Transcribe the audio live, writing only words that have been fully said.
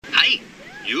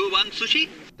You want sushi?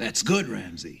 That's good,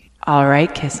 Ramsey. All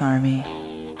right, Kiss Army.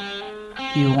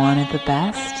 You wanted the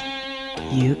best,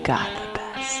 you got the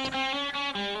best.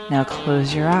 Now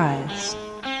close your eyes.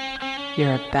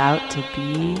 You're about to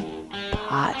be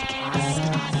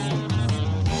podcasted.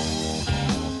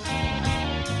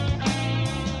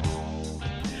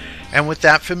 And with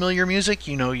that familiar music,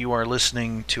 you know you are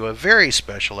listening to a very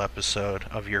special episode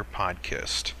of your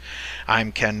podcast.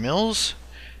 I'm Ken Mills,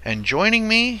 and joining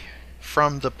me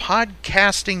from the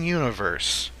podcasting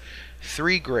universe,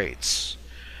 three greats.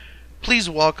 Please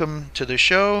welcome to the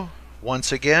show,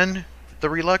 once again, the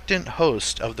reluctant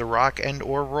host of the Rock and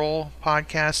or Roll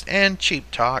podcast and Cheap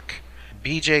Talk,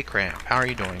 BJ Cramp. How are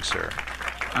you doing, sir?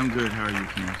 I'm good. How are you,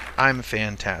 Ken? I'm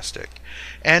fantastic.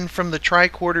 And from the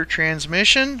Tricorder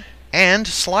Transmission and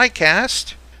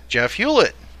Slycast, Jeff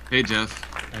Hewlett. Hey, Jeff.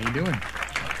 How you doing?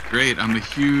 Great. I'm a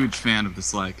huge fan of the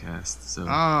Slycast. So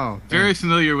very thanks.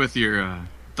 familiar with your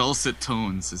dulcet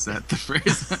tones. Is that the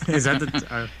phrase? Is that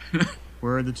the...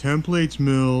 where are the templates,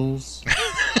 Mills?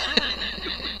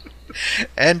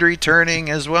 And returning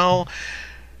as well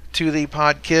to the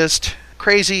podcast,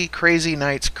 Crazy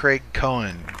Nights Craig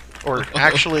Cohen. Or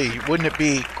actually, wouldn't it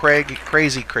be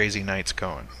Crazy Nights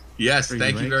Cohen? Yes,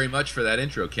 thank you very much for that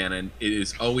intro, Ken. And it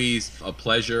is always a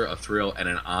pleasure, a thrill, and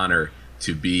an honor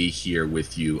to be here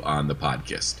with you on the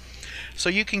podcast. So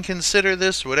you can consider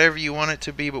this whatever you want it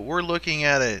to be, but we're looking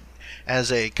at it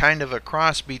as a kind of a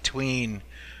cross between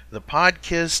the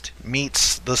podcast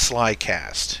meets the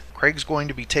Slycast. Craig's going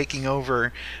to be taking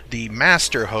over the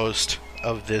master host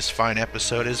of this fine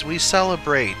episode as we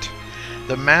celebrate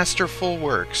the masterful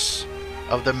works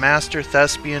of the master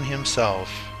thespian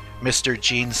himself, Mr.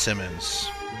 Gene Simmons.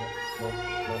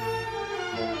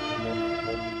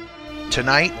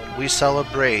 Tonight, we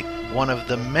celebrate one of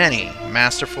the many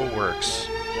masterful works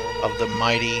of the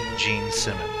mighty Gene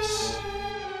Simmons.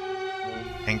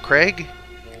 And Craig,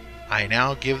 I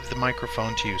now give the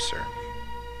microphone to you, sir.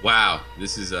 Wow,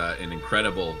 this is an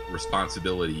incredible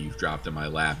responsibility you've dropped in my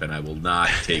lap, and I will not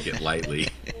take it lightly.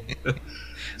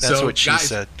 That's what she guys,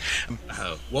 said.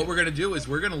 What we're going to do is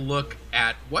we're going to look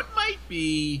at what might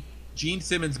be Gene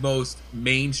Simmons' most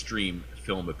mainstream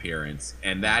film appearance,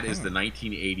 and that is the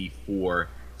 1984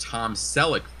 Tom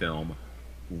Selleck film,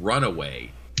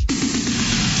 Runaway.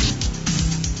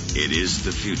 It is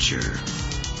the future.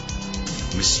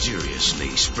 Mysteriously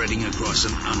spreading across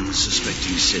an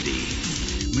unsuspecting city.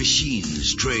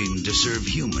 Machines trained to serve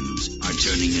humans are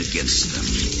turning against them.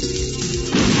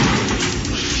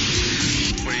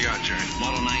 What do you got, Jerry?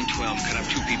 Model 912 cut up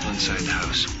 2 people inside the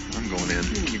house. I'm going in.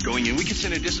 You're going in? We can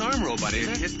send a disarm robot in.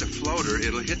 Hit the floater,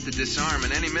 it'll hit the disarm,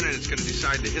 and any minute it's going to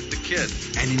decide to hit the kid.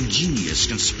 An ingenious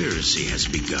conspiracy has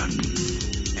begun.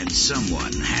 And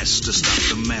someone has to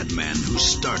stop the madman who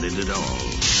started it all.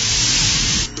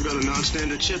 We've got a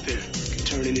non-standard chip here. Can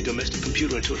turn any domestic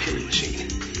computer into a killing machine.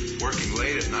 Working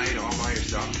late at night all by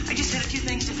yourself? I just had a few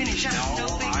things to finish up. No,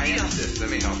 No big I deal. insist. Let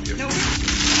me help you. No.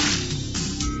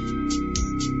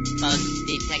 Bug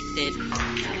detected. A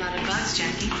lot of bugs,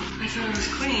 Jackie. I thought it was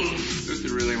clean.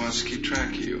 Luther really wants to keep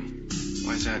track of you.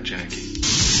 Why's that, Jackie?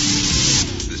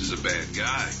 This is a bad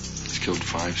guy. He's killed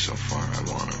 5 so far. I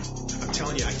want him. I'm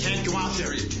telling you, I can't go out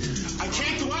there. I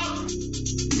can't go out!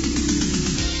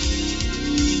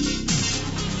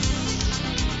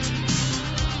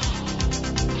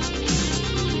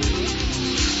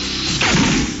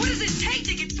 What does it take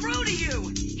to get through to you?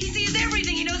 He sees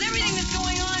everything. He knows everything that's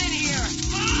going on in here.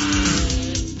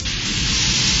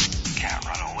 You can't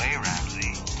run away,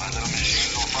 Ramsey. My little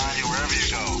machine will find you wherever you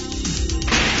go.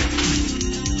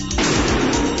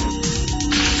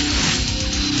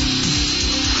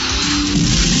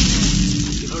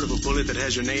 You heard of a bullet that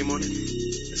has your name on it?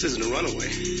 This isn't a runaway.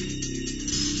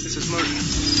 This is murder.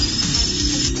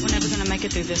 We're never gonna make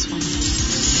it through this one.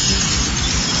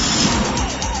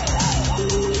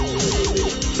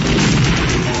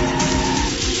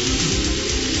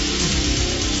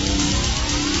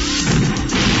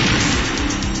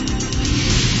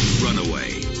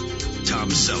 Runaway. Tom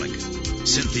Selleck.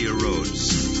 Cynthia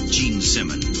Rhodes. Gene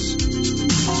Simmons.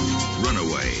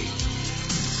 Runaway.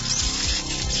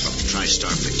 From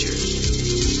TriStar Pictures.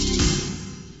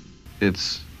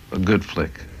 It's a good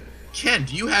flick. Ken,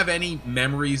 do you have any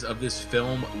memories of this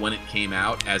film when it came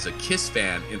out, as a Kiss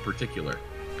fan in particular?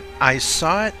 I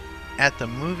saw it at the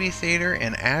movie theater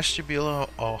in Ashtabula,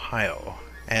 Ohio,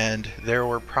 and there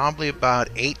were probably about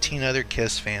 18 other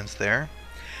Kiss fans there,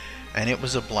 and it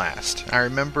was a blast. I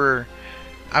remember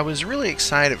I was really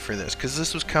excited for this because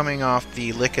this was coming off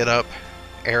the Lick It Up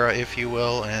era, if you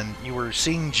will, and you were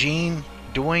seeing Gene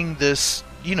doing this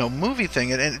movie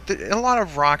thing, and a lot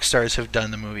of rock stars have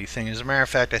done the movie thing. As a matter of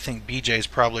fact, I think BJ is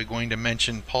probably going to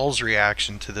mention Paul's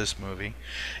reaction to this movie,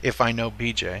 if I know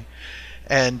BJ.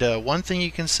 And one thing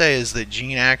you can say is that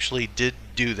Gene actually did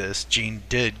do this. Gene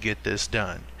did get this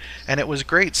done. And it was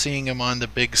great seeing him on the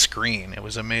big screen. It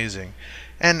was amazing.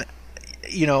 And,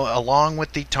 along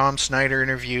with the Tom Snyder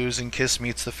interviews and Kiss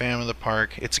Meets the Phantom of the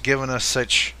Park, it's given us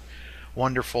such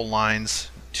wonderful lines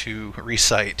to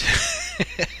recite.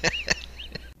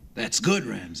 That's good,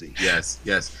 Ramsey. Yes.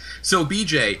 So,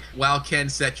 BJ, while Ken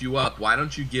set you up, why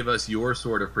don't you give us your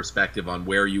sort of perspective on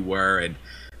where you were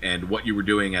and what you were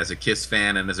doing as a Kiss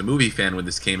fan and as a movie fan when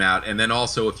this came out, and then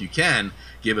also, if you can,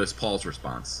 give us Paul's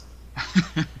response.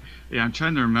 Yeah, I'm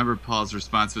trying to remember Paul's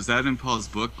response. Was that in Paul's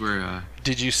book where...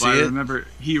 Did you see it? I remember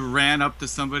he ran up to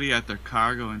somebody at their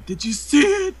car going, "Did you see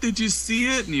it? Did you see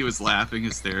it?" And he was laughing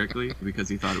hysterically because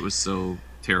he thought it was so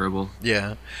terrible.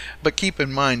 Yeah, but keep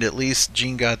in mind, at least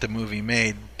Gene got the movie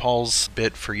made. Paul's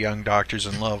bit for Young Doctors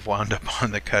in Love wound up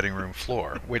on the cutting room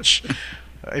floor, which,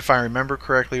 if I remember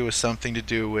correctly, was something to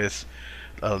do with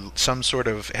some sort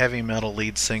of heavy metal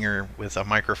lead singer with a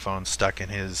microphone stuck in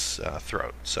his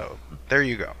throat. So there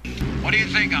you go. What do you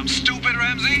think? I'm stupid,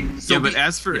 Ramsey? So, yeah, but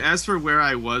as for where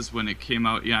I was when it came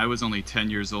out, I was only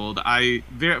 10 years old. I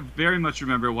very much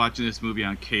remember watching this movie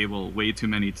on cable way too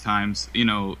many times.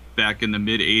 Back in the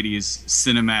mid 80s,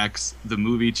 Cinemax, the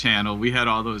movie channel, we had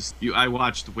all those. I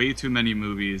watched way too many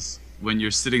movies. When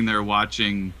you're sitting there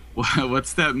watching,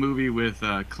 what's that movie with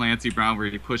Clancy Brown where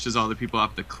he pushes all the people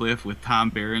off the cliff with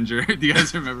Tom Berenger? Do you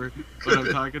guys remember what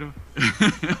I'm talking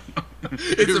about?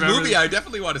 It's a movie I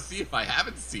definitely want to see if I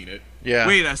haven't seen it. Yeah.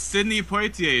 Wait, Sidney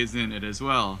Poitier is in it as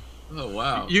well. Oh,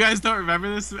 wow. You guys don't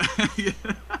remember this?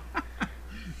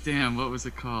 Damn, what was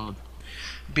it called?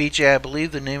 BJ, I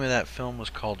believe the name of that film was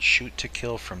called Shoot to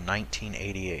Kill from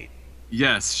 1988.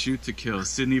 Yes, Shoot to Kill.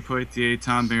 Sidney Poitier,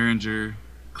 Tom Berenger,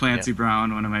 Clancy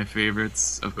Brown, one of my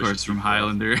favorites, of course, from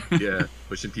Highlander. Yeah,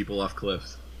 pushing people off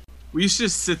cliffs. We used to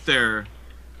just sit there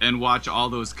and watch all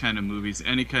those kind of movies,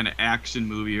 any kind of action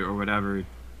movie or whatever,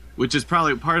 which is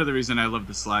probably part of the reason I love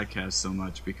the Slycast so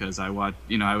much, because I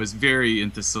was very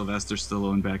into Sylvester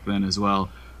Stallone back then as well.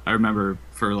 I remember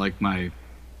for like my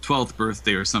 12th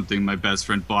birthday or something, my best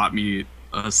friend bought me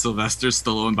a Sylvester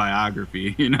Stallone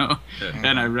biography, and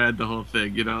I read the whole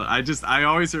thing. I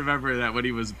always remember that when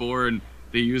he was born,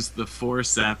 they used the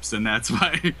forceps, and that's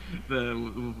why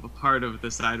the part of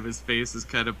the side of his face is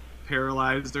kind of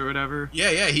paralyzed or whatever.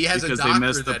 Yeah, he has because a doctor they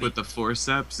messed up with the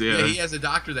forceps. Yeah, he has a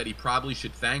doctor that he probably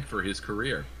should thank for his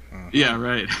career. Yeah,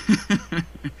 right.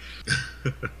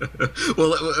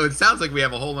 Well, it sounds like we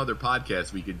have a whole other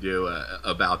podcast we could do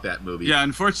about that movie. Yeah,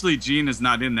 unfortunately, Gene is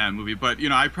not in that movie, but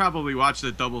I probably watched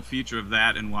a double feature of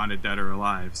that and Wanted Dead or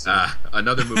Alive. So.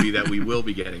 Another movie that we will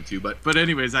be getting to, but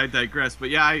anyways, I digress. But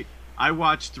yeah, I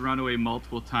watched Runaway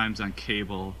multiple times on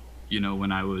cable,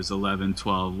 when I was 11,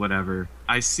 12, whatever.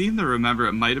 I seem to remember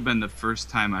it might have been the first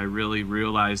time I really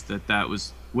realized that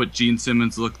was what Gene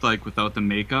Simmons looked like without the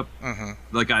makeup.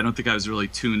 Like, I don't think I was really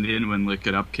tuned in when Lick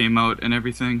It Up came out and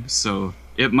everything. So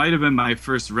it might have been my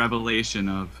first revelation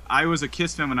of... I was a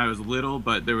Kiss fan when I was little,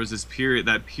 but there was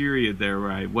that period there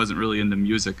where I wasn't really into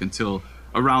music until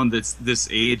around this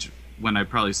age when I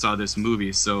probably saw this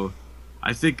movie. So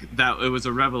I think that it was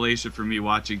a revelation for me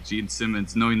watching Gene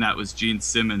Simmons, knowing that was Gene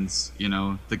Simmons,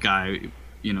 the guy,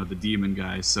 the demon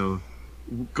guy. So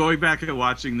going back and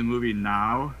watching the movie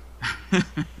now,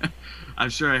 I'm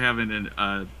sure I have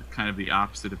kind of the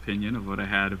opposite opinion of what I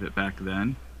had of it back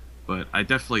then, but I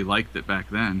definitely liked it back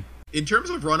then. In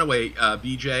terms of Runaway,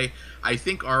 BJ, I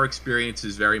think our experience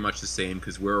is very much the same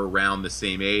because we're around the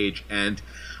same age, and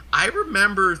I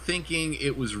remember thinking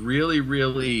it was really,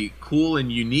 really cool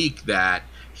and unique that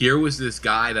here was this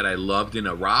guy that I loved in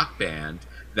a rock band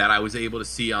that I was able to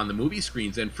see on the movie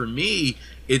screens. And for me,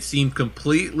 it seemed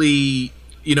completely,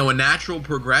 a natural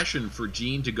progression for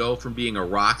Gene to go from being a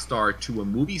rock star to a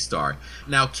movie star.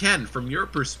 Now, Ken, from your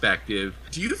perspective,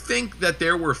 do you think that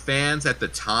there were fans at the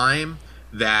time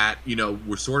that,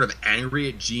 were sort of angry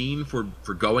at Gene for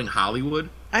going Hollywood?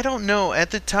 I don't know.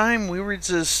 At the time, we were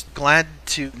just glad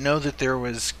to know that there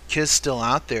was Kiss still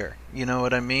out there. You know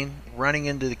what I mean? Running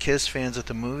into the Kiss fans at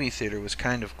the movie theater was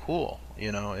kind of cool.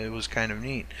 It was kind of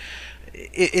neat.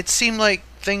 It seemed like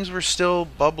things were still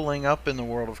bubbling up in the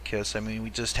world of Kiss. I mean, we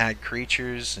just had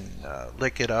Creatures and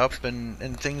Lick It Up,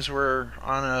 and things were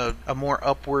on a more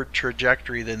upward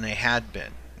trajectory than they had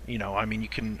been. You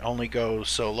can only go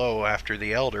so low after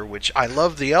The Elder, which I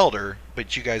love The Elder,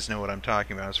 but you guys know what I'm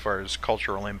talking about as far as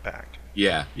cultural impact.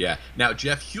 Yeah. Now,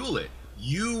 Jeff Hewlett,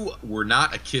 you were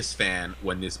not a Kiss fan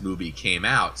when this movie came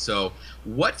out. So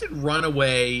what did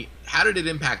Runaway, how did it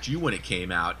impact you when it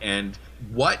came out? And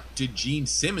what did Gene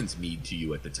Simmons mean to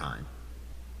you at the time?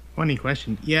 Funny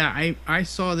question. Yeah, I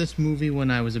saw this movie when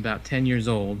I was about 10 years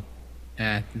old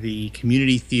at the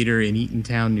Community Theater in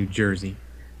Eatontown, New Jersey.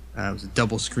 It was a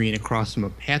double screen across from a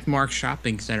Pathmark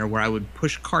shopping center where I would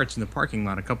push carts in the parking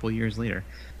lot a couple of years later.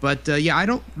 But yeah, I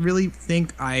don't really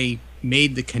think I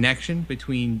made the connection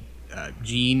between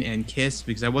Gene and Kiss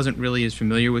because I wasn't really as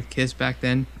familiar with Kiss back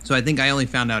then. So I think I only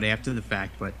found out after the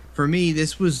fact. But for me,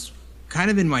 this was kind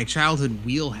of in my childhood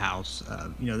wheelhouse.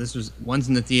 This was once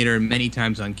in the theater and many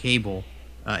times on cable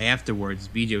afterwards.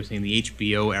 BJ was saying the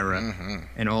HBO era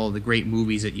and all the great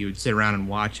movies that you would sit around and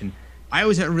watch. And I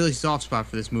always had a really soft spot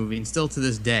for this movie, and still to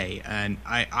this day. And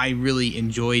I really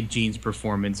enjoyed Gene's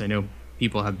performance. I know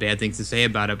people have bad things to say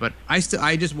about it, but I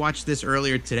just watched this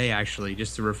earlier today, actually,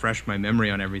 just to refresh my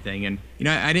memory on everything. And,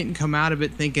 I didn't come out of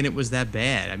it thinking it was that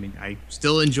bad. I mean, I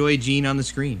still enjoy Gene on the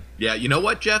screen. Yeah, you know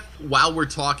what, Jeff? While we're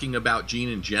talking about Gene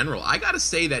in general, I got to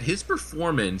say that his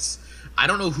performance, I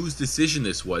don't know whose decision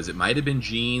this was. It might have been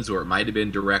Gene's or it might have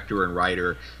been director and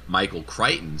writer Michael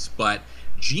Crichton's, but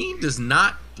Gene does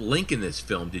not blink in this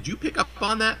film. Did you pick up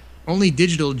on that? Only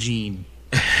digital Gene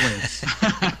blinks.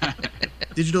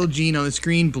 Digital Gene on the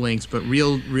screen blinks, but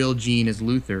real Gene as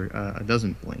Luther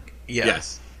doesn't blink. Yeah.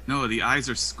 Yes. No, the eyes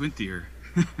are squintier.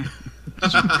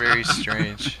 It's very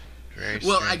strange. Very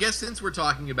well, strange. I guess since we're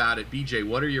talking about it, BJ,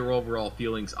 what are your overall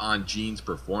feelings on Gene's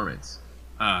performance?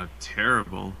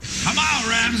 Terrible. Come on,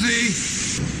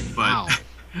 Ramsey! But Wow.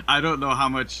 I don't know how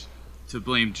much to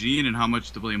blame Gene and how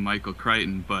much to blame Michael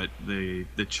Crichton, but the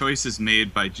choices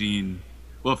made by Gene,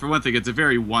 well, for one thing, it's a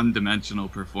very one-dimensional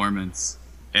performance,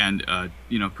 and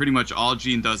pretty much all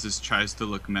Gene does is tries to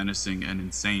look menacing and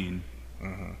insane.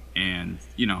 And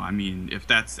I mean, if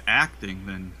that's acting,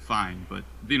 then fine, but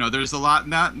there's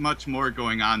not much more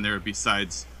going on there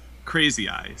besides crazy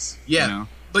eyes. Yeah.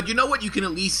 But you know what you can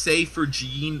at least say for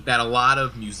Gene that a lot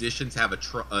of musicians have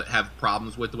have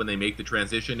problems with when they make the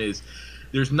transition is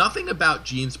there's nothing about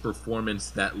Gene's performance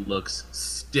that looks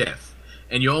stiff.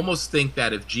 And you almost think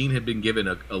that if Gene had been given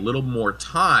a little more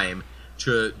time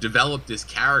to develop this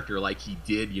character like he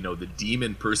did, the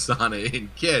demon persona in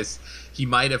Kiss, he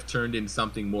might have turned in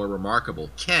something more remarkable.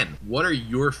 Ken, what are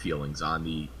your feelings on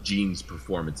the Gene's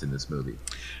performance in this movie?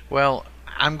 Well,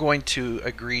 I'm going to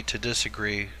agree to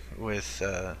disagree with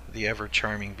the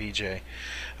ever-charming BJ.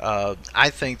 I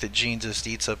think that Gene just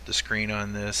eats up the screen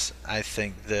on this. I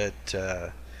think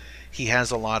that he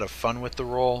has a lot of fun with the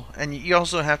role. And you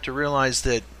also have to realize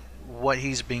that what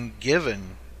he's been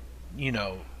given,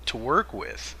 to work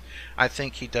with, I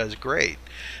think he does great.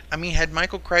 I mean, had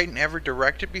Michael Crichton ever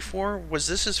directed before? Was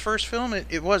this his first film?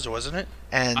 It was, wasn't it?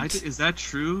 And is that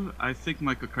true? I think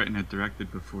Michael Crichton had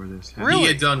directed before this. Really? He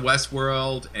had done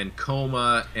Westworld and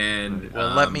Coma and...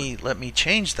 Well, let me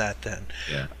change that then.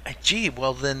 Yeah. Gee,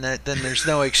 well then there's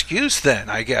no excuse then,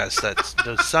 I guess. That's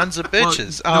those sons of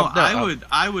bitches. Well,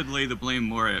 I would lay the blame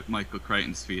more at Michael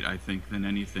Crichton's feet, I think, than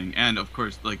anything. And of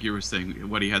course, like you were saying,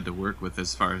 what he had to work with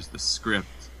as far as the script.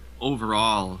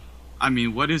 Overall, I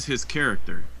mean, what is his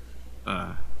character?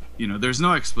 There's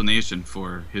no explanation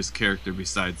for his character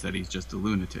besides that he's just a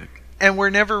lunatic. And we're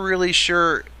never really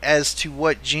sure as to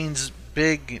what Gene's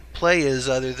big play is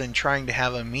other than trying to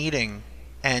have a meeting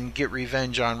and get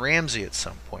revenge on Ramsey at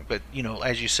some point. But,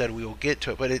 as you said, we will get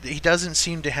to it. But he doesn't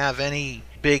seem to have any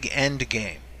big end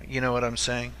game. You know what I'm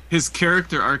saying? His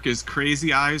character arc is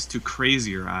crazy eyes to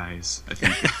crazier eyes, I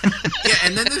think. Yeah,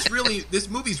 and then this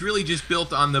movie's really just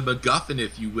built on the MacGuffin,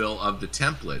 if you will, of the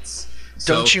templates.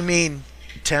 Don't you mean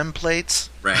templates?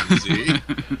 Ramsey.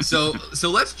 So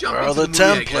let's jump Where are into the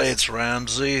the movie, templates,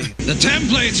 Ramsey? The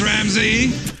templates,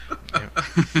 Ramsey!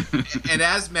 And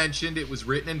as mentioned, it was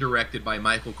written and directed by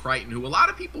Michael Crichton, who a lot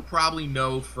of people probably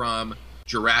know from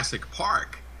Jurassic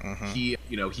Park. He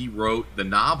wrote the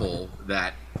novel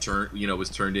that was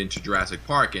turned into Jurassic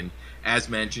Park, and as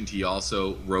mentioned, he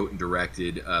also wrote and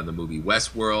directed the movie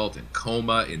Westworld and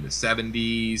Coma in the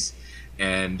 70s,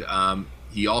 and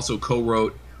he also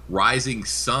co-wrote Rising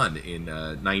Sun in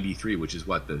 93, which is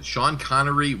the Sean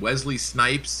Connery, Wesley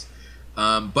Snipes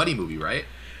buddy movie, right?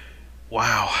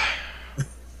 Wow.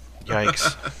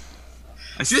 Yikes.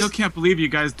 I still can't believe you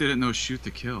guys didn't know Shoot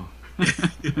to Kill.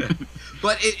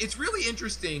 But it's really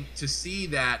interesting to see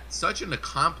that such an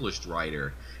accomplished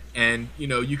writer, and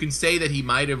you can say that he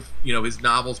might have, his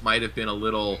novels might have been a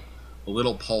little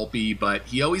pulpy, but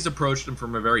he always approached them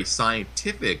from a very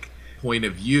scientific point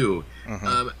of view.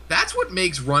 That's what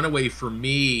makes Runaway for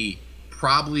me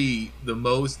probably the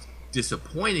most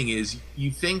disappointing. Is you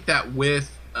think that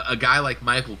with a guy like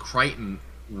Michael Crichton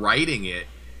writing it,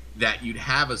 that you'd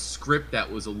have a script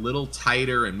that was a little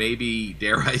tighter and maybe,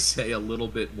 dare I say, a little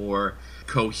bit more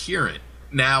coherent.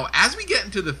 Now, as we get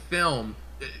into the film,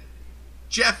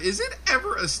 Jeff, is it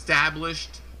ever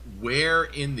established where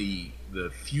in the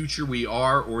future we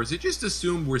are, or is it just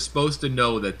assumed we're supposed to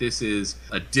know that this is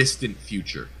a distant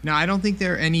future? No, I don't think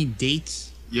there are any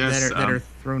dates that are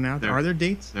thrown out. Are there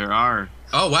dates? There are.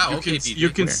 Oh wow! You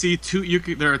can see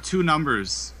two. There are two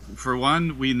numbers. For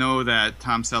one, we know that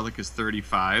Tom Selleck is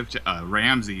 35.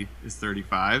 Ramsey is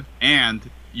 35, and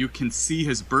you can see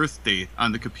his birth date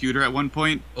on the computer at one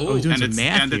point. Oh, he's doing some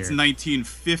math and it's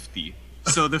 1950.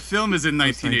 So the film is in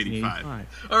 1985.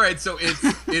 All right, so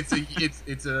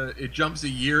it jumps a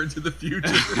year into the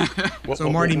future. So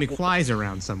Marty McFly's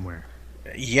around somewhere.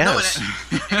 Yes.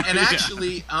 No, and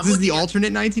actually, this is the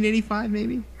alternate 1985,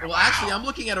 maybe? Well, actually, I'm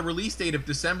looking at a release date of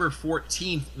December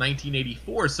 14th,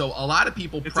 1984. So a lot of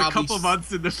people it's probably... a couple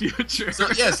months in the future. So,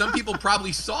 yeah, some people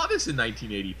probably saw this in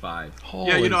 1985.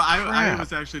 Holy crap. I crap.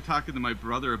 was actually talking to my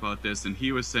brother about this, and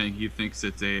he was saying he thinks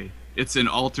it's an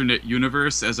alternate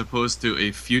universe as opposed to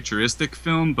a futuristic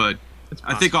film, but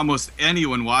I think almost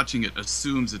anyone watching it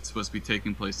assumes it's supposed to be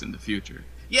taking place in the future.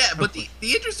 Yeah, but the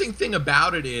interesting thing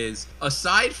about it is,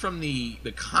 aside from the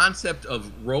concept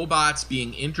of robots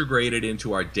being integrated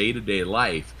into our day-to-day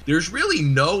life, there's really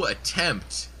no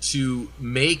attempt to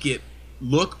make it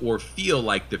look or feel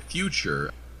like the future.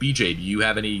 BJ, do you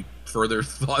have any further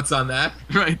thoughts on that?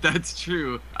 Right, that's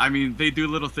true. I mean, they do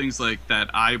little things like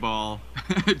that eyeball.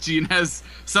 Gene has,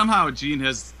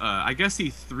 I guess he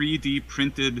 3D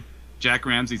printed Jack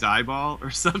Ramsey's eyeball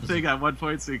or something at one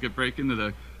point so he could break into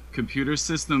the computer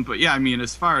system. But yeah, I mean,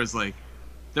 as far as like,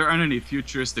 there aren't any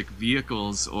futuristic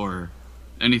vehicles or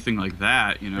anything like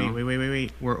that, you know.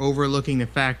 Wait. We're overlooking the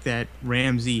fact that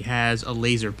Ramsey has a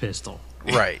laser pistol.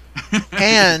 Right.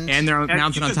 And they're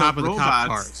mounted on top of the cop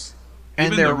cars.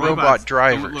 And they're robot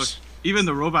drivers. Even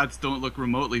the robots don't look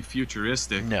remotely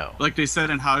futuristic. No. Like they said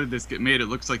in How Did This Get Made, it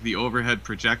looks like the overhead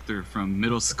projector from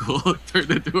middle school turned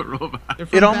into a robot. They're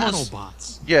from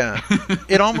BattleBots. Yeah.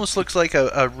 It almost looks like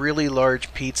a really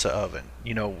large pizza oven.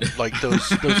 You know, like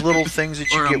those little things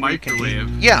that you or get a microwave.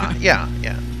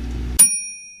 Yeah.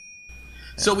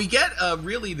 So we get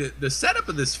really the setup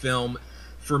of this film.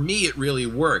 For me, it really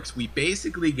works. We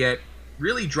basically get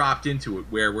really dropped into it,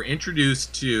 where we're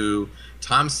introduced to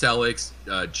Tom Selleck's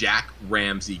Jack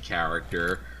Ramsey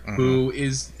character, who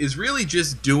is really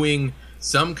just doing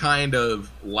some kind of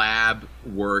lab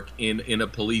work in a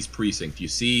police precinct. You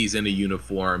see he's in a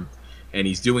uniform, and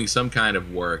he's doing some kind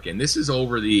of work. And this is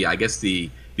over the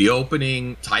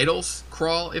opening titles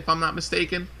crawl, if I'm not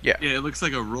mistaken. Yeah, it looks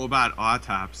like a robot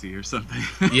autopsy or something.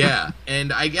 Yeah,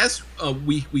 and I guess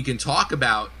we can talk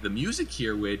about the music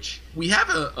here, which we have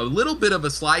a little bit of a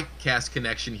Slidecast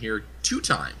connection here 2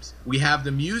 times. We have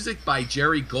the music by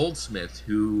Jerry Goldsmith,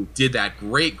 who did that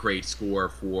great score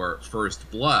for First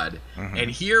Blood,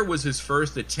 and here was his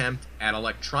first attempt at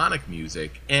electronic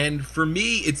music. And for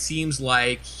me, it seems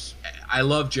like I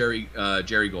love Jerry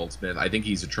Goldsmith. I think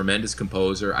he's a tremendous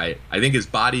composer. I think his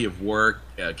body of work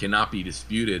cannot be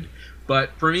disputed.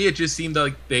 But for me, it just seemed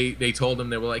like they told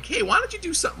him, they were like, hey, why don't you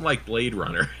do something like Blade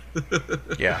Runner?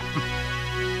 Yeah.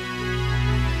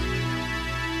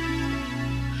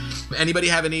 Anybody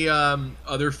have any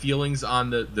other feelings on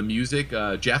the music,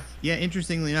 Jeff? Yeah,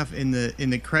 interestingly enough, in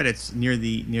the credits near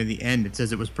the end, it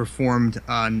says it was performed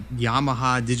on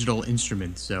Yamaha digital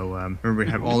instruments. So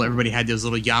everybody had those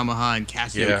little Yamaha and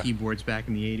Casio keyboards back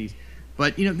in the 80s.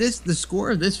 But you know, the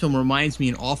score of this film reminds me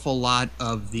an awful lot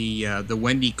of the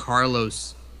Wendy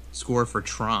Carlos score for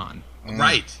Tron.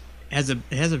 Right. It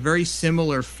has a very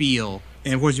similar feel.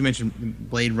 And of course, you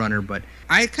mentioned Blade Runner, but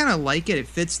I kind of like it. It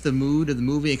fits the mood of the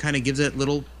movie. It kind of gives it a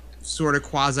little sort of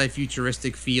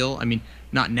quasi-futuristic feel. I mean,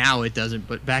 not now it doesn't,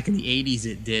 but back in the 80s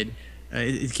it did.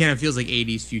 It kind of feels like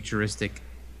 80s futuristic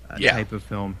type of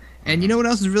film. And you know what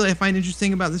else is really I find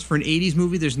interesting about this? For an 80s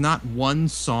movie, there's not one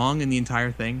song in the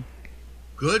entire thing.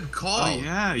 Good call. Oh,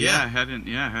 yeah. I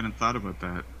hadn't thought about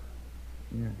that.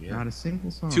 Yeah, not a single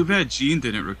song. Too bad Gene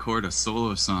didn't record a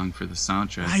solo song for the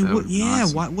soundtrack.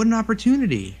 Awesome. What an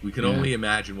opportunity. We can only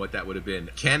imagine what that would have been.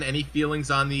 Ken, any feelings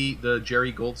on the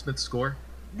Jerry Goldsmith score?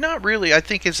 Not really. I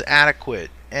think it's adequate.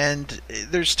 And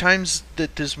there's times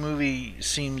that this movie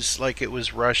seems like it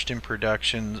was rushed in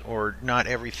production, or not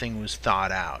everything was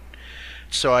thought out.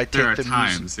 So I take the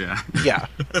times, yeah.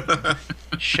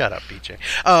 Shut up, BJ.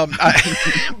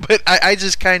 But I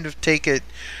just kind of take it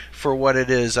for what it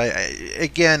is.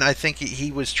 I think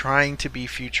he was trying to be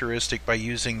futuristic by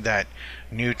using that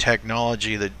new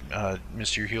technology that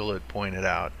Mr. Hewlett pointed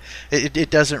out.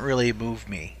 It doesn't really move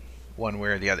me one way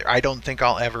or the other. I don't think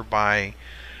I'll ever buy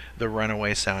the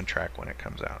Runaway soundtrack when it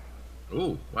comes out.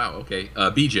 Oh, wow, okay.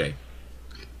 BJ.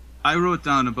 I wrote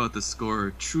down about the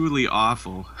score, truly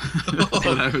awful.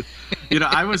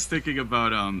 I was thinking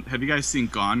about, have you guys seen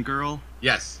Gone Girl?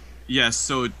 Yes. Yes,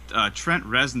 so Trent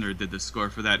Reznor did the score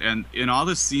for that, and in all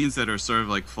the scenes that are sort of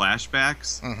like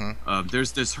flashbacks,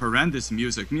 there's this horrendous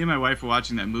music. Me and my wife were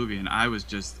watching that movie, and I was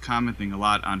just commenting a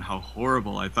lot on how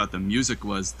horrible I thought the music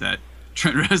was that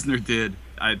Trent Reznor did.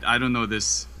 I don't know,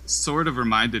 this sort of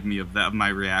reminded me of my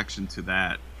reaction to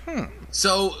that.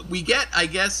 So we get, I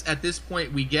guess, at this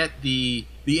point, we get the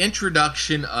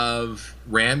introduction of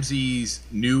Ramsey's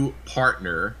new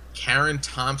partner, Karen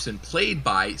Thompson, played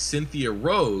by Cynthia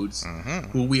Rhodes,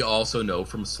 who we also know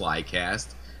from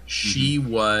Slycast. She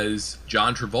was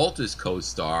John Travolta's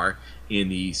co-star in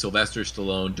the Sylvester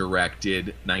Stallone directed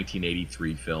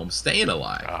 1983 film Staying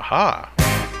Alive. Aha.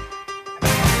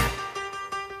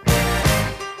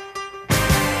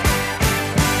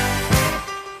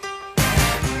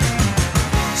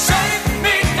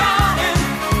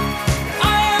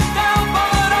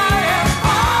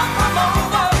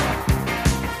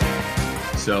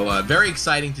 So very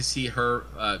exciting to see her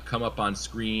come up on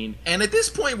screen. And at this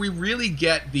point, we really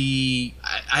get the,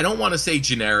 I don't want to say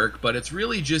generic, but it's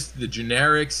really just the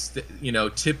generics,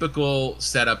 typical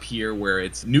setup here where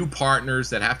it's new partners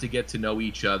that have to get to know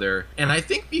each other. And I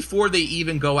think before they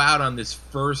even go out on this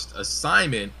first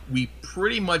assignment, we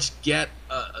pretty much get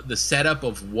the setup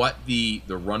of what the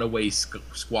Runaway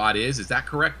Squad is. Is that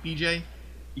correct, BJ?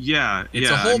 Yeah. It's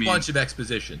a whole bunch of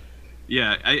exposition.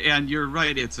 Yeah, and you're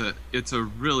right. It's a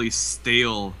really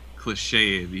stale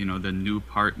cliche, the new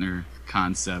partner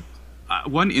concept.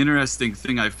 One interesting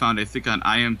thing I found, I think, on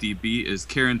IMDb is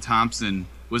Karen Thompson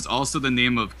was also the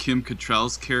name of Kim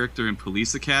Cattrall's character in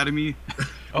Police Academy,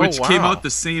 which came out the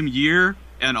same year.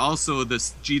 And also,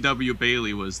 this G.W.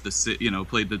 Bailey was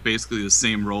played basically the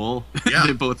same role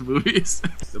in both movies.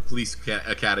 The Police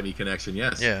Academy connection,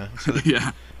 yes. Yeah.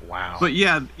 Yeah. Wow. But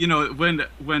yeah, when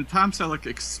Tom Selleck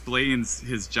explains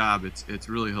his job, it's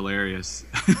really hilarious.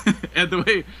 and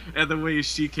the way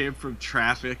she came from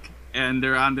traffic, and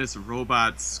they're on this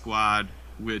robot squad,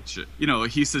 which,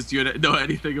 he says, do you know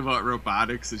anything about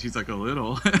robotics? And she's like, a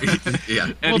little.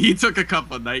 Yeah. And he took a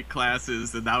couple of night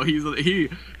classes, and now he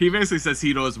basically says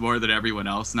he knows more than everyone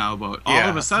else now, but all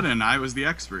of a sudden I was the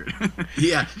expert.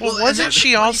 Yeah. Well, wasn't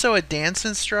she also a dance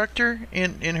instructor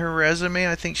in her resume?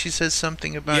 I think she says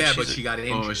something about... Yeah, but she got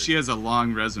injured. Oh, she has a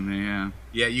long resume, yeah.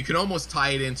 Yeah, you can almost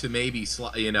tie it into maybe,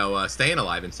 Staying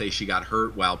Alive and say she got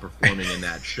hurt while performing in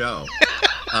that show.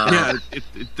 Yeah,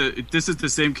 this is the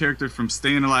same character from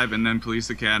Staying Alive and then Police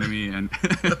Academy, and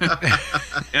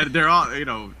and they're all,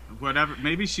 whatever.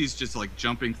 Maybe she's just like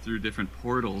jumping through different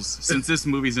portals. Since this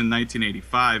movie's in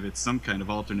 1985, it's some kind of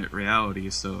alternate reality.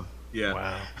 So yeah.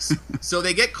 Wow. So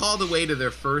they get called away to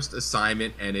their first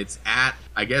assignment, and it's at,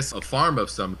 I guess, a farm of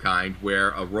some kind where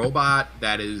a robot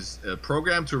that is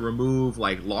programmed to remove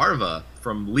like larvae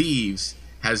from leaves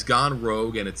has gone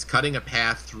rogue, and it's cutting a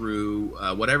path through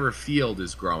whatever field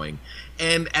is growing.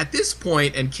 And at this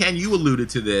point, and Ken, you alluded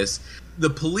to this,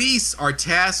 the police are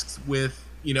tasked with,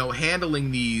 handling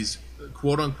these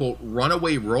quote-unquote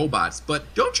runaway robots.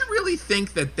 But don't you really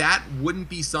think that wouldn't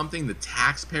be something the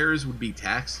taxpayers would be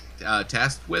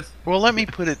tasked with? Well, let me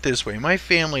put it this way. My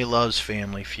family loves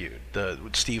Family Feud, the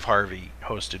Steve Harvey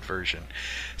hosted version.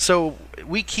 So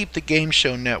we keep the Game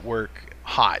Show Network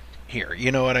hot here.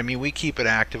 You know what I mean? We keep it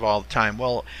active all the time.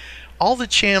 Well, all the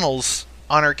channels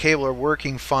on our cable are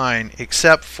working fine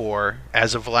except for,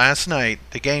 as of last night,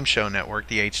 the Game Show Network,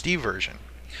 the HD version.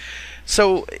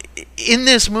 So in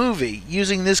this movie,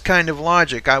 using this kind of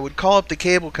logic, I would call up the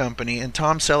cable company and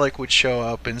Tom Selleck would show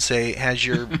up and say, has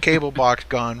your cable box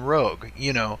gone rogue?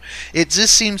 It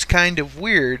just seems kind of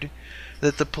weird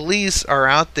that the police are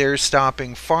out there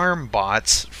stopping farm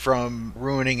bots from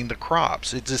ruining the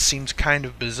crops. It just seems kind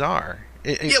of bizarre.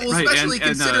 Especially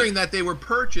considering that they were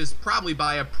purchased probably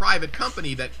by a private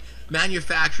company that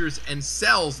manufactures and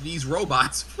sells these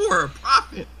robots for a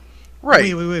profit.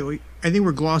 Right. Wait. I think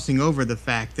we're glossing over the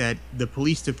fact that the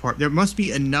police department, there must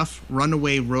be enough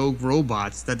runaway rogue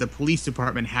robots that the police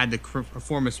department had to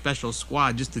form a special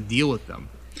squad just to deal with them.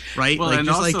 Right? Well, like,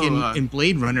 just also, like in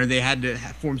Blade Runner, they had to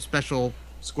form special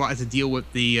squads to deal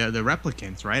with the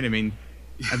replicants, right? I mean,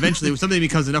 eventually, if something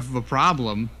becomes enough of a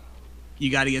problem, you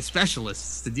got to get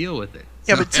specialists to deal with it.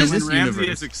 Yeah, So, but in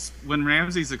when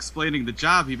Ramsey's explaining the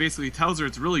job, he basically tells her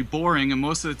it's really boring, and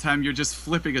most of the time you're just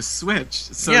flipping a switch.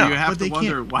 So Yeah, you have but to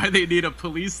they why they need a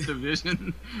police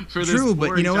division for this. True,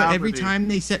 but you know what? boring job Every where they- time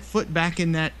they set foot back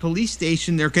in that police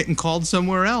station, they're getting called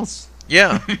somewhere else.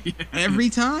 Yeah.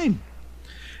 Every time.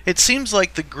 It seems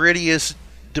like the grittiest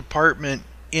department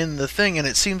in the thing, and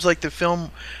it seems like the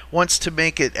film wants to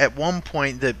make it at one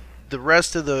point that the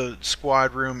rest of the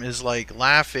squad room is like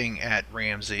laughing at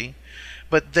Ramsey,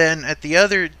 but then at the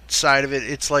other side of it,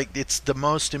 it's like it's the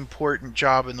most important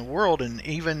job in the world, and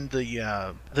even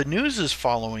the news is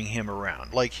following him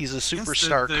around like he's a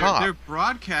superstar cop. They're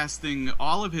broadcasting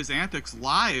all of his antics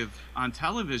live on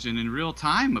television in real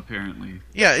time, apparently.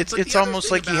 Yeah, But it's the other almost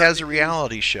thing like he about has it a is-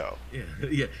 reality show.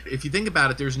 Yeah. If you think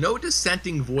about it, there's no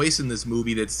dissenting voice in this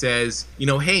movie that says,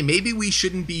 hey, maybe we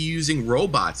shouldn't be using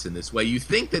robots in this way. You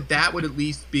think that would at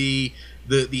least be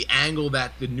the angle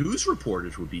that the news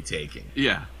reporters would be taking.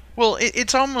 Yeah. Well,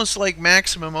 it's almost like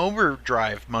Maximum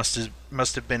Overdrive must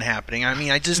have been happening. I mean,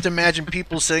 I just imagine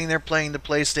people sitting there playing the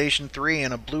PlayStation 3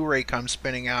 and a Blu-ray comes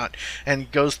spinning out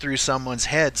and goes through someone's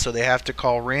head, so they have to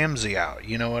call Ramsey out.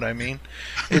 You know what I mean?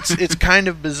 It's kind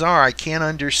of bizarre. I can't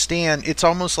understand. It's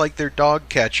almost like they're dog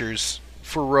catchers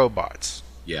for robots.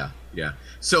 Yeah.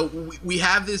 So we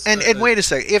have this... And wait a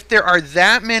second. If there are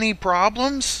that many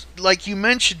problems, like you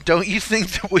mentioned, don't you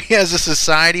think that we as a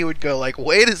society would go like,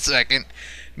 wait a second,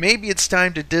 maybe it's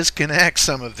time to disconnect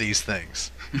some of these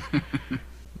things?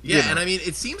 Yeah, and I mean,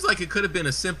 it seems like it could have been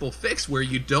a simple fix where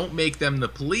you don't make them the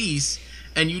police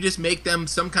and you just make them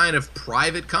some kind of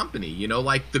private company,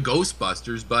 like the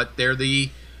Ghostbusters, but they're the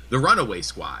Runaway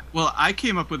Squad. Well, I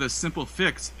came up with a simple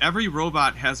fix. Every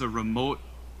robot has a remote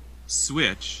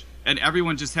switch, and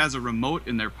everyone just has a remote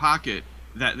in their pocket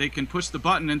that they can push the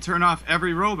button and turn off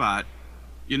every robot,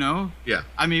 Yeah.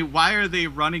 I mean, why are they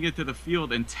running into the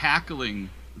field and tackling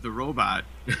the robot?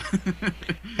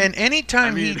 And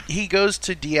anytime he goes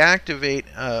to deactivate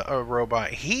a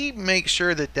robot, he makes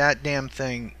sure that damn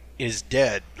thing is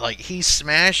dead. Like, he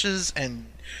smashes and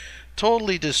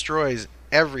totally destroys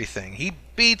everything. He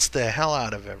beats the hell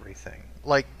out of everything.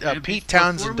 Like Pete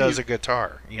Townsend does a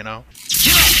guitar,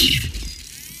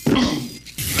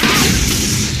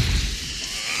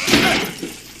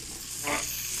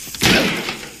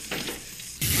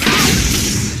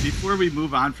 Before we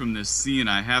move on from this scene,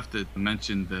 I have to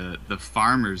mention the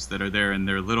farmers that are there and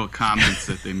their little comments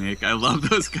that they make. I love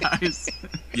those guys.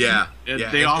 Yeah.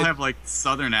 They all have like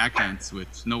southern accents,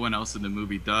 which no one else in the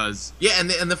movie does. Yeah, and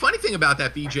the funny thing about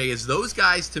that, BJ, is those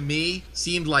guys to me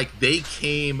seemed like they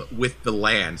came with the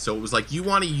land. So it was like, you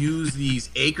want to use these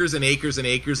acres and acres and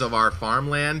acres of our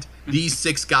farmland? These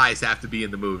 6 guys have to be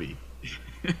in the movie.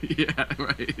 Yeah,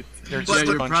 right. They're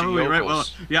You're bunch probably of right. Well,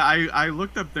 yokels. yeah, I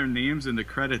looked up their names in the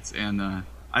credits, and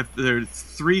there are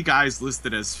 3 guys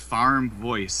listed as farm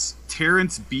voice: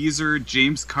 Terrence Beezer,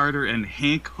 James Carter, and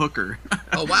Hank Hooker.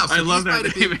 Oh, wow. So I love that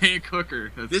these might have name, been- Hank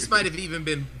Hooker. This might have even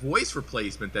been voice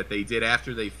replacement that they did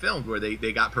after they filmed, where they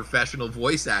got professional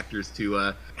voice actors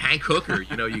to Hank Hooker.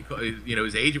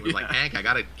 His agent was like, Hank, I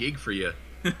got a gig for you.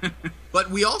 But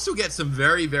we also get some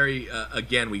very, very,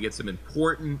 we get some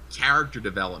important character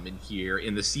development here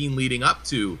in the scene leading up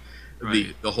to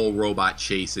the whole robot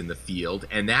chase in the field.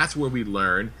 And that's where we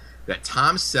learn that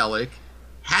Tom Selleck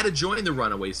had to join the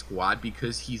Runaway Squad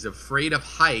because he's afraid of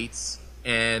heights.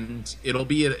 And it'll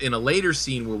be in a later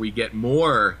scene where we get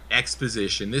more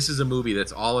exposition. This is a movie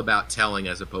that's all about telling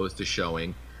as opposed to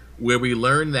showing, where we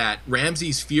learn that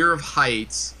Ramsey's fear of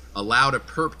heights allowed a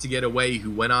perp to get away who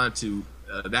went on to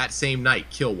that same night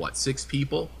kill 6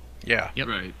 people? Yeah. Yep.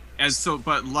 Right.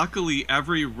 But luckily,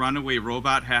 every runaway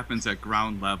robot happens at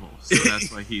ground level, so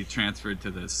that's why he transferred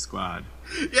to this squad.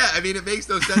 Yeah, I mean, it makes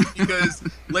no sense because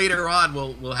later on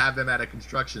we'll have them at a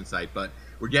construction site, but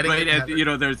we're getting Right,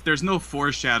 and, there's no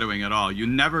foreshadowing at all. You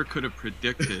never could have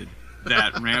predicted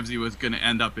that Ramsey was going to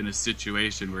end up in a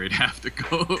situation where he'd have to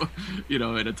go,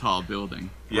 in a tall building.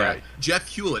 Yeah. Right. Jeff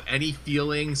Hewlett, any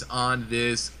feelings on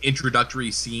this introductory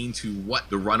scene to what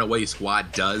the Runaway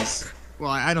Squad does?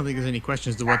 Well, I don't think there's any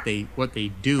question as to what they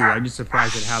do. I'm just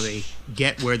surprised at how they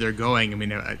get where they're going. I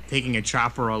mean, taking a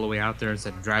chopper all the way out there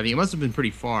instead of driving, it must have been pretty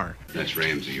far. That's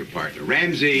Ramsey, your partner.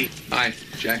 Ramsey! Hi,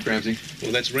 Jack Ramsey.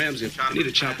 Well, that's Ramsey. I need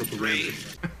a chopper for Ramsey.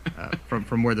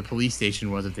 From where the police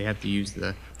station was, if they had to use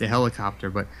the helicopter.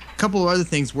 But a couple of other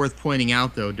things worth pointing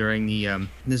out, though, during the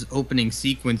this opening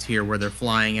sequence here where they're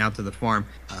flying out to the farm,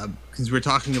 because we're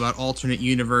talking about alternate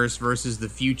universe versus the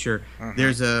future.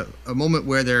 There's a moment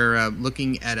where they're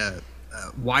looking at a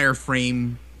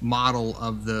wireframe model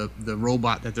of the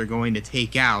robot that they're going to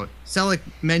take out,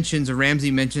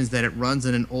 Ramsey mentions that it runs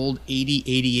on an old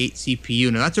 8088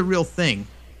 CPU. Now that's a real thing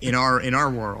in our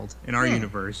world, in our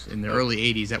universe, in the early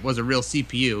 80s. That was a real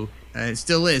CPU. It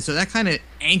still is. So that kind of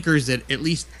anchors it at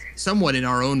least somewhat in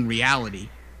our own reality.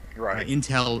 Right.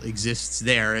 Intel exists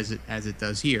there as it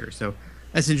does here. So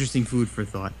that's interesting food for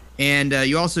thought. And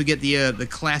you also get the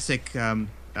classic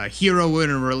hero in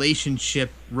a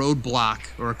relationship roadblock,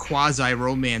 or a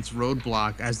quasi-romance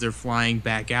roadblock, as they're flying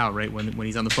back out, right? When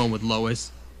he's on the phone with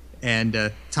Lois,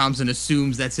 and Thompson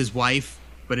assumes that's his wife,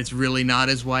 but it's really not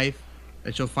his wife,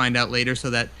 that you'll find out later. So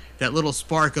that little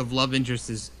spark of love interest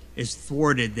is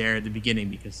thwarted there at the beginning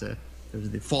because there was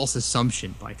the false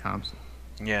assumption by Thompson.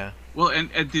 Yeah. Well, and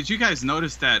did you guys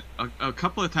notice that a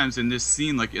couple of times in this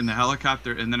scene, like in the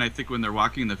helicopter, and then I think when they're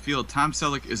walking in the field, Tom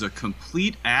Selleck is a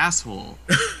complete asshole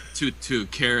to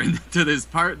Karen, to his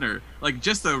partner, like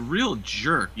just a real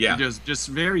jerk. Yeah. Just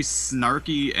very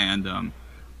snarky, and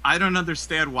I don't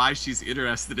understand why she's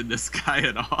interested in this guy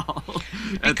at all.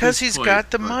 Because he's got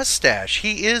the mustache.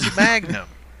 He is Magnum.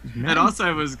 And also,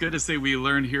 I was going to say, we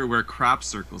learn here where crop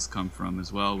circles come from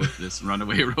as well with this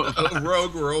runaway robot. A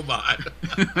rogue robot.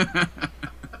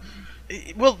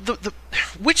 Well,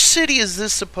 which city is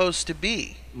this supposed to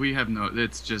be? We have no.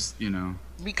 It's just,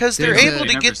 because they're able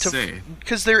to get say.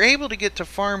 Because they're able to get to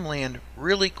farmland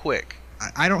really quick.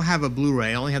 I don't have a Blu-ray.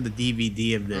 I only have the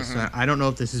DVD of this. I don't know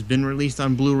if this has been released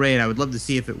on Blu-ray, and I would love to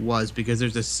see if it was, because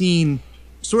there's a scene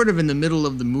sort of in the middle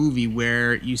of the movie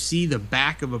where you see the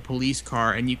back of a police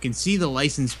car and you can see the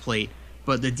license plate,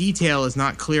 but the detail is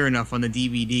not clear enough on the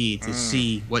DVD to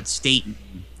see what state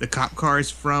the cop car is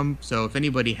from. So if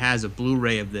anybody has a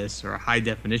Blu-ray of this, or a high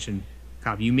definition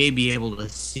copy, you may be able to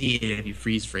see it if you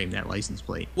freeze frame that license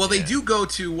plate. Well, they do go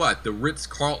to the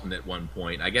Ritz-Carlton at one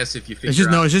point. I guess if you figure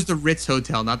it's just the Ritz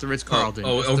Hotel, not the Ritz-Carlton.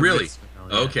 Oh, really?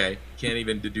 Okay. Can't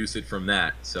even deduce it from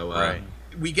that. So right.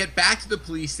 We get back to the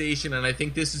police station, and I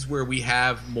think this is where we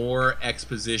have more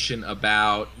exposition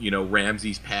about,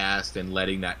 Ramsey's past and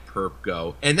letting that perp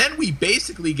go. And then we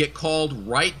basically get called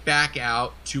right back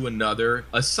out to another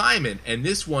assignment. And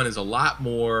this one is a lot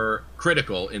more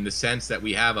critical in the sense that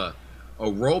we have a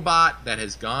robot that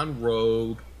has gone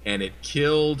rogue, and it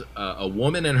killed a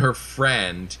woman and her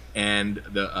friend, and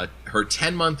her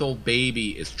 10-month-old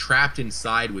baby is trapped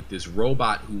inside with this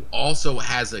robot who also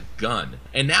has a gun.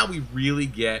 And now we really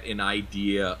get an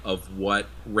idea of what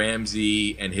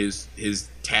Ramsey and his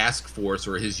task force,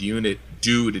 or his unit,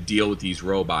 do to deal with these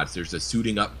robots. There's a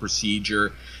suiting up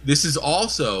procedure. This is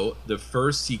also the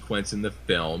first sequence in the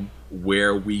film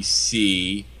where we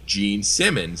see Gene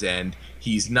Simmons, and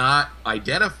he's not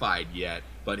identified yet,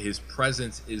 but his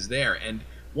presence is there. And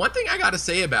one thing I got to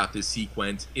say about this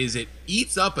sequence is it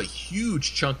eats up a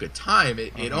huge chunk of time.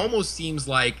 It almost seems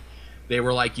like they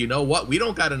were like, you know what, we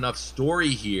don't got enough story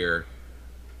here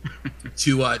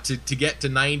to get to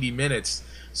 90 minutes.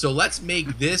 So let's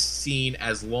make this scene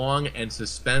as long and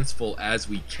suspenseful as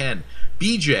we can.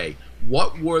 BJ,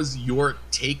 what was your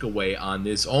takeaway on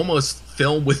this almost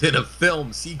film within a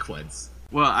film sequence?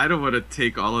 Well, I don't want to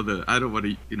take I don't want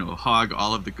to, hog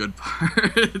all of the good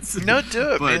parts. No,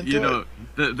 do it, but, man.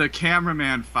 The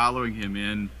cameraman following him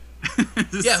in.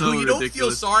 Yeah, so who you don't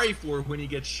ridiculous. feel sorry for when he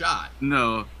gets shot.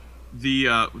 No.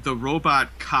 The robot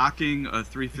cocking a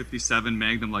 357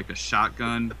 Magnum like a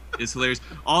shotgun is hilarious.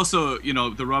 Also,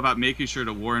 the robot making sure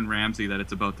to warn Ramsey that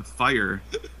it's about to fire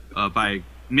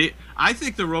I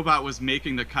think the robot was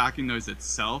making the cocking noise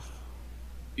itself,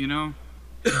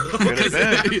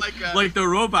 like the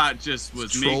robot just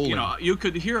was making, you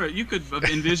could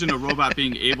envision a robot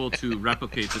being able to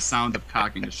replicate the sound of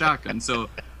cocking a shotgun. So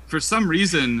for some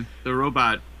reason the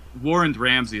robot warned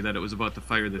Ramsey that it was about to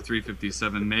fire the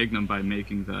 357 Magnum by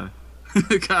making the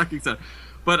cocking sound.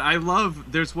 But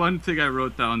there's one thing I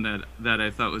wrote down that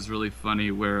I thought was really funny,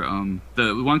 where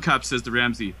the one cop says to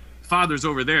Ramsey, "Father's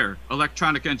over there,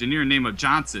 electronic engineer name of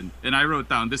Johnson." And I wrote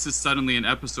down, this is suddenly an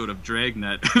episode of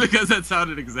Dragnet, because that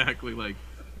sounded exactly like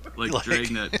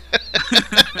Dragnet.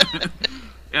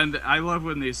 And I love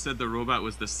when they said the robot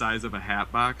was the size of a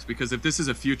hat box, because if this is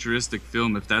a futuristic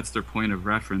film, if that's their point of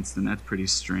reference, then that's pretty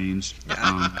strange.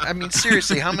 I mean,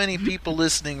 seriously, how many people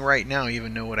listening right now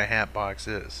even know what a hat box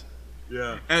is?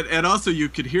 Yeah. And also you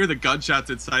could hear the gunshots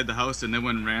inside the house, and then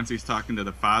when Ramsey's talking to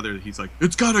the father, he's like,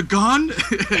 "It's got a gun?"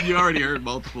 And you already heard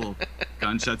multiple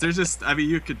gunshots. There's just, I mean,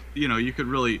 you could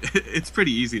really, it's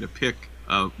pretty easy to pick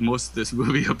most of this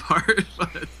movie apart,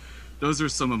 but those are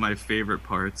some of my favorite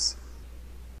parts.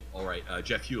 All right,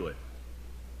 Jeff Hewlett.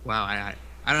 Wow, I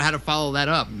don't know how to follow that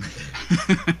up.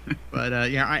 But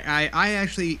I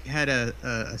actually had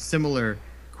a similar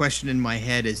question in my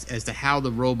head as to how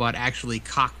the robot actually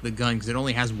cocked the gun, because it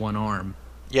only has one arm.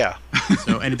 Yeah.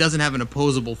 And it doesn't have an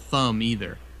opposable thumb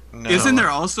either. No. Isn't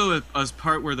there also a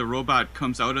part where the robot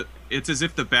comes out? It's as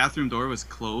if the bathroom door was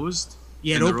closed.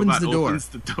 Yeah, it opens the door. Opens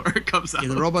the door, comes out. Yeah,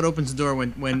 the robot opens the door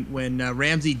when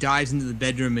Ramsey dives into the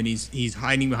bedroom and he's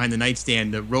hiding behind the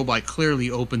nightstand. The robot clearly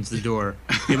opens the door.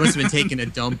 It must have been taking a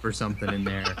dump or something in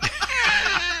there.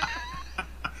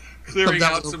 Clearing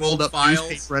out some old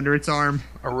files under its arm.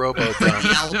 A robo-dump.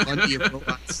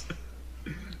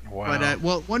 Wow. But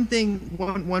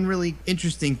one really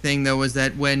interesting thing though was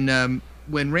that when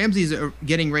Ramsey's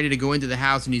getting ready to go into the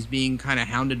house and he's being kind of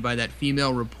hounded by that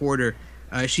female reporter,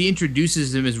 she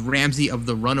introduces him as Ramsey of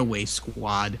the Runaway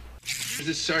Squad. Is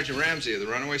this Sergeant Ramsey of the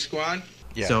Runaway Squad?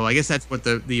 Yeah. So I guess that's what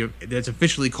that's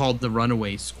officially called, the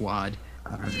Runaway Squad.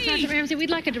 Sergeant Ramsey, we'd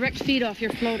like a direct feed off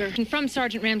your floater. And from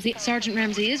Sergeant Ramsey. Sergeant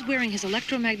Ramsey is wearing his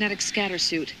electromagnetic scatter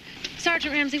suit.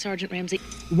 Sergeant Ramsey.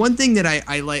 One thing that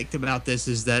I liked about this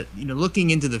is that,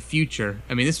 looking into the future,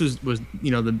 I mean, this was the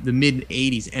mid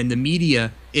 80s, and the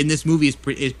media in this movie is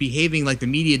behaving like the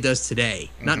media does today.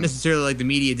 Mm-hmm. Not necessarily like the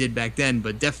media did back then,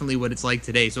 but definitely what it's like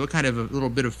today. So what kind of a little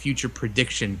bit of future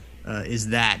prediction is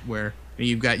that, where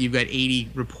you've got 80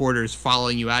 reporters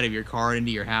following you out of your car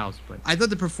into your house? But I thought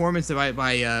the performance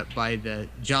by the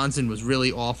Johnson was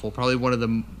really awful. Probably one of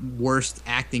the worst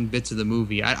acting bits of the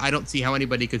movie. I don't see how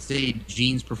anybody could say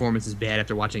Gene's performance is bad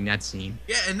after watching that scene.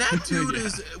 Yeah, and that dude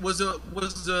was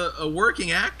a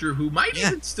working actor who might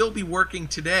even still be working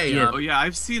today. Yeah.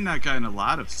 I've seen that guy in a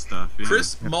lot of stuff. Yeah.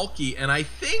 Chris Mulkey, and I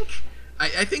think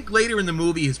later in the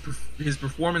movie his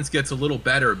performance gets a little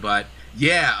better, but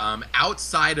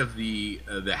outside of the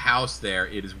house there,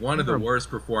 it is one of the worst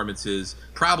performances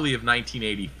probably of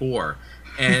 1984.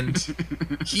 And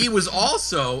he was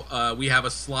also we have a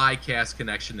Sly cast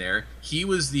connection there. He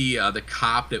was the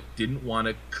cop that didn't want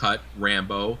to cut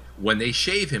Rambo when they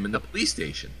shave him in the police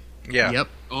station. Yeah. Yep.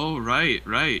 Oh, right.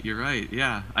 You're right.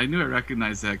 Yeah, I knew I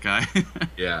recognized that guy.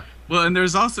 Yeah. Well, and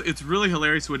there's also, it's really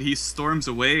hilarious when he storms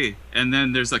away, and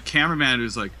then there's a cameraman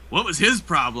who's like, what was his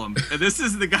problem? And this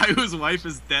is the guy whose wife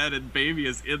is dead and baby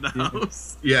is in the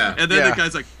house. Yeah. And then the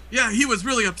guy's like, yeah, he was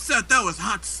really upset. That was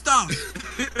hot stuff.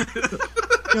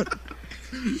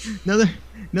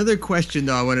 Another question,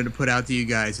 though, I wanted to put out to you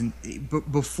guys. And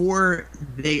before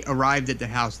they arrived at the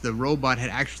house, the robot had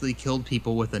actually killed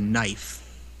people with a knife.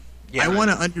 Yeah, I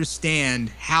want to understand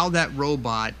how that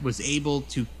robot was able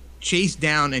to chase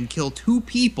down and kill two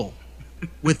people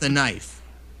with a knife.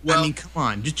 Well, I mean, come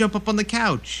on, just jump up on the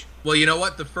couch. Well, you know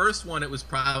what? The first one, it was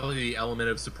probably the element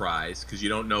of surprise, because you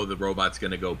don't know the robot's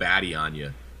going to go batty on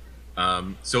you.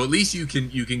 So at least you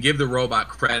can give the robot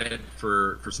credit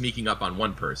for sneaking up on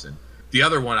one person. The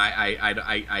other one,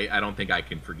 I don't think I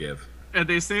can forgive. And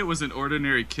they say it was an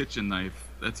ordinary kitchen knife.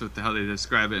 That's how they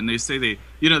describe it. And they say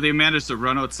they managed to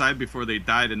run outside before they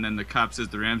died. And then the cop says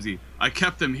to Ramsey, "I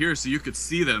kept them here so you could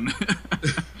see them,"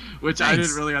 which Thanks. I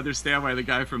didn't really understand why the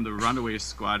guy from the Runaway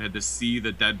Squad had to see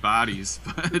the dead bodies.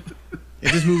 But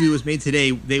if this movie was made today,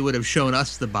 they would have shown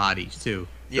us the bodies too.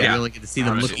 Yeah, we only get to see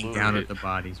them looking down at the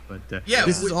bodies. But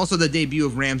this is also the debut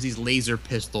of Ramsey's laser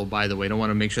pistol, by the way. I don't want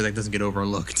to make sure that doesn't get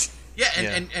overlooked.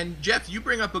 Yeah, and Jeff, you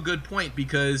bring up a good point,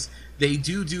 because they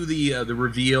do the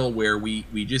reveal where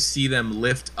we just see them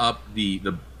lift up the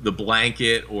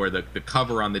blanket or the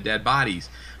cover on the dead bodies.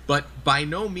 But by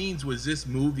no means was this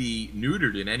movie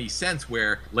neutered in any sense,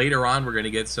 where later on we're going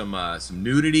to get some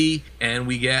nudity and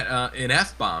we get an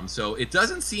F-bomb. So it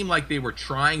doesn't seem like they were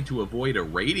trying to avoid a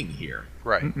rating here.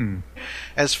 Right. Mm-mm.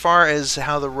 As far as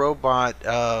how the robot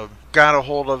got a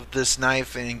hold of this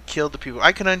knife and killed the people,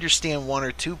 I can understand one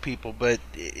or two people, but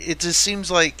it just seems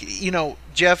like,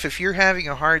 Jeff, if you're having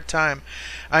a hard time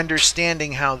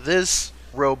understanding how this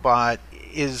robot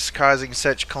is causing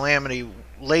such calamity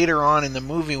later on in the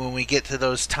movie, when we get to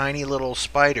those tiny little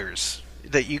spiders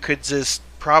that you could just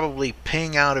probably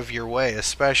ping out of your way,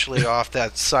 especially off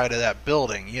that side of that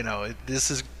building,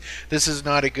 this is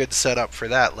not a good setup for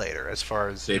that later, as far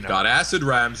as they've got acid,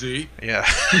 Ramsey. Yeah.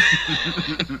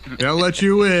 They'll let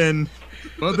you in,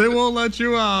 but they won't let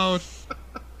you out.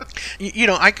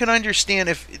 I can understand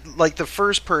if, like, the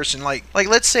first person, like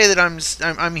let's say that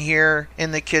I'm here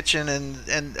in the kitchen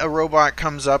and a robot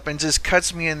comes up and just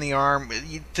cuts me in the arm.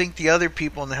 You'd think the other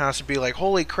people in the house would be like,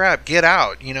 "Holy crap, get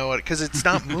out!" Because it's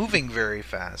not moving very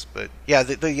fast. But yeah,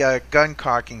 the gun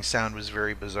cocking sound was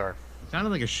very bizarre. It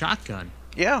sounded like a shotgun.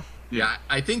 Yeah. Yeah,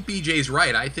 I think BJ's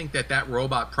right. I think that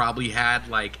robot probably had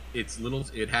the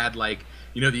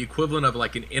equivalent of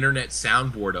like an internet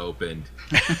soundboard opened,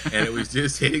 and it was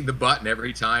just hitting the button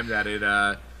every time that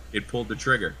it pulled the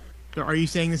trigger. So are you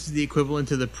saying this is the equivalent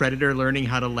to the Predator learning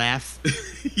how to laugh?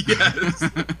 Yes.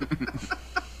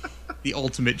 The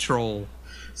ultimate troll.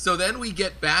 So then we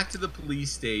get back to the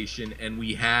police station, and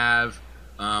we have,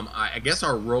 I guess,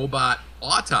 our robot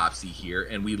autopsy here,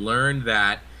 and we learn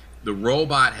that the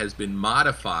robot has been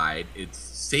modified. Its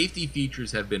safety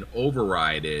features have been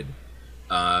overridden,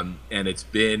 and it's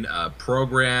been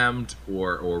programmed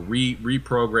or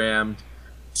reprogrammed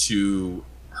to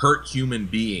hurt human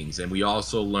beings. And we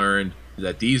also learned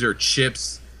that these are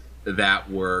chips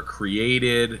that were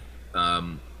created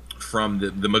from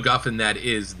the MacGuffin that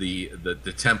is the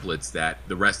templates that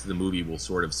the rest of the movie will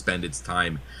sort of spend its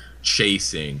time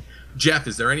chasing. Jeff,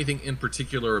 is there anything in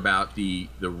particular about the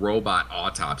robot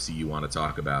autopsy you want to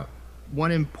talk about?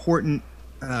 One important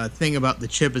thing about the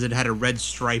chip is it had a red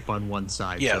stripe on one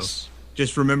side. Yes. So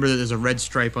just remember that there's a red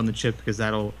stripe on the chip because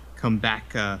that'll come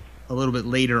back a little bit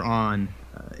later on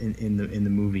in the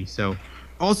movie. So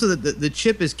also the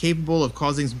chip is capable of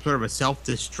causing some sort of a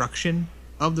self-destruction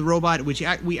of the robot, which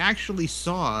we actually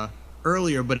saw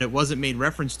earlier, but it wasn't made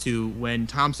reference to when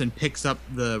Thompson picks up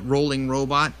the rolling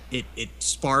robot. It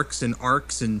sparks and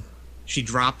arcs, and she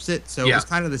drops it. So It was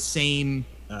kind of the same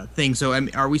thing. So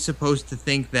are we supposed to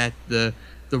think that the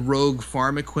rogue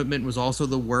farm equipment was also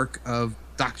the work of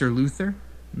Dr. Luther?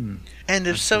 And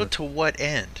if so, to what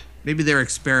end? Maybe they're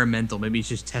experimental. Maybe he's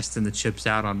just testing the chips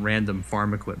out on random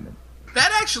farm equipment.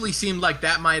 That actually seemed like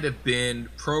that might have been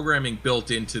programming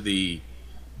built into the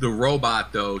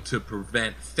robot, though, to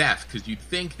prevent theft, because you'd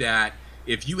think that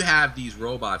if you have these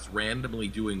robots randomly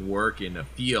doing work in a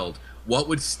field, what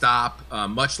would stop,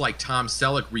 much like Tom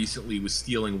Selleck recently was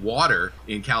stealing water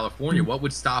in California, what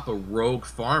would stop a rogue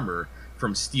farmer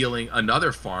from stealing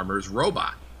another farmer's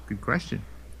robot? Good question.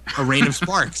 A rain of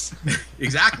sparks.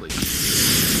 Exactly.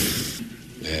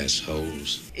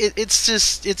 Assholes. It's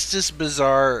just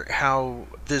bizarre how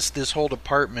this whole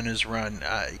department is run.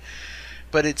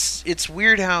 But it's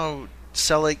weird how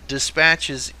Selleck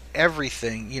dispatches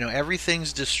everything.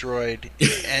 Everything's destroyed,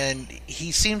 and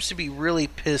he seems to be really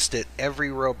pissed at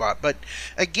every robot. But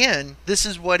again, this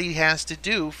is what he has to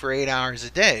do for 8 hours a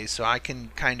day, so I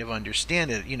can kind of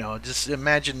understand it. Just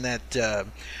imagine that,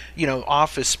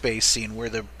 Office Space scene where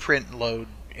the print load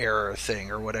error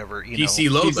thing or whatever. PC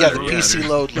load letter. Yeah, the PC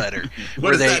load letter.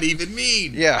 What does that even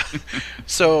mean? Yeah.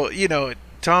 So,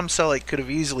 Tom Selleck could have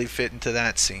easily fit into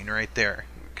that scene right there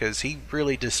because he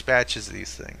really dispatches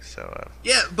these things. So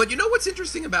yeah, but what's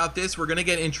interesting about this? We're going to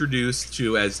get introduced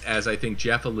to, as I think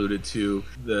Jeff alluded to,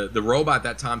 the robot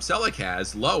that Tom Selleck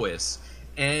has, Lois.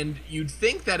 And you'd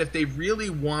think that if they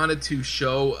really wanted to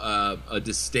show a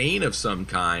disdain of some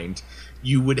kind,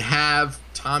 you would have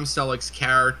Tom Selleck's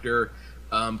character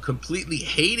completely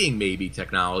hating maybe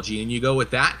technology, and you go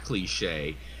with that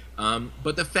cliche.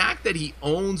 But the fact that he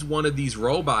owns one of these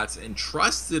robots and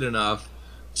trusts it enough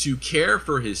to care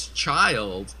for his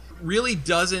child really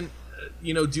doesn't,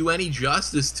 do any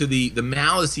justice to the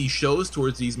malice he shows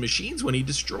towards these machines when he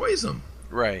destroys them.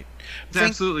 Right. It's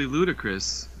absolutely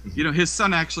ludicrous. His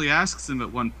son actually asks him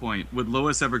at one point, would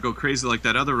Lois ever go crazy like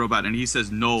that other robot? And he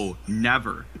says, no,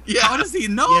 never. Yeah. How does he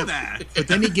know that? But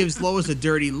then he gives Lois a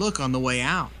dirty look on the way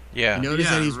out. Yeah. You notice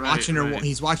that he's watching her. Right.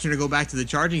 He's watching her go back to the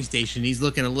charging station. He's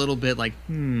looking a little bit like,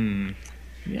 Yeah, And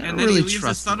then really he leaves his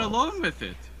trust son Lois. alone with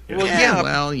it. Well, yeah.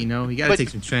 Well, you got to take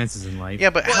some chances in life. Yeah,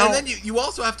 but and then you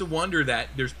also have to wonder that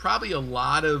there's probably a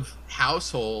lot of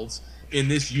households in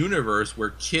this universe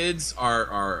where kids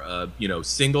are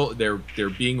single. They're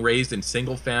being raised in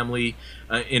single family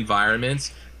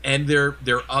environments, and their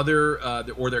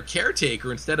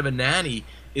caretaker, instead of a nanny,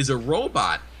 is a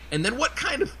robot. And then what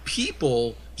kind of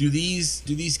people do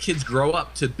these kids grow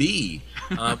up to be?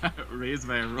 Raised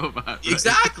by a robot. Right?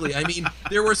 Exactly. I mean,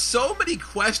 there were so many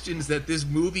questions that this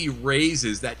movie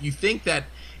raises that you think that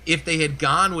if they had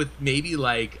gone with maybe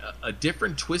like a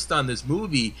different twist on this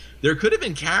movie, there could have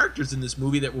been characters in this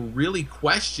movie that were really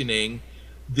questioning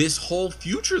this whole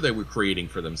future they were creating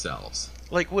for themselves.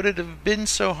 Like, would it have been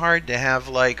so hard to have,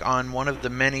 like, on one of the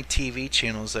many TV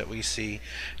channels that we see,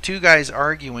 two guys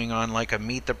arguing on, like, a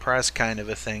Meet the Press kind of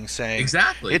a thing, saying,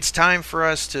 exactly, it's time for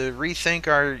us to rethink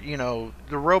our,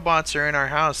 the robots are in our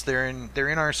house, they're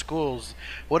in our schools.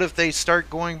 What if they start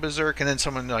going berserk, and then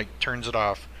someone, like, turns it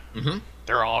off? Mm-hmm.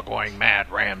 They're all going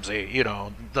mad, Ramsey,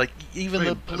 like, even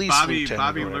the police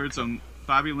lieutenant.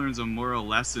 Bobby learns a moral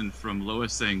lesson from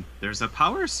Lois saying, "There's a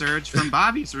power surge from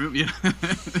Bobby's room." Yeah,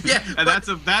 and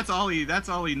that's all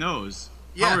he knows.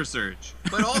 Yeah. Power surge.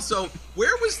 But also,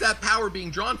 where was that power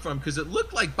being drawn from? Because it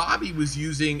looked like Bobby was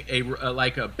using a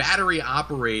battery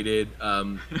operated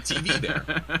TV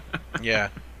there. Yeah.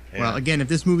 Well, again, if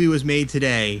this movie was made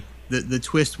today, the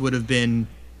twist would have been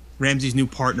Ramsey's new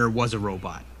partner was a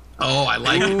robot. Oh, I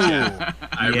like it. Yeah.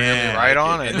 I really right like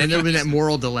on it. And then there was that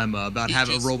moral dilemma about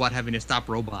having a robot having to stop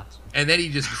robots. And then he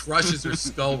just crushes her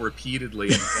skull repeatedly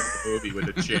in the movie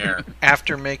with a chair.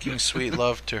 After making sweet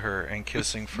love to her and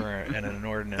kissing for an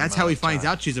inordinate That's amount how he of finds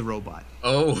time. out she's a robot.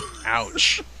 Oh.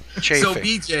 Ouch. So, Chafing.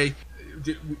 BJ,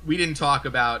 we didn't talk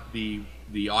about the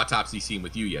autopsy scene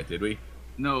with you yet, did we?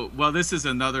 No, well, this is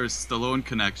another Stallone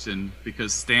connection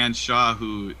because Stan Shaw,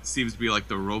 who seems to be like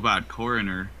the robot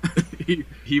coroner,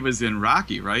 he was in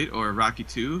Rocky, right? Or Rocky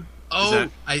 2? Oh,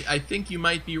 I think you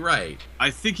might be right.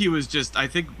 I think he was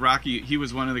Rocky, he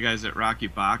was one of the guys at Rocky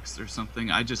Box or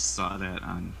something. I just saw that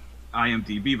on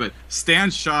IMDb. But Stan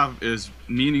Shaw is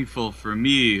meaningful for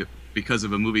me because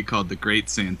of a movie called The Great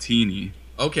Santini.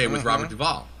 Okay, with Robert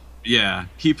Duvall. Yeah,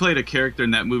 he played a character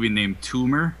in that movie named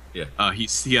Toomer. Yeah.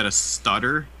 He had a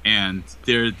stutter, and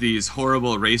there are these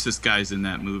horrible racist guys in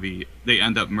that movie. They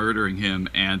end up murdering him,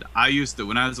 and I used to,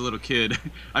 when I was a little kid,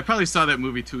 I probably saw that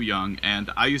movie too young, and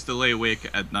I used to lay awake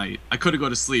at night. I couldn't go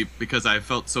to sleep because I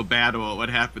felt so bad about what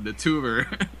happened to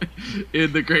Toomer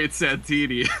in The Great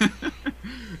Santini.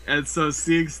 And so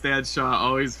seeing Stan Shaw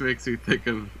always makes me think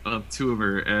of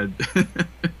Toomer. And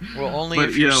well, only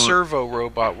if your servo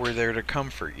robot were there to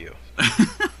comfort you.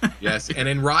 Yes, and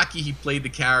in Rocky he played the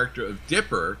character of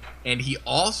Dipper, and he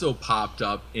also popped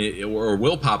up, or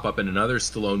will pop up in another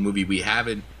Stallone movie we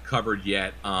haven't covered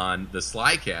yet on the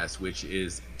Slycast, which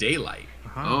is Daylight.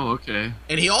 Oh, okay.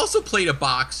 And he also played a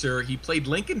boxer. He played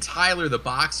Lincoln Tyler, the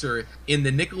boxer, in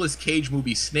the Nicolas Cage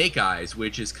movie Snake Eyes,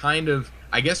 which is kind of,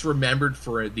 I guess, remembered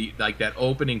for that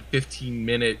opening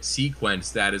 15-minute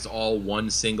sequence that is all one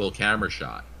single camera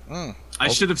shot. I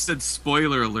should have said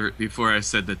spoiler alert before I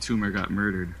said that Toomer got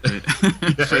murdered.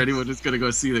 But for anyone who's going to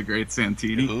go see The Great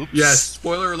Santini. Oops. Yes,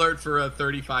 spoiler alert for a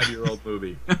 35-year-old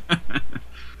movie.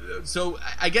 So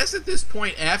I guess at this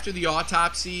point, after the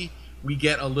autopsy, we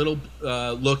get a little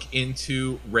look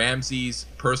into Ramsey's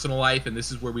personal life, and this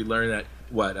is where we learn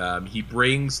that he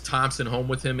brings Thompson home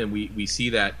with him, and we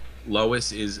see that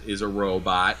Lois is a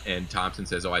robot, and Thompson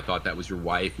says, "Oh, I thought that was your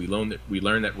wife." We learn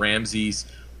that Ramsey's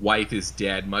wife is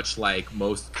dead, much like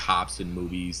most cops in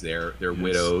movies. They're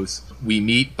widows. We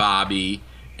meet Bobby,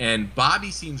 and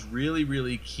Bobby seems really,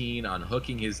 really keen on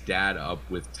hooking his dad up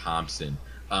with Thompson.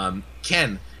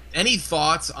 Ken, any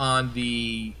thoughts on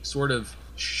the sort of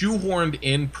shoehorned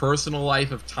in personal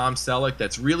life of Tom Selleck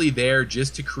that's really there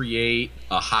just to create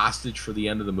a hostage for the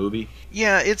end of the movie?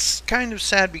 Yeah, it's kind of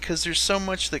sad because there's so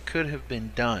much that could have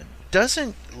been done.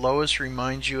 Doesn't Lois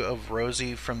remind you of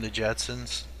Rosie from the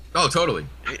Jetsons? Oh, totally.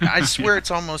 I swear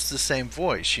it's almost the same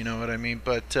voice, you know what I mean?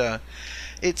 But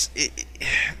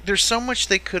there's so much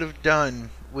they could have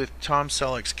done with Tom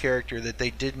Selleck's character that they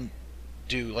didn't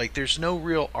do. Like, there's no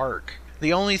real arc.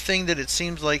 The only thing that it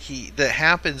seems like that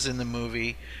happens in the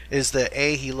movie is that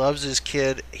he loves his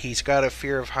kid, he's got a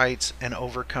fear of heights and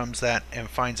overcomes that and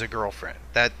finds a girlfriend.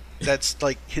 That's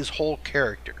like his whole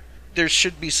character. There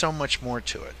should be so much more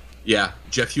to it. Yeah,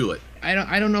 Jeff Hewlett.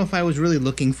 I don't know if I was really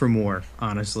looking for more,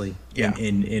 honestly. Yeah.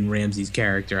 In Ramsey's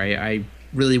character, I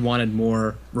really wanted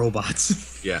more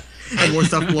robots. Yeah. And more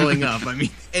stuff blowing up. I mean,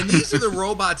 and these are the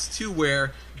robots too,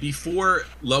 where before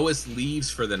Lois leaves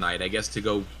for the night, I guess to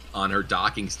go on her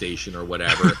docking station or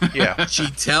whatever, yeah, she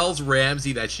tells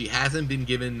Ramsey that she hasn't been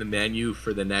given the menu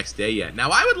for the next day yet. Now,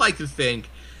 I would like to think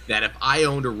that if I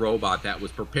owned a robot that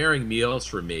was preparing meals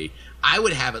for me, I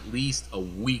would have at least a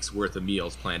week's worth of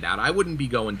meals planned out. I wouldn't be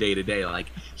going day to day. Like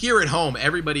here at home,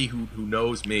 everybody who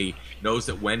knows me knows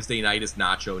that Wednesday night is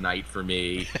nacho night for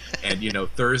me, and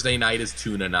Thursday night is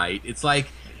tuna night. It's like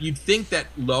you'd think that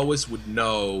Lois would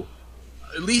know,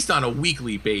 at least on a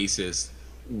weekly basis,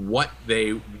 what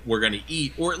they were going to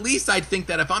eat, or at least I'd think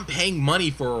that if I'm paying money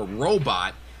for a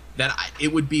robot, that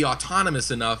it would be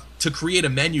autonomous enough to create a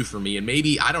menu for me and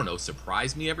maybe, I don't know,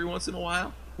 surprise me every once in a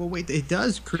while. Well, wait, it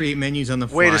does create menus on the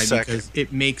fly. Wait a second. Because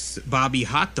it makes Bobby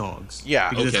hot dogs. Yeah,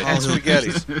 because okay. And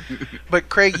spaghettis. But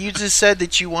Craig, you just said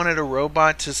that you wanted a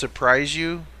robot to surprise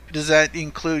you. Does that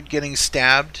include getting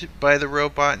stabbed by the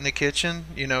robot in the kitchen?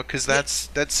 Because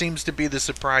that seems to be the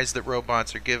surprise that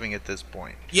robots are giving at this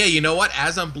point. Yeah, you know what?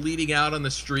 As I'm bleeding out on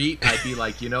the street, I'd be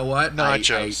like, you know what?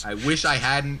 Nachos. I wish I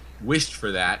hadn't wished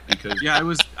for that because yeah,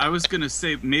 I was gonna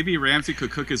say maybe Ramsey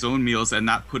could cook his own meals and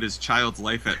not put his child's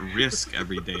life at risk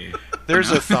every day.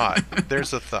 There's a thought.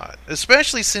 There's a thought.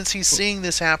 Especially since he's seeing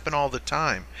this happen all the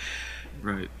time.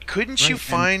 Right. Couldn't you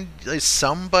find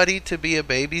somebody to be a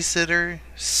babysitter?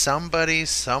 Somebody,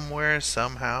 somewhere,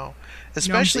 somehow?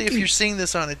 Especially if you're seeing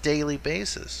this on a daily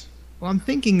basis. Well, I'm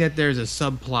thinking that there's a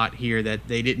subplot here that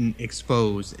they didn't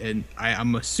expose, and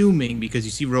I'm assuming, because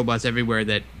you see robots everywhere,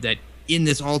 that in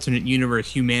this alternate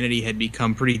universe, humanity had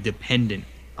become pretty dependent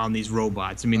on these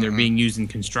robots. I mean, they're being used in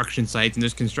construction sites, and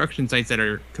there's construction sites that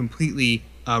are completely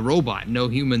robot, no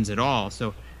humans at all.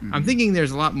 So I'm thinking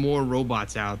there's a lot more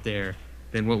robots out there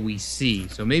than what we see.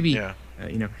 So maybe,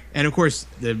 and of course,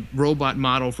 the robot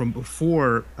model from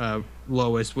before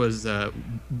Lois was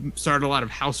started a lot of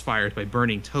house fires by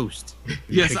burning toast.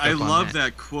 Yes, I love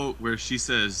that quote where she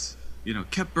says,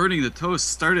 kept burning the toast,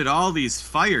 started all these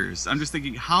fires. I'm just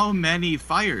thinking, how many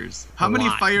fires? How many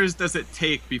fires does it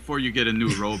take before you get a new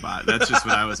robot? That's just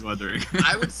what I was wondering.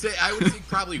 I would say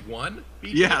probably one.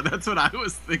 BJ. Yeah, that's what I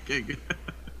was thinking.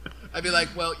 I'd be like,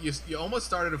 well, you almost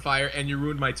started a fire and you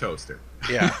ruined my toaster.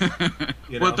 Yeah.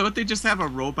 Well, don't they just have a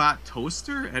robot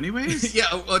toaster anyways? Yeah,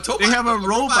 they have a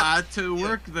robot to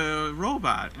work the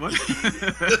robot. What?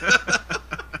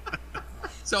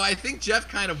 So I think Jeff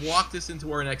kind of walked us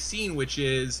into our next scene, which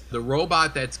is the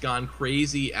robot that's gone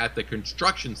crazy at the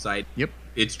construction site. Yep.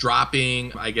 It's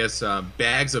dropping, I guess,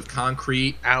 bags of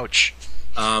concrete. Ouch.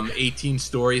 18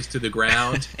 stories to the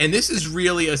ground. And this is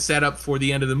really a setup for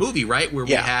the end of the movie, right? Where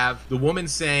we have the woman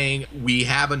saying, we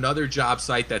have another job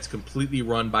site that's completely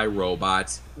run by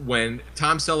robots. When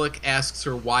Tom Selleck asks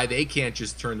her why they can't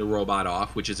just turn the robot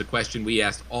off, which is a question we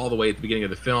asked all the way at the beginning of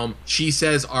the film, she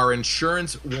says our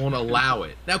insurance won't allow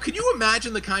it. Now, can you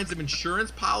imagine the kinds of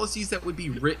insurance policies that would be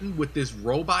written with this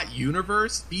robot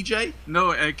universe, BJ?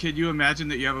 No, can you imagine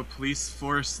that you have a police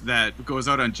force that goes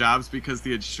out on jobs because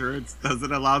the insurance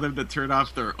doesn't allow them to turn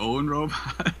off their own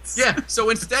robots? Yeah,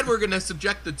 so instead we're going to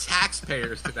subject the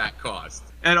taxpayers to that cost.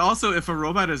 And also, if a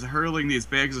robot is hurling these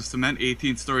bags of cement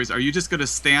 18 stories, are you just going to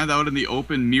stand out in the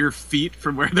open mere feet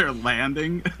from where they're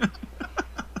landing?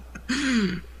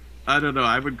 I don't know.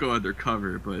 I would go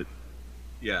undercover, but...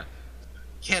 Yeah.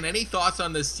 Ken, any thoughts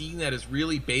on this scene that is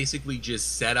really basically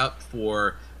just set up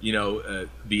for,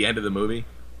 the end of the movie?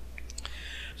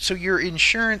 So your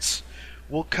insurance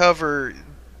will cover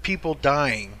people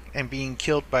dying and being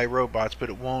killed by robots, but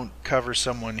it won't cover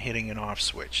someone hitting an off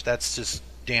switch. That's just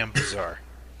damn bizarre.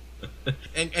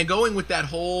 And going with that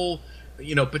whole,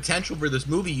 potential for this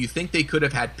movie, you think they could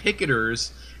have had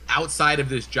picketers outside of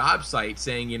this job site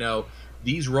saying,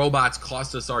 these robots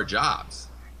cost us our jobs.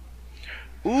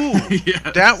 Ooh, yes.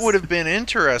 That would have been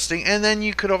interesting. And then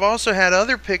you could have also had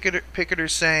other picketers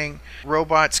saying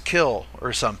robots kill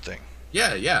or something.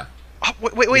 Yeah. Oh,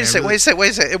 wait a second.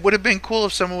 It would have been cool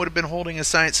if someone would have been holding a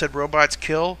sign that said robots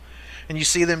kill, and you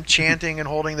see them chanting and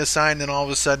holding the sign, and then all of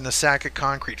a sudden a sack of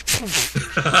concrete.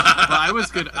 Well, I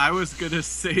was gonna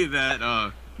say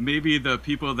that maybe the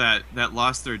people that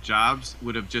lost their jobs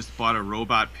would have just bought a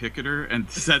robot picketer and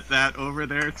set that over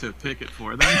there to picket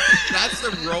for them. That's the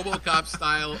RoboCop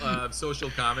style of social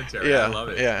commentary. Yeah, I love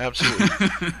it. Yeah,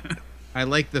 absolutely. I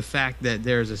like the fact that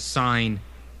there's a sign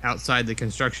outside the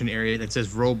construction area that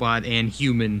says robot and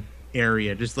human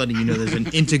area, just letting you know there's an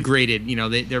integrated,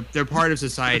 they're part of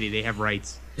society, they have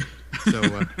rights. So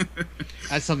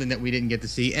that's something that we didn't get to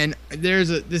see. And I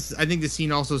think the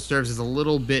scene also serves as a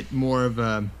little bit more of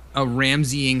a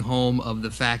Ramseying home of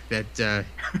the fact that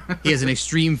he has an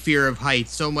extreme fear of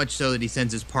heights, so much so that he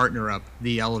sends his partner up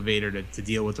the elevator to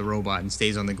deal with the robot and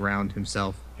stays on the ground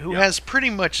himself. Who has pretty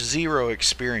much zero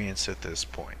experience at this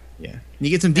point. Yeah. And you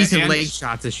get some decent leg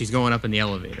shots as she's going up in the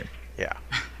elevator. Yeah.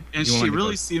 And she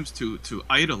really seems to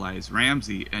idolize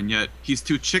Ramsey, and yet he's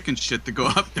too chicken shit to go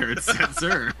up there and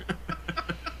censor.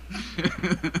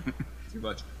 Too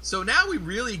much. So now we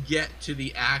really get to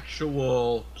the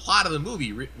actual plot of the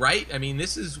movie, right? I mean,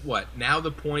 this is now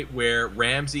the point where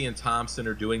Ramsey and Thompson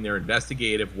are doing their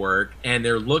investigative work, and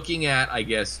they're looking at, I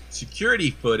guess, security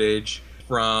footage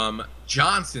from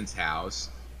Johnson's house.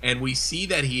 And we see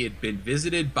that he had been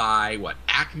visited by,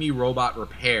 Acme Robot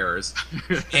Repairs.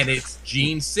 And it's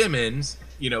Gene Simmons,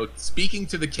 speaking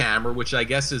to the camera, which I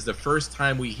guess is the first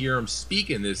time we hear him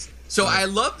speak in this. So I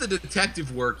love the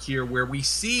detective work here where we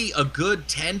see a good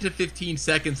 10 to 15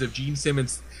 seconds of Gene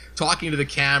Simmons talking to the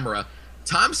camera.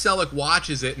 Tom Selleck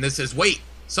watches it and then says, wait,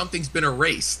 something's been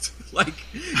erased.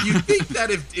 You'd think that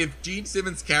if Gene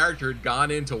Simmons' character had gone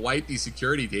in to wipe these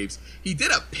security tapes, he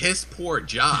did a piss-poor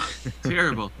job.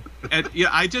 Terrible. And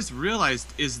I just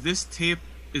realized, is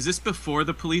this before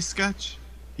the police sketch?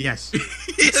 Yes.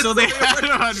 So they had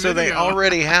it on So video. they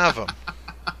already have them.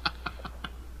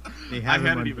 I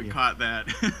hadn't even caught that.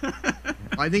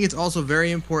 I think it's also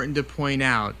very important to point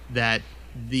out that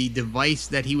the device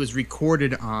that he was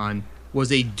recorded on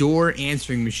was a door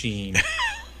answering machine.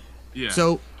 Yeah.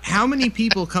 So how many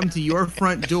people come to your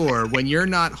front door when you're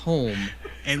not home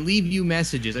and leave you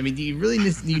messages? I mean, do you really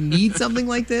need something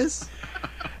like this?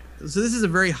 So this is a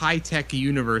very high-tech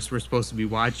universe we're supposed to be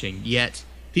watching, yet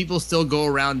people still go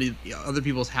around to other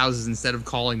people's houses instead of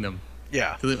calling them.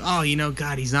 Yeah. Oh,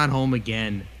 God, he's not home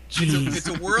again. It's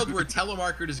a world where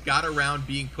telemarketers got around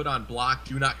being put on block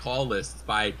do not call lists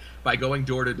by going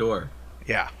door to door.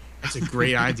 Yeah. That's a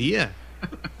great idea.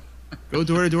 Go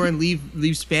door to door and leave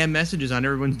spam messages on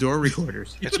everyone's door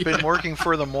recorders. It's been working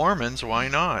for the Mormons. Why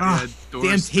not?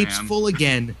 Damn tape's full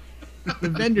again. The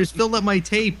vendors filled up my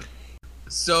tape.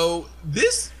 So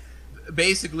this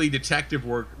basically detective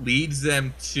work leads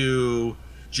them to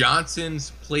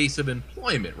Johnson's place of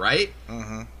employment, right?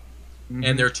 Mm-hmm.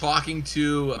 And they're talking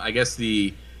to, I guess,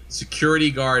 the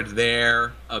security guard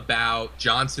there about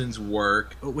Johnson's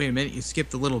work. Oh, wait a minute, you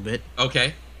skipped a little bit.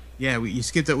 Okay. Yeah, you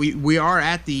skipped it.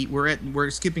 We're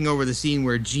skipping over the scene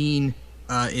where Gene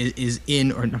is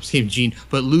in, or I'm saying Gene,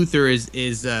 but Luther is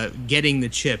getting the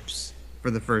chips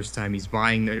for the first time. He's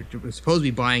supposed to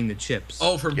be buying the chips.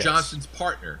 Oh, from Johnson's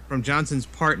partner. From Johnson's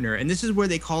partner, and this is where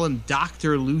they call him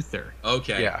Dr. Luther.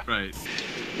 Okay. Yeah. Right.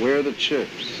 Where are the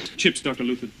chips? Chips, Dr.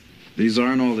 Luther. These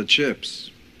aren't all the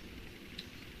chips.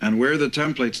 And where are the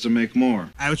templates to make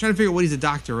more? I was trying to figure out what he's a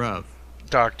doctor of.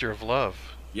 Doctor of Love.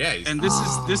 Yeah. And this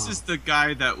is the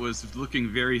guy that was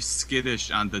looking very skittish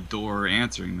on the door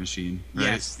answering machine. Right?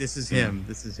 Yes, this is him.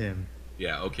 This is him.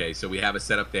 Yeah, okay, so we have a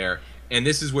setup there. And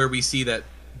this is where we see that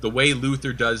the way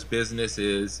Luther does business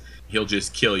is he'll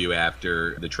just kill you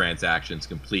after the transaction's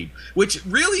complete, which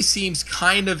really seems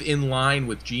kind of in line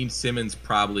with Gene Simmons,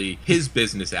 probably his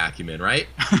business acumen, right?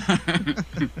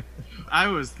 I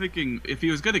was thinking, if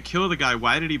he was going to kill the guy,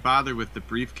 why did he bother with the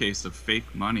briefcase of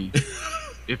fake money?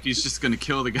 If he's just going to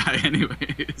kill the guy anyways.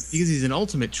 Because he's an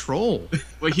ultimate troll.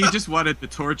 Well, he just wanted to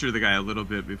torture the guy a little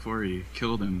bit before he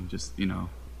killed him. Just,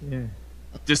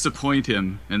 disappoint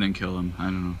him and then kill him. I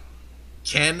don't know.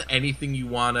 Ken, anything you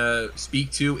want to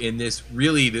speak to in this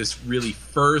really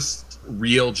first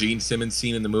real Gene Simmons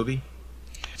scene in the movie?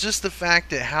 Just the fact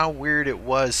that how weird it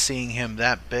was seeing him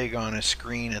that big on a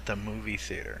screen at the movie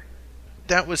theater.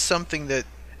 That was something that,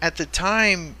 at the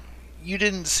time, you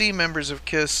didn't see members of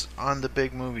KISS on the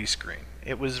big movie screen.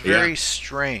 It was very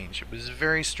strange. It was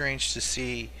very strange to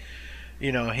see,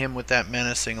 him with that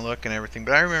menacing look and everything.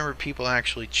 But I remember people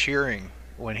actually cheering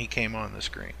when he came on the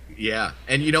screen. Yeah,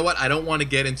 and you know what? I don't want to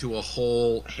get into a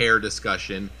whole hair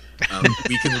discussion.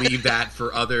 We can leave that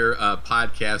for other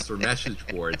podcasts or message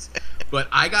boards. But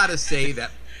I gotta say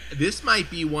that this might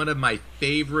be one of my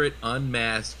favorite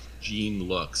unmasked Gene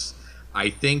looks. I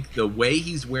think the way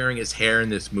he's wearing his hair in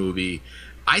this movie,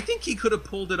 I think he could have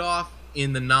pulled it off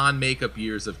in the non-makeup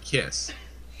years of KISS.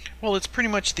 Well, it's pretty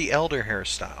much the Elder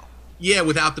hairstyle. Yeah,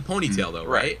 without the ponytail, though,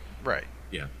 right? Right.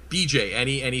 Yeah. BJ,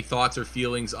 any thoughts or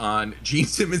feelings on Gene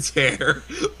Simmons' hair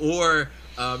or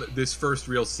this first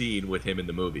real scene with him in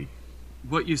the movie?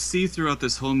 What you see throughout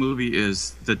this whole movie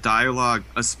is the dialogue,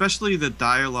 especially the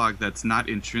dialogue that's not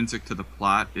intrinsic to the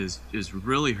plot, is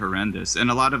really horrendous. And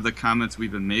a lot of the comments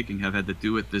we've been making have had to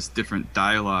do with this different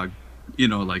dialogue.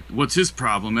 Like, what's his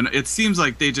problem? And it seems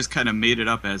like they just kind of made it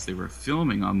up as they were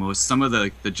filming almost. Some of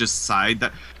the just side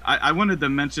that I wanted to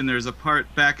mention, there's a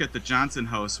part back at the Johnson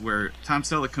house where Tom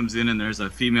Selleck comes in and there's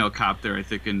a female cop there, I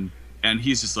think, and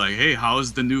he's just like, hey,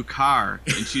 how's the new car?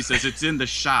 And she says, it's in the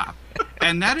shop.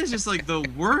 And that is just like the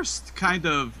worst kind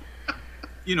of,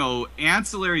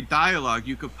 ancillary dialogue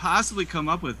you could possibly come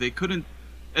up with. They couldn't,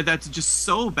 that's just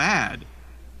so bad.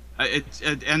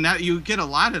 And that you get a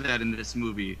lot of that in this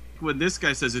movie. When this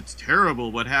guy says it's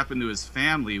terrible what happened to his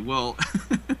family, well,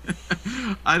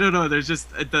 I don't know. There's just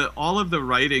all of the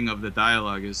writing of the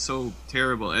dialogue is so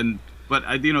terrible. But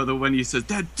when he says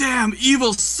that damn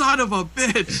evil son of a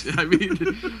bitch, I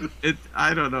mean,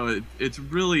 I don't know. It's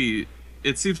really.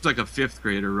 It seems like a fifth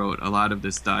grader wrote a lot of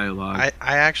this dialogue.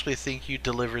 I actually think you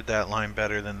delivered that line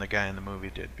better than the guy in the movie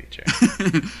did,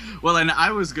 BJ. Well, and I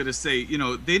was going to say, they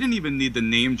didn't even need to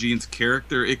name Gene's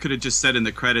character. It could have just said in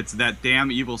the credits, that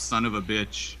damn evil son of a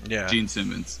bitch, Gene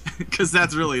Simmons. Because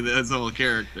that's really his whole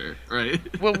character, right?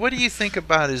 Well, what do you think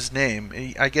about his name?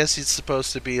 I guess he's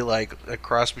supposed to be like a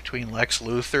cross between Lex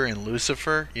Luthor and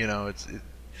Lucifer. We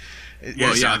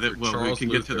can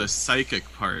get to the psychic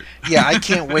part. Yeah, I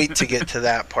can't wait to get to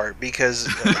that part because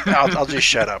I'll just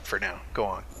shut up for now. Go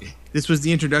on. This was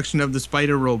the introduction of the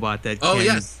spider robot that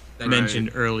Ken mentioned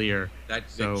earlier. That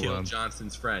killed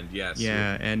Johnson's friend, yes.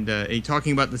 Yeah, and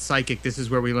talking about the psychic, this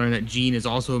is where we learn that Gene is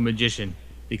also a magician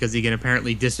because he can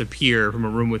apparently disappear from a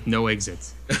room with no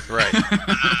exits. Right.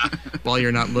 While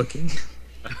you're not looking.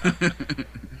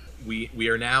 We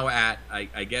are now at,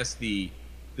 I guess, the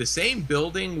same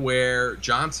building where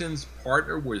Johnson's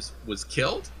partner was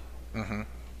killed. Mm-hmm.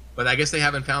 But I guess they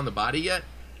haven't found the body yet.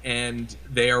 and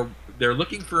they're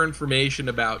looking for information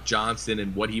about Johnson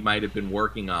and what he might have been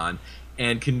working on.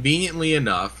 And conveniently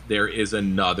enough, there is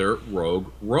another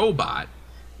rogue robot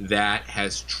that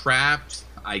has trapped,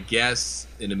 I guess,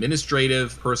 an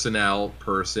administrative personnel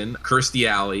person, Kirstie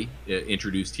Alley,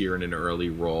 introduced here in an early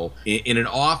role, in an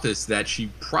office that she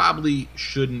probably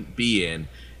shouldn't be in.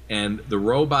 And the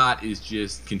robot is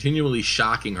just continually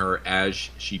shocking her as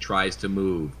she tries to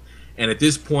move. And at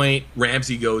this point,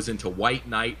 Ramsey goes into white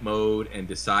knight mode and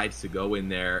decides to go in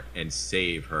there and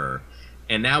save her.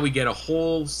 And now we get a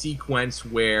whole sequence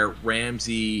where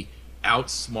Ramsey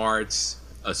outsmarts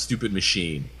a stupid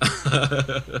machine.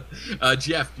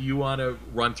 Jeff, do you want to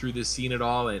run through this scene at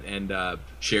all and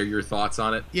share your thoughts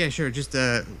on it? Yeah, sure. Just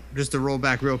to roll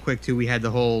back real quick too, we had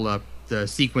the whole the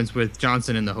sequence with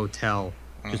Johnson in the hotel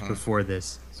just before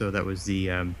this. So that was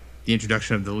the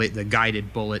introduction of the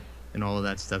guided bullet and all of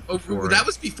that stuff. Oh, that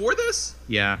was before this?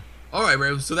 Yeah. All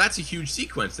right, so that's a huge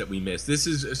sequence that we missed. This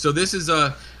is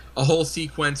a whole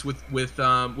sequence with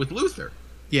Luther.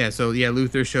 Yeah, so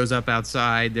Luther shows up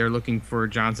outside. They're looking for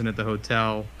Johnson at the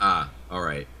hotel. Ah, all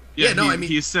right. Yeah, no, I mean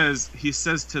he says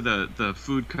to the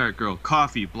food cart girl,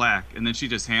 "Coffee, black," and then she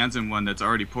just hands him one that's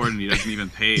already poured and he doesn't even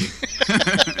pay.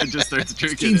 And just starts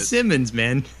drinking Gene it. Simmons,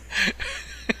 man.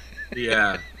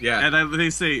 Yeah. And they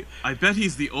say, "I bet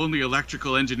he's the only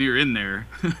electrical engineer in there,"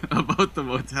 about the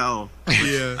motel.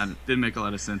 Yeah, it didn't make a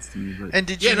lot of sense to me. But and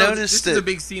did you notice this is a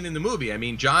big scene in the movie? I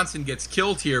mean, Johnson gets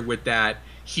killed here with that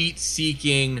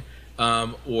heat-seeking,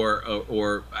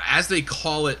 or as they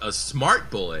call it, a smart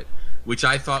bullet, which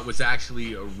I thought was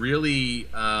actually a really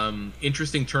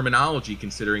interesting terminology,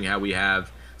 considering how we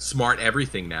have smart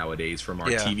everything nowadays, from our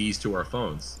TVs to our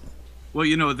phones. Well,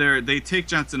 they take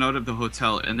Johnson out of the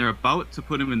hotel, and they're about to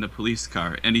put him in the police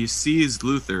car, and he sees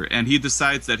Luther, and he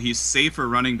decides that he's safer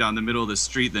running down the middle of the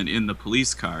street than in the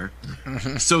police car.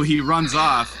 So he runs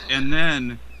off, and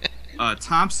then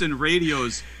Thompson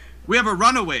radios, "We have a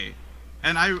runaway."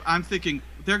 And I'm thinking,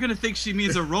 they're going to think she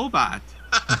means a robot.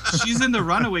 She's in the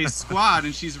runaway squad,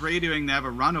 and she's radioing to have a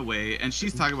runaway, and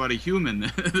she's talking about a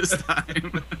human this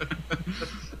time.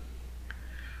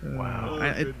 Wow.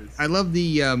 I love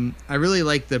I really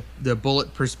like the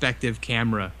bullet perspective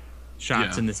camera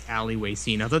shots in this alleyway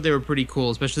scene. I thought they were pretty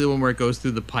cool, especially the one where it goes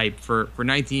through the pipe. For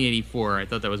 1984, I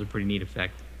thought that was a pretty neat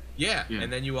effect. Yeah.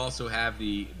 And then you also have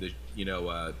the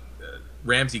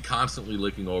Ramsey constantly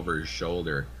looking over his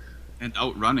shoulder. And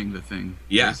outrunning the thing,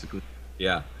 basically.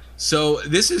 Yeah. So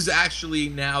this is actually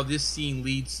now, this scene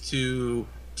leads to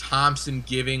Thompson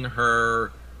giving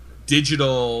her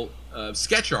digital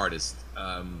sketch artist,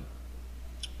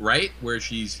 right? Where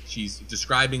she's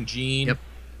describing Gene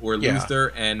or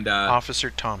Luther and Officer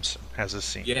Thompson has a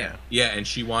scene. Yeah, and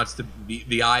she wants to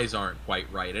the eyes aren't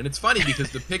quite right. And it's funny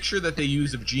because the picture that they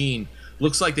use of Gene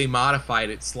looks like they modified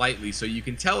it slightly, so you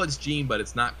can tell it's Gene, but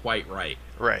it's not quite right.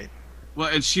 Right. Well,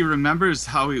 and she remembers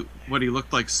what he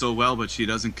looked like so well, but she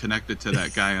doesn't connect it to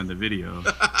that guy on the video.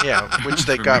 Yeah, which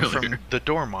they got from the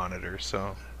door monitor.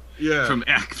 So yeah, from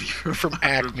Acme. From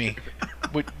Acme,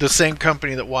 the same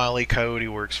company that Wile E. Coyote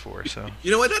works for. So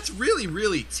you know what? That's really,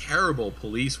 really terrible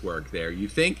police work there. You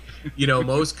think,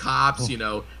 most cops,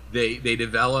 they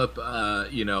develop,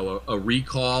 a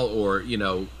recall or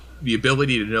the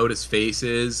ability to notice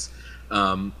faces.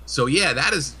 So yeah,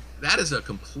 that is a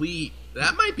complete.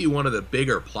 That might be one of the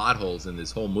bigger plot holes in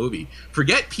this whole movie.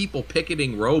 Forget people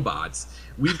picketing robots.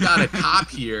 We've got a cop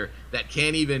here that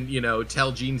can't even,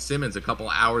 tell Gene Simmons a couple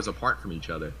hours apart from each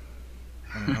other.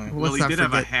 Well, he did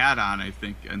have a hat on, I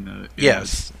think.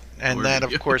 Yes, and that,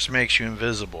 of course, makes you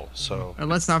invisible. So, and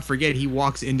let's not forget, he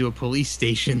walks into a police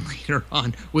station later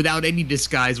on without any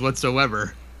disguise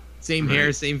whatsoever. Same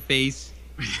hair, same face.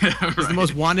 Yeah, He's the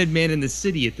most wanted man in the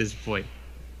city at this point.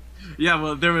 Yeah,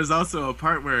 well, there was also a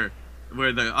part where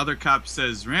the other cop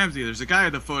says, "Ramsey, there's a guy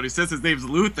on the phone. He says his name's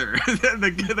Luther."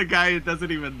 the guy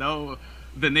doesn't even know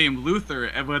the name Luther,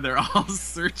 and when they're all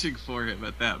searching for him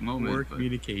at that moment. Poor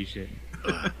communication.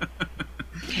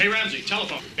 Hey, Ramsey,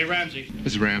 telephone. Hey, Ramsey.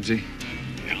 This is Ramsey.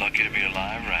 You're lucky to be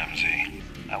alive, Ramsey.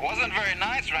 That wasn't very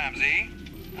nice, Ramsey.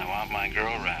 I want my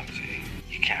girl, Ramsey.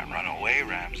 You can't run away,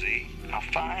 Ramsey. I'll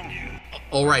find you.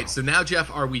 All right, so now,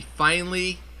 Jeff, are we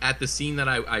finally at the scene that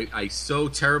I so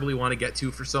terribly want to get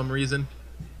to for some reason?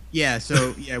 Yeah,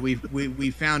 so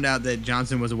we found out that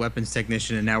Johnson was a weapons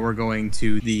technician, and now we're going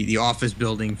to the office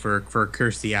building for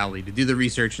Kirstie Alley to do the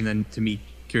research and then to meet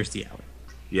Kirstie Alley.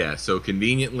 Yeah, so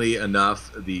conveniently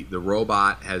enough, the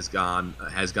robot has gone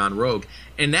rogue,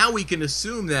 and now we can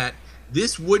assume that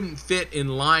this wouldn't fit in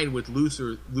line with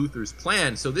Luther's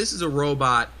plan. So this is a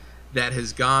robot that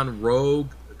has gone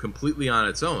rogue completely on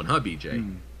its own, huh,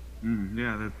 BJ?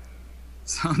 Yeah, that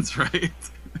sounds right.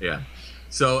 Yeah.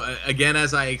 So again,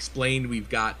 as I explained, we've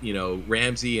got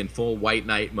Ramsey in full White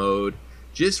Knight mode,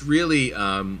 just really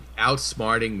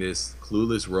outsmarting this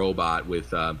clueless robot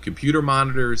with computer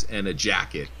monitors and a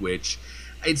jacket. Which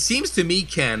it seems to me,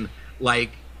 Ken,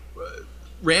 like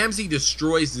Ramsey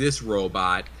destroys this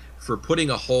robot for putting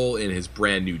a hole in his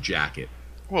brand new jacket.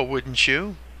 Well, wouldn't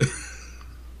you?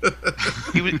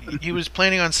 He was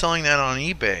planning on selling that on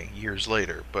eBay years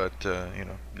later, but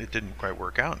it didn't quite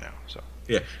work out now. So.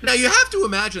 Yeah. Now you have to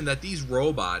imagine that these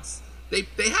robots,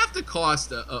 they have to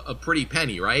cost a pretty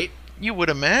penny, right? You would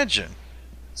imagine.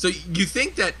 So you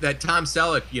think that Tom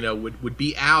Selleck, would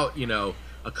be out,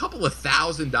 a couple of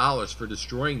 $1,000s for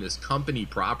destroying this company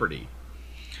property?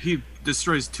 He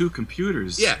destroys 2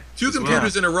 computers. Yeah, 2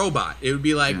 computers and a robot. It would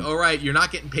be like, all right, you're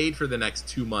not getting paid for the next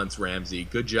 2 months, Ramsey.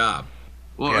 Good job.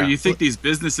 Well, or you think these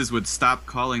businesses would stop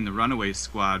calling the Runaway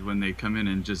Squad when they come in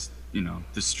and just,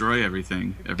 destroy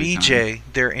everything every time?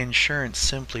 Their insurance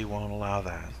simply won't allow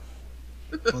that.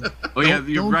 Well,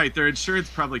 you're right. Their insurance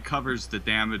probably covers the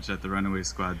damage that the Runaway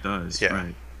Squad does. Yeah.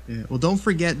 Right. Yeah. Well, don't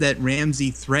forget that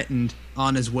Ramsey threatened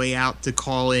on his way out to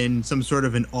call in some sort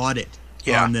of an audit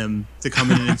on them to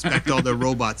come in and inspect all their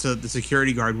robots so that the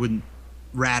security guard wouldn't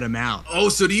rat him out. Oh,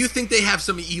 so do you think they have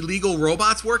some illegal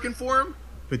robots working for him?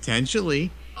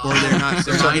 Potentially. Or they're not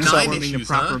performing the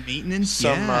proper maintenance.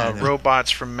 Some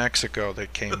robots from Mexico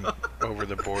that came over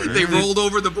the border. They rolled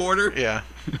over the border? Yeah.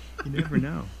 You never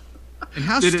know. And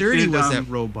how sturdy was that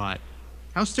robot?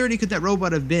 How sturdy could that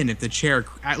robot have been if the chair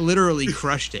literally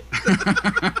crushed it?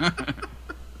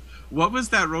 What was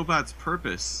that robot's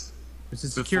purpose? It's a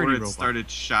security robot.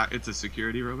 It's a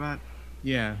security robot?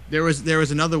 Yeah, there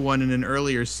was another one in an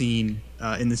earlier scene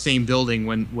in the same building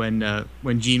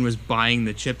when Gene was buying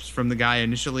the chips from the guy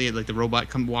initially. Like the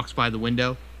robot walks by the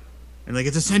window, and like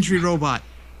it's a sentry robot.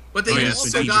 But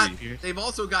they've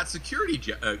also got security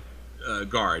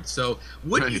guards. So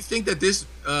wouldn't you think that this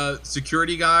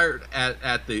security guard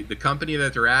at the company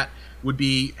that they're at would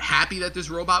be happy that this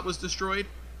robot was destroyed?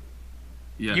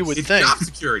 Yes. You would it's think. Job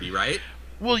security, right?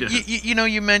 Well, yes.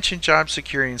 you mentioned job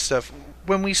security and stuff.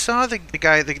 When we saw the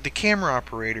guy, the camera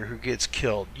operator who gets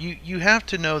killed, you have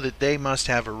to know that they must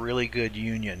have a really good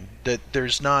union, that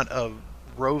there's not a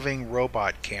roving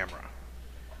robot camera.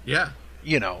 Yeah.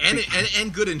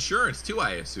 And good insurance too,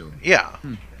 I assume. Yeah.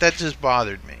 That just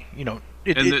bothered me.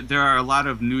 There are a lot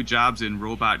of new jobs in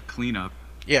robot cleanup.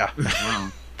 Yeah. As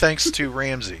well. Thanks to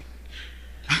Ramsey.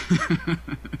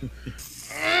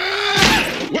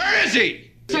 Where is he?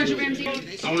 Sergeant Ramsey.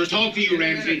 I want to talk to you,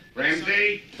 Ramsey.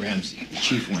 Ramsey? Ramsey, the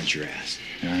chief wants your ass.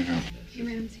 Yeah, I know. Hey,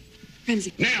 Ramsey.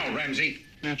 Ramsey. Now, Ramsey.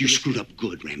 You screwed up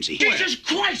good, Ramsey. Jesus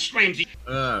Christ, Ramsey!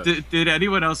 Did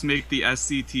anyone else make the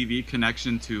SCTV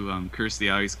connection to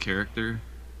Kirstie Alley's character?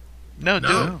 No,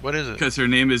 dude. What is it? Because her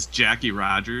name is Jackie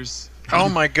Rogers. Oh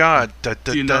my God! That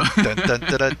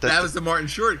was the Martin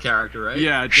Short character, right?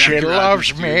 Yeah. She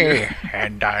loves me,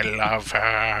 and I love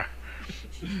her.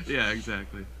 Yeah,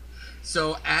 exactly.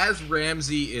 So as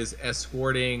Ramsey is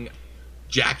escorting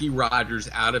Jackie Rogers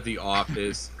out of the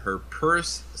office, her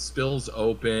purse spills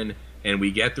open, and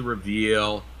we get the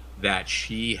reveal that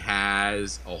she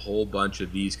has a whole bunch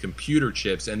of these computer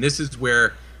chips, and this is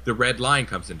where the red line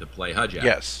comes into play, huh, Jack?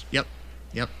 Yes. Yep.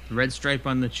 Red stripe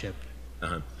on the chip.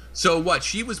 Uh-huh. So what?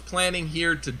 She was planning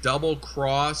here to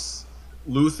double-cross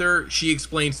Luther. She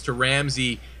explains to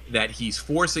Ramsey that he's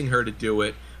forcing her to do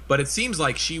it, but it seems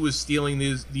like she was stealing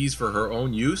these for her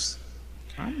own use.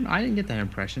 I didn't get that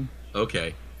impression.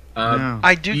 Okay. No.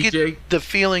 I do get the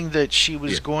feeling that she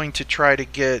was going to try to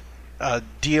get a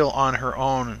deal on her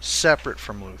own separate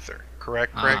from Luther.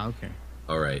 Correct, Greg? Okay.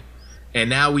 All right. And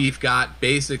now we've got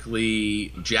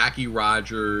basically Jackie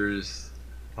Rogers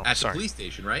at the police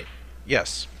station, right?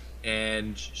 Yes.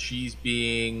 And she's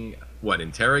being,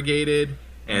 interrogated?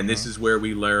 And this is where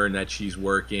we learn that she's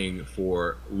working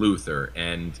for Luther.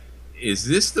 And is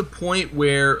this the point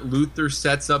where Luther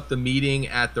sets up the meeting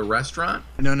at the restaurant?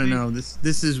 No.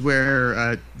 This is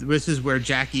where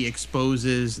Jackie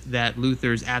exposes that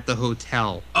Luther's at the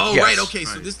hotel. Oh, yes. Right. Okay.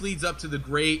 So this leads up to the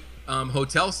great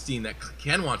hotel scene that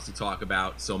Ken wants to talk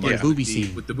about so much. Yeah. Booby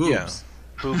scene with the boobs. Yeah.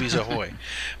 Boobies ahoy.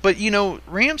 But,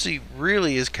 Ramsey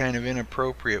really is kind of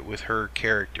inappropriate with her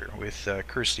character, with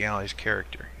Kirstie Alley's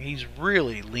character. He's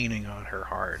really leaning on her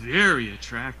hard. Very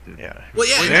attractive. Yeah. Well,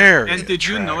 yeah. Very and did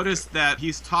you attractive. notice that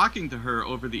he's talking to her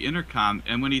over the intercom,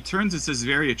 and when he turns and says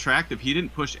very attractive, he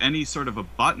didn't push any sort of a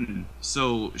button,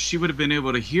 so she would have been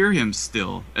able to hear him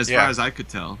still, as far as I could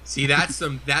tell. See, that's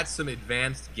some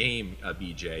advanced game,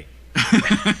 BJ.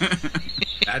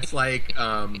 That's like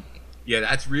Yeah,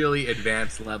 that's really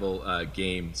advanced level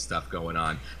game stuff going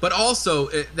on. But also,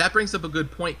 that brings up a good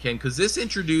point, Ken, because this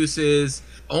introduces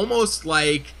almost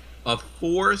like a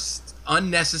forced,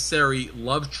 unnecessary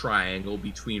love triangle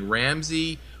between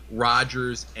Ramsey,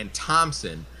 Rogers, and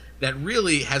Thompson that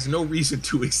really has no reason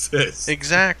to exist.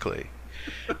 Exactly.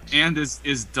 And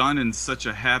is done in such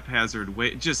a haphazard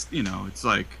way. Just, it's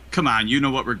like, come on, you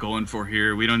know what we're going for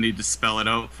here. We don't need to spell it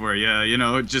out for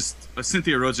you. Just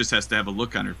Cynthia Rhodes just has to have a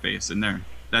look on her face, and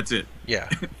that's it. Yeah.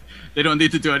 They don't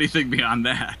need to do anything beyond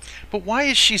that. But why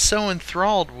is she so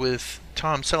enthralled with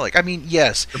Tom Selleck? I mean,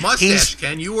 yes. The mustache,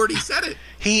 Ken, you already said it.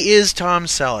 He is Tom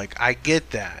Selleck. I get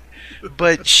that.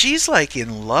 But she's like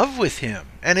in love with him.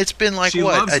 And it's been like, she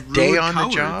what, a day on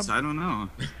cowards. the job? I don't know.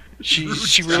 She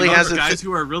really has guys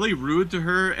who are really rude to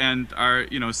her and are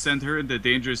send her into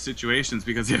dangerous situations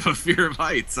because they have a fear of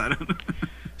heights. I don't know.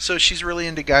 So she's really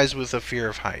into guys with a fear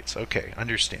of heights. Okay,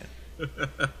 understand.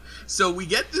 So we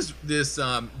get this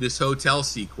hotel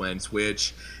sequence,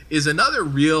 which is another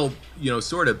real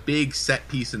sort of big set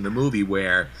piece in the movie,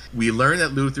 where we learn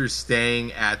that Luther's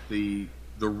staying at the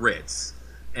Ritz,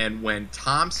 and when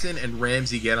Thompson and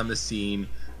Ramsey get on the scene,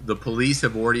 the police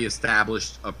have already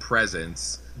established a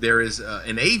presence. There is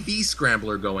an AV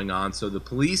scrambler going on, so the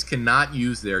police cannot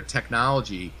use their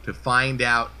technology to find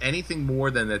out anything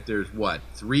more than that there's,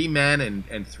 3 men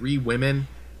and 3 women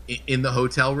in the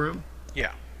hotel room?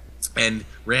 Yeah. And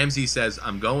Ramsey says,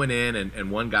 I'm going in,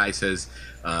 and one guy says,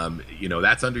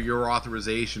 that's under your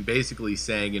authorization, basically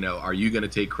saying, are you going to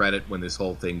take credit when this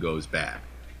whole thing goes bad?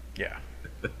 Yeah.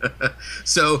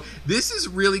 So this is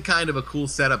really kind of a cool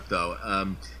setup,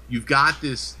 though. You've got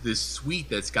this suite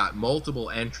that's got multiple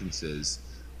entrances,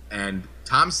 and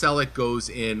Tom Selleck goes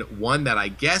in one that I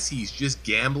guess he's just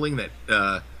gambling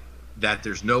that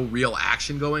there's no real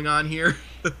action going on here.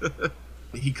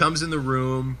 He comes in the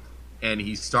room, and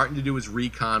he's starting to do his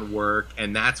recon work,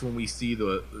 and that's when we see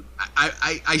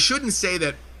I shouldn't say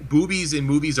that boobies in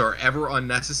movies are ever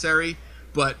unnecessary,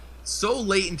 but so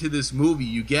late into this movie,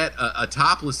 you get a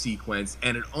topless sequence,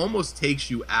 and it almost takes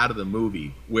you out of the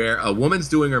movie, where a woman's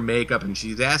doing her makeup, and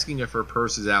she's asking if her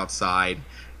purse is outside,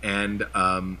 and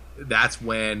that's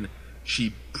when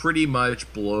she pretty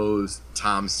much blows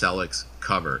Tom Selleck's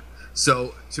cover.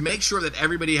 So to make sure that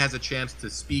everybody has a chance to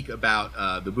speak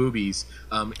about the boobies,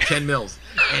 Ken Mills,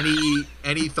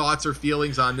 any thoughts or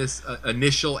feelings on this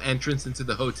initial entrance into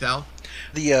the hotel?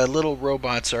 The little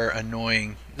robots are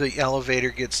annoying. The elevator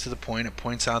gets to the point, it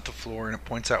points out the floor, and it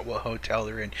points out what hotel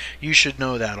they're in. You should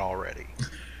know that already.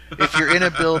 If you're in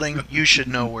a building, you should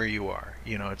know where you are.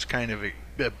 It's kind of a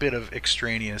bit of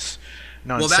extraneous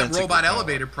nonsensical. Well, that robot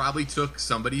elevator probably took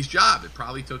somebody's job. It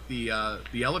probably took the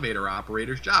elevator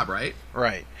operator's job, right?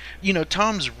 Right.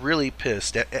 Tom's really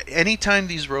pissed. Anytime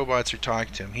these robots are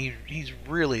talking to him, he's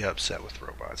really upset with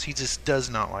robots. He just does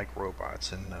not like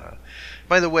robots. And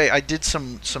by the way, I did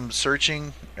some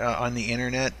searching on the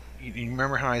internet. You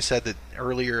remember how I said that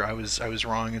earlier? I was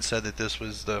wrong and said that this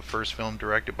was the first film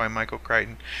directed by Michael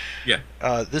Crichton. Yeah.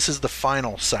 This is the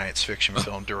final science fiction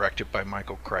film directed by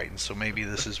Michael Crichton, so maybe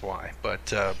this is why.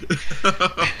 But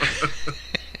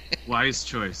wise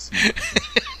choice.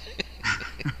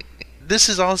 This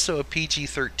is also a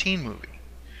PG-13 movie.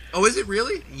 Oh, is it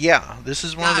really? Yeah, this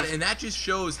is one. And that just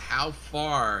shows how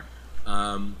far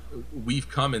we've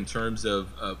come in terms of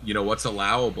what's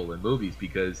allowable in movies,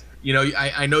 because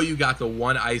I know you got the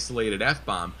one isolated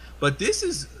F-bomb, but this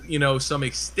is some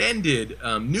extended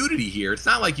nudity here. It's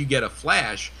not like you get a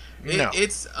flash.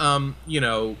 It's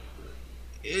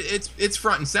it's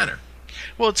front and center.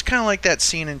 Well, it's kind of like that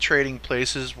scene in Trading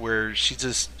Places where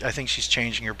I think she's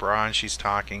changing her bra and she's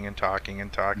talking and talking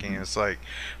and talking. Mm-hmm. It's like,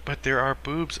 but there are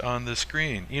boobs on the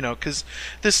screen, because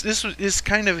this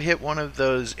kind of hit one of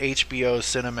those HBO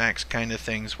Cinemax kind of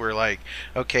things where, like,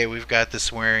 okay, we've got the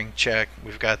swearing, check,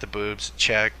 we've got the boobs,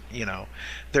 check,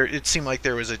 it seemed like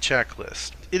there was a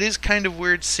checklist. It is kind of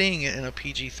weird seeing it in a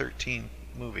PG-13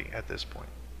 movie at this point.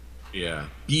 Yeah.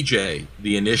 BJ,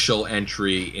 the initial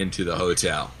entry into the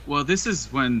hotel. Well, this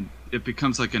is when it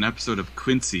becomes like an episode of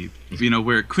Quincy,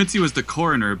 where Quincy was the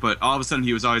coroner, but all of a sudden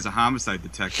he was always a homicide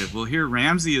detective. Well, here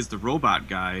Ramsey is the robot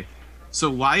guy. So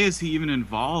why is he even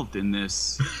involved in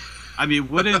this? I mean,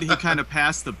 wouldn't he kind of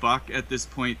pass the buck at this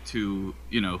point to,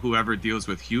 whoever deals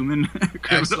with human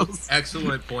criminals?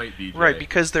 Excellent point, BJ. Right,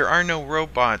 because there are no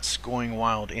robots going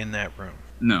wild in that room.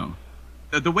 No.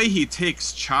 The way he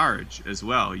takes charge as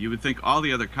well, you would think all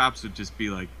the other cops would just be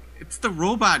like, it's the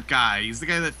robot guy. He's the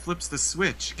guy that flips the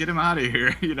switch. Get him out of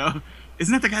here,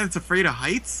 Isn't that the guy that's afraid of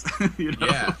heights?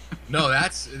 Yeah. No,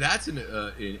 that's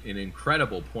an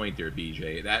incredible point there,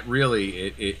 BJ. That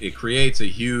really, it creates a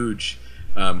huge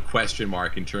question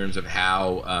mark in terms of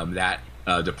how that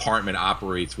department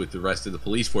operates with the rest of the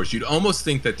police force. You'd almost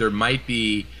think that there might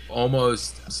be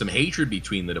almost some hatred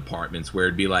between the departments, where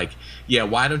it'd be like, yeah,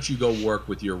 why don't you go work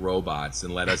with your robots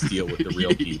and let us deal with the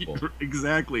real people?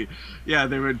 Exactly. Yeah,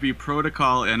 there would be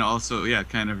protocol and also,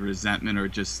 kind of resentment, or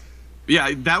just,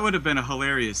 that would have been a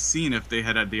hilarious scene if they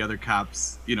had the other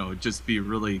cops, just be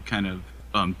really kind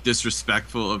of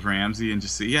disrespectful of Ramsey and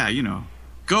just say,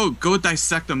 go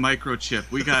dissect a microchip.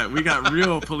 We got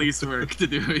real police work to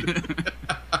do.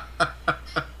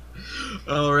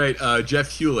 All right, Jeff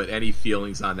Hewlett, any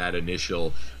feelings on that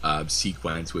initial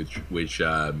sequence, which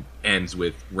ends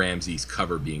with Ramsey's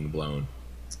cover being blown?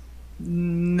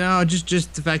 No,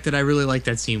 just the fact that I really liked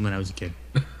that scene when I was a kid.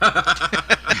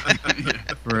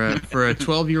 For a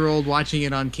 12-year-old watching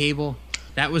it on cable,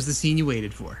 that was the scene you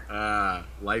waited for.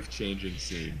 Life-changing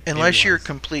scene. Unless you're a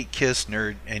complete Kiss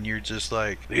nerd and you're just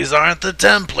like, these aren't the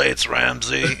templates,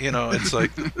 Ramsey. It's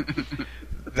like,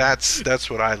 that's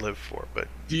what I live for. But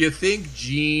do you think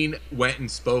Gene went and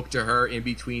spoke to her in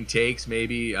between takes,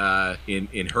 maybe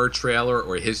in her trailer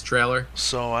or his trailer?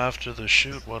 So after the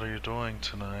shoot, what are you doing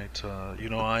tonight?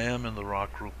 I am in the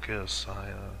rock group Kiss.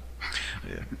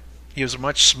 He was a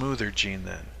much smoother Gene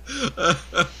then.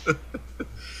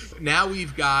 Now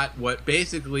we've got what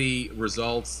basically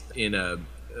results in a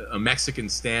Mexican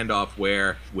standoff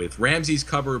where, with Ramsey's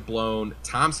cover blown,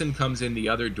 Thompson comes in the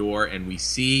other door, and we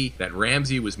see that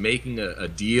Ramsey was making a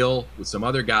deal with some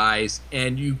other guys,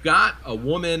 and you've got a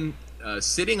woman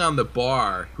sitting on the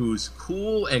bar who's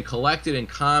cool and collected and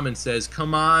calm and says,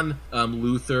 "Come on,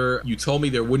 Luther, you told me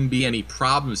there wouldn't be any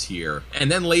problems here."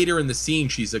 And then later in the scene,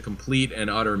 she's a complete and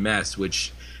utter mess,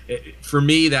 which for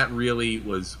me, that really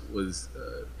was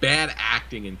bad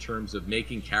acting in terms of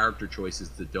making character choices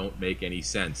that don't make any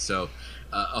sense. So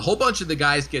a whole bunch of the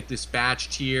guys get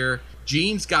dispatched here.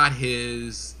 Gene's got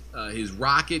his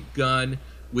rocket gun,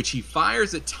 which he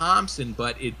fires at Thompson,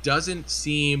 but it doesn't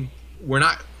seem, we're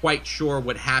not quite sure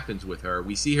what happens with her.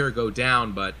 We see her go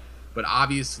down, but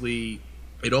obviously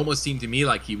it almost seemed to me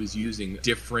like he was using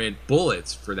different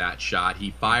bullets for that shot.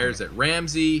 He fires at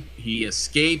Ramsey. He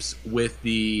escapes with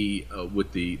the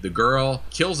girl,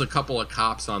 kills a couple of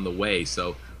cops on the way.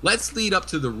 So let's lead up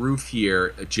to the roof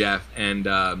here, Jeff. And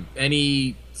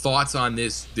any thoughts on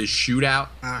this shootout?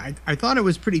 I thought it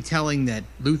was pretty telling that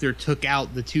Luther took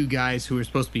out the two guys who were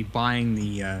supposed to be buying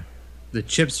the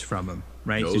chips from him.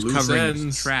 Right, no just loose covering ends.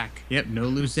 his track. Yep, no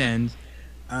loose ends.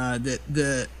 I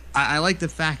like the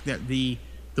fact that the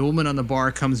woman on the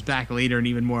bar comes back later in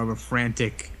even more of a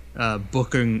frantic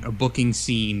booking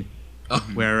scene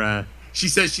where she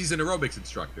says she's an aerobics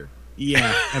instructor.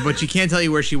 Yeah, but she can't tell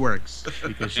you where she works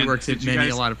because she works at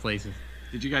a lot of places.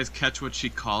 Did you guys catch what she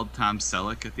called Tom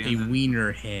Selleck at the end? A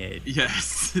wiener head.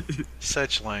 Yes.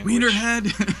 Such language. Wiener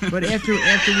head. But after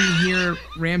we hear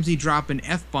Ramsey drop an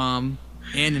F-bomb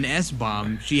and an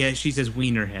S-bomb, she says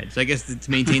wiener head. So I guess to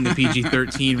maintain the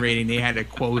PG-13 rating, they had a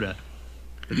quota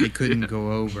that they couldn't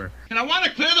go over. And I want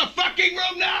to clear the fucking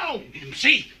room now!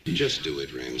 MC! Just do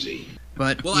it, Ramsey.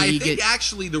 But well, I think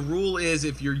actually the rule is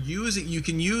if you're using, you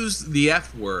can use the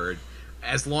F word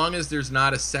as long as there's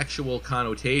not a sexual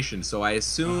connotation. So I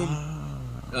assume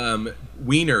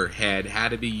wiener head had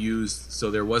to be used so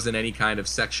there wasn't any kind of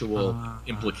sexual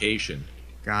implication.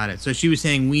 Got it. So she was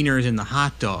saying wieners in the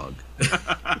hot dog.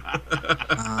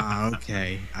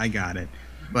 Okay. I got it.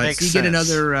 But Makes you get sense.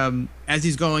 another, as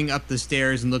he's going up the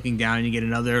stairs and looking down, you get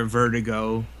another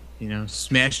vertigo,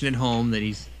 smashing it home that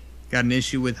he's got an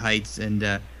issue with heights. And,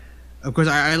 of course,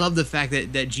 I love the fact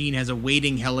that Gene has a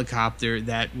waiting helicopter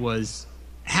that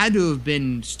had to have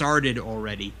been started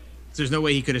already. So there's no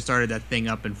way he could have started that thing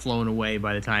up and flown away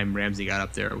by the time Ramsey got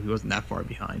up there. He wasn't that far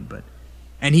behind.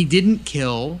 And he didn't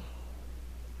kill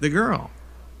the girl.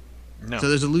 No. So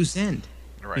there's a loose end.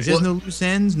 Right. He says no loose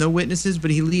ends, no witnesses,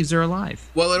 but he leaves her alive.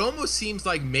 Well, it almost seems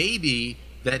like maybe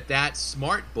that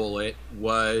smart bullet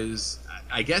was,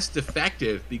 I guess,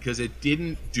 defective because it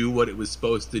didn't do what it was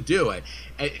supposed to do.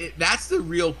 That's the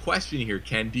real question here,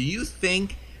 Ken. Do you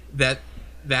think that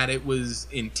it was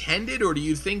intended, or do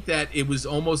you think that it was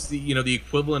almost the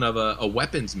equivalent of a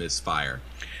weapons misfire?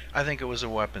 I think it was a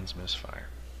weapons misfire.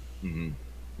 Mm-hmm.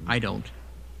 I don't.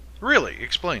 Really?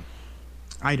 Explain.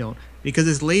 I don't. Because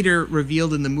it's later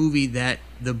revealed in the movie that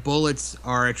the bullets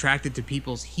are attracted to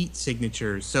people's heat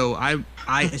signatures. So I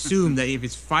assume that if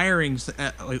it's firing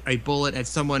a bullet at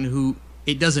someone who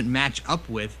it doesn't match up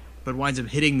with, but winds up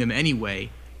hitting them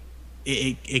anyway,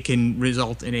 it can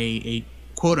result in a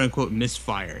quote-unquote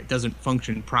misfire. It doesn't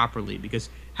function properly because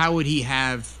how would he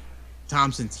have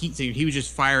Thompson's heat signature? He was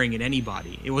just firing at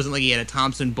anybody. It wasn't like he had a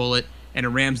Thompson bullet and a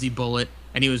Ramsey bullet,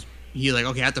 and he was he like,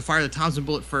 okay, I have to fire the Thompson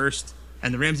bullet first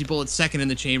and the Ramsey bullet second in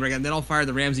the chamber, and then I'll fire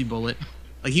the Ramsey bullet.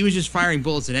 Like, he was just firing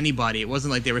bullets at anybody. It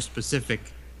wasn't like they were specific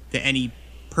to any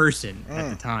person at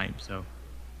the time. So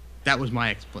that was my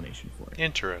explanation for it.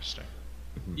 Interesting.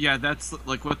 Yeah, that's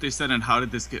like what they said on How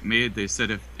Did This Get Made? They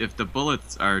said if the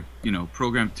bullets are,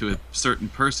 programmed to a certain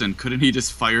person, couldn't he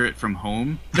just fire it from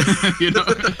home?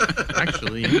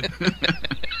 Actually. Yeah.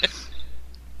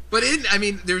 But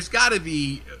there's got to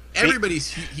be everybody's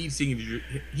heat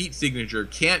signature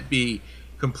can't be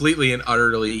completely and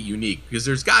utterly unique, because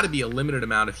there's got to be a limited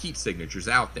amount of heat signatures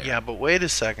out there. Yeah, but wait a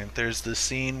second. There's the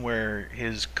scene where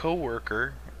his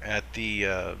coworker at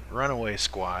the Runaway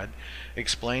Squad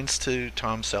explains to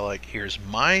Tom Selleck, here's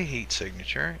my heat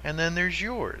signature, and then there's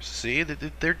yours. See,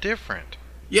 they're different.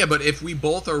 Yeah, but if we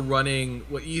both are running,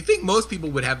 you think most people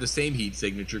would have the same heat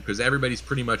signature, because everybody's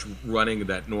pretty much running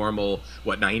that normal,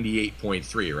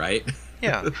 98.3, right?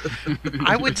 Yeah.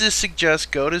 I would just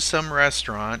suggest go to some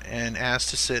restaurant and ask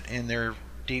to sit in their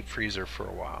deep freezer for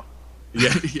a while.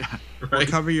 Yeah, right.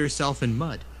 Or cover yourself in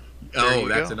mud.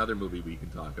 That's another movie we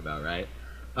can talk about, right?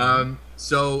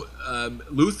 So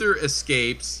Luther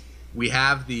escapes. We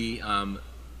have the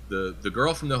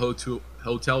girl from the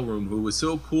hotel room, who was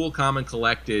so cool, calm, and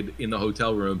collected in the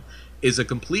hotel room, is a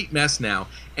complete mess now.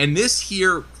 And this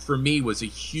here, for me, was a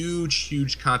huge,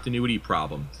 huge continuity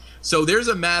problem. So there's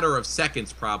a matter of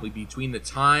seconds probably between the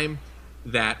time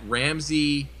that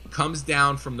Ramsey comes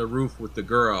down from the roof with the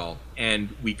girl and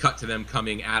we cut to them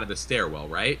coming out of the stairwell,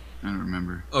 right? I don't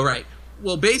remember. All right.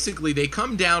 Well, basically, they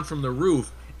come down from the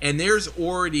roof, and there's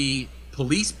already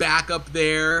police backup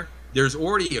there. There's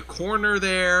already a coroner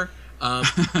there.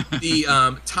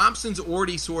 Thompson's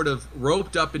already sort of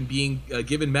roped up and being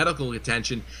given medical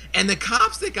attention, and the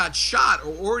cops that got shot are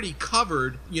already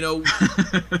covered. So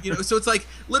it's like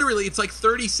literally, it's like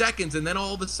 30 seconds, and then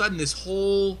all of a sudden, this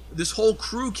whole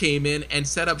crew came in and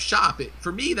set up shop.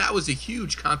 For me, that was a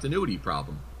huge continuity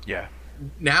problem. Yeah.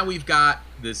 Now we've got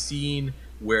the scene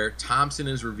where Thompson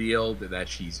is revealed that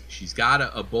she's got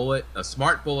a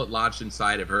smart bullet lodged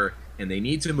inside of her, and they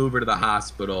need to move her to the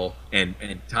hospital. And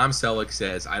Tom Selleck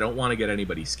says, I don't want to get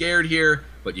anybody scared here,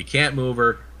 but you can't move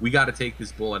her. We got to take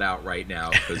this bullet out right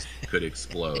now because it could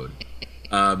explode.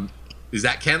 Is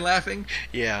that Ken laughing?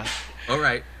 Yeah. All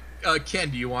right.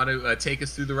 Ken, do you want to take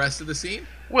us through the rest of the scene?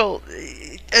 Well,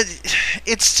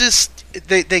 it's just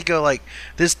they go like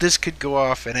this could go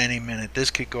off at any minute. This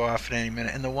could go off at any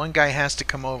minute, and the one guy has to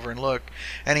come over and look,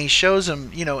 and he shows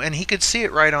him, and he could see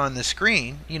it right on the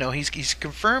screen. He's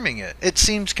confirming it. It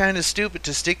seems kind of stupid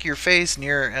to stick your face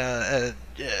near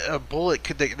a bullet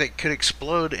that could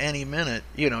explode any minute.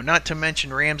 Not to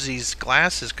mention Ramsey's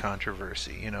glasses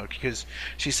controversy. Because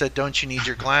she said, "Don't you need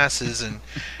your glasses?" And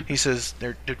he says,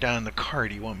 "They're down in the car.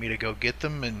 Do you want me to go get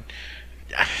them?" And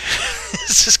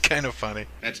this is kind of funny.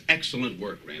 That's excellent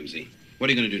work, Ramsey. What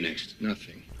are you going to do next?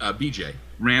 Nothing. BJ.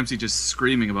 Ramsey just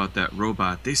screaming about that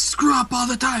robot. They screw up all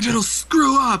the time. It'll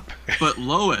screw up. But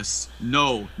Lois,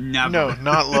 no, never. No,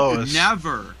 not Lois.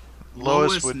 Never.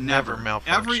 Lois would never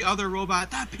malfunction. Every other robot,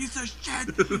 that piece of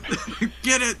shit.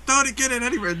 Get it. Don't get it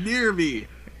anywhere near me.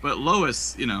 But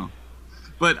Lois,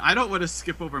 But I don't want to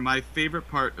skip over my favorite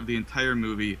part of the entire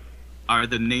movie. Are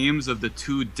the names of the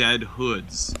two dead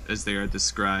hoods, as they are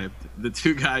described. The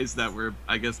two guys that were,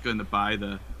 I guess, going to buy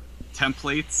the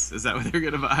templates. Is that what they're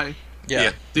going to buy?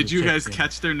 Yeah. Did you guys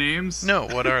catch their names? No,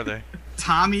 what are they?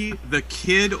 Tommy the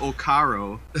Kid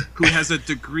Ocaro, who has a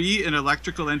degree in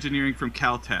electrical engineering from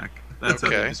Caltech. That's how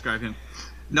they describe him.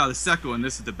 No, the second one,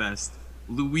 this is the best.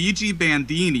 Luigi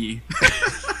Bandini.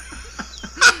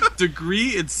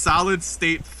 Degree in solid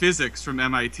state physics from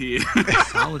MIT.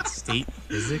 Solid state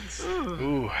physics?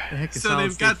 Ooh. So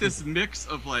they've got this mix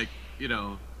of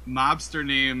mobster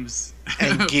names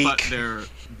and geek. But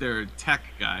they're tech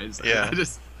guys. Yeah.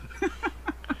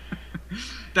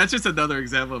 That's just another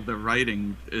example of the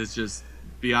writing is just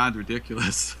beyond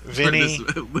ridiculous. Vinny.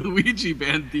 Luigi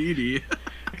Bandini.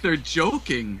 They're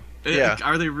joking. Yeah.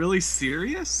 Are they really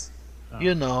serious?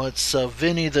 It's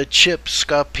Vinny the Chip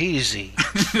Scapese.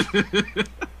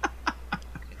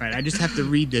 Right, I just have to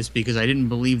read this because I didn't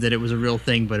believe that it was a real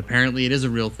thing, but apparently it is a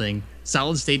real thing.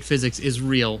 Solid state physics is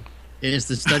real. It is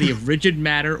the study of rigid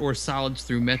matter or solids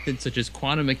through methods such as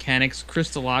quantum mechanics,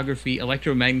 crystallography,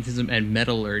 electromagnetism, and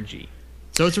metallurgy.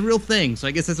 So it's a real thing. So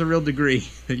I guess that's a real degree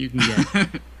that you can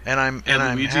get. And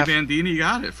Luigi Bandini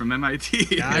got it from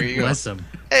MIT. God bless him.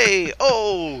 Hey,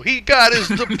 he got his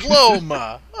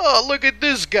diploma. Oh, look at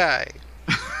this guy.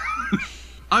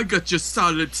 I got your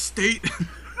solid state.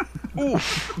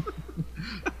 Oof.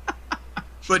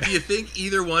 But do you think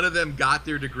either one of them got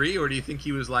their degree, or do you think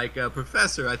he was like,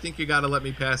 Professor, I think you got to let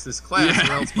me pass this class,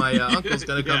 or else my uncle's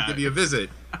going to come give you a visit?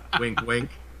 Wink, wink.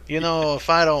 You know, if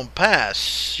I don't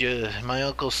pass, my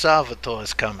Uncle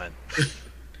Salvatore's coming.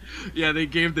 Yeah, they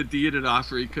gave the dean an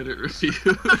offer he couldn't refuse.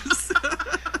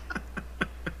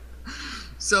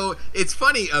 So it's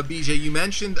funny, BJ, you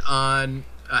mentioned on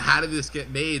How Did This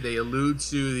Get Made, they allude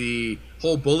to the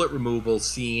whole bullet removal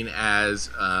scene as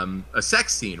a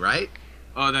sex scene, right?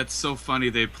 Oh, that's so funny.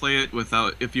 They play it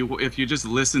without, if you just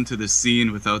listen to the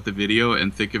scene without the video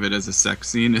and think of it as a sex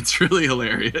scene, it's really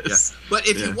hilarious. Yeah. But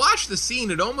if you watch the scene,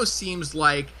 it almost seems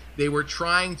like they were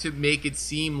trying to make it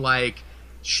seem like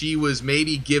she was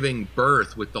maybe giving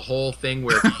birth, with the whole thing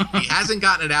where he hasn't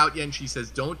gotten it out yet, and she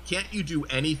says, can't you do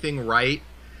anything right?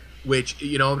 Which,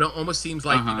 it almost seems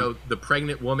like, the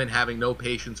pregnant woman having no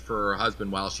patience for her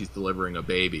husband while she's delivering a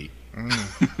baby.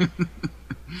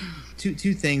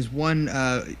 Two things. One,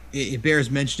 it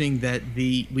bears mentioning that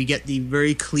we get the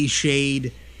very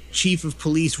cliched chief of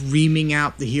police reaming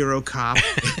out the hero cop,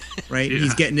 right? Yeah.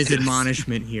 He's getting his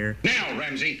admonishment here. Now,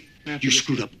 Ramsey, you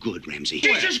screwed up good, Ramsey.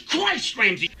 Jesus Christ,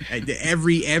 Ramsey!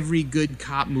 Every good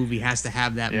cop movie has to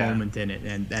have that moment in it,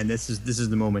 and this is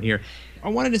the moment here. I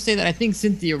wanted to say that I think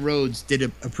Cynthia Rhodes did a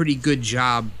pretty good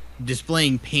job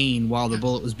displaying pain while the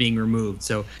bullet was being removed.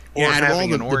 So out of all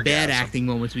the bad acting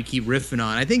moments we keep riffing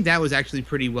on, I think that was actually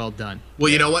pretty well done.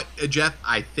 Well, you know what, Jeff?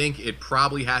 I think it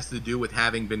probably has to do with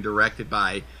having been directed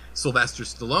by Sylvester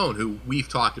Stallone, who we've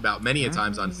talked about many a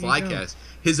times on Flycast.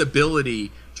 His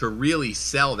ability to really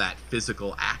sell that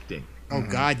physical acting. Oh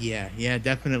God, yeah,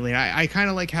 definitely. I kind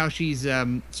of like how she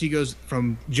goes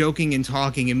from joking and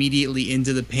talking immediately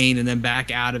into the pain and then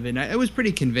back out of it. And it was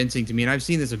pretty convincing to me, and I've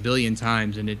seen this a billion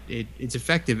times, and it's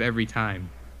effective every time.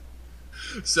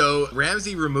 So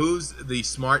Ramsey removes the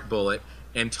smart bullet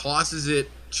and tosses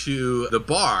it to the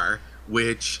bar,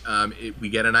 which we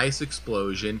get a nice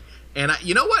explosion. And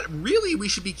you know what? Really, we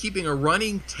should be keeping a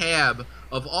running tab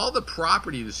of all the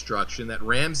property destruction that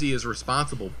Ramsey is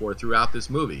responsible for throughout this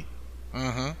movie.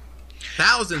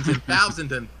 Thousands and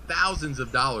thousands and thousands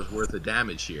of dollars worth of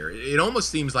damage here. It almost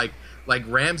seems like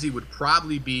Ramsey would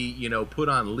probably be, put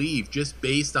on leave just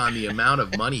based on the amount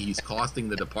of money he's costing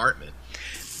the department.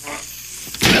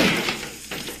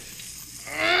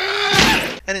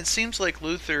 And it seems like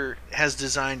Luther has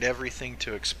designed everything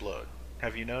to explode.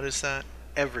 Have you noticed that?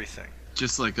 Everything.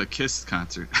 Just like a Kiss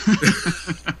concert.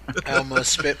 I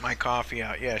almost spit my coffee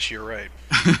out. Yes, you're right.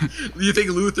 You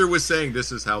think Luther was saying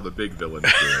this is how the big villains do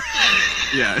it?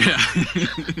 Yeah.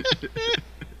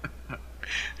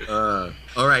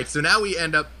 All right, so now we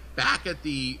end up back at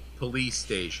the police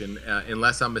station,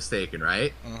 unless I'm mistaken,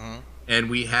 right? And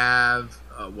we have,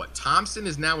 Thompson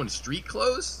is now in street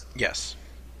clothes? Yes.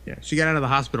 Yeah, she got out of the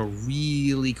hospital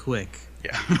really quick.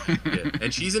 Yeah.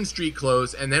 And she's in street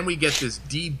clothes, and then we get this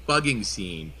debugging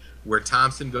scene where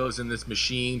Thompson goes in this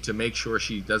machine to make sure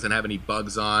she doesn't have any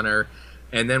bugs on her,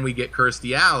 and then we get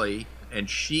Kirstie Alley, and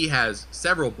she has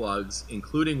several bugs,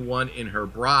 including one in her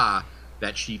bra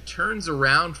that she turns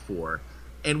around for,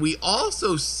 and we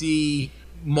also see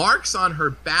marks on her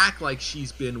back like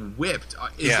she's been whipped.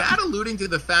 Is that alluding to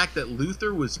the fact that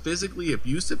Luther was physically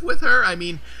abusive with her? I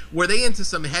mean, were they into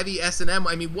some heavy S&M?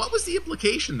 I mean, what was the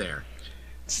implication there?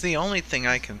 It's the only thing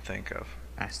I can think of.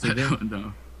 I don't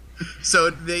know. So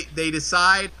they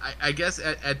decide, I guess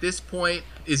at this point,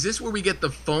 is this where we get the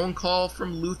phone call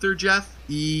from Luther, Jeff?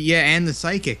 Yeah, and the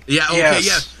psychic. Yeah, okay,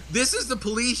 yes. This is the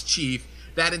police chief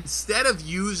that instead of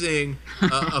using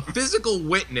a physical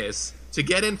witness to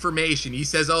get information, he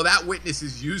says, oh, that witness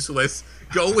is useless.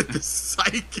 Go with the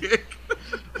psychic.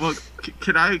 Well,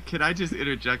 can I just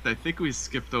interject? I think we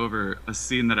skipped over a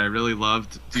scene that I really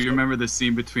loved. Do you remember the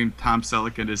scene between Tom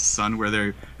Selleck and his son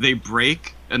where they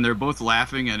break and they're both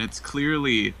laughing and it's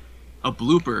clearly a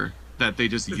blooper that they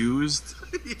just used?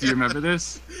 Do you remember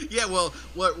this? Yeah, well,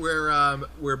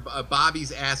 where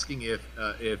Bobby's asking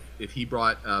if he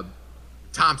brought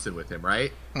Thompson with him,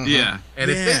 right? Yeah. And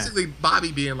it's basically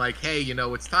Bobby being like, hey,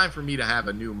 it's time for me to have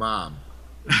a new mom.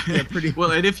 Yeah, pretty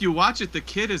well. And if you watch it, the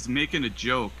kid is making a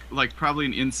joke, like probably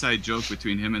an inside joke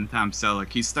between him and Tom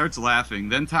Selleck. He starts laughing,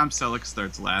 then Tom Selleck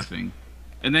starts laughing,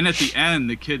 and then at the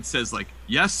end, the kid says like,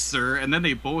 "Yes, sir," and then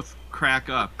they both crack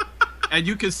up, and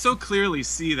you can so clearly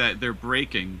see that they're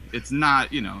breaking. It's not,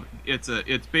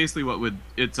 it's basically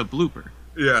it's a blooper.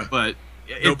 Yeah. But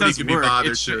it does work.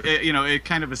 It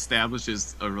kind of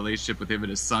establishes a relationship with him and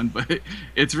his son, but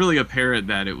it's really apparent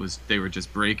that they were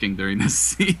just breaking during this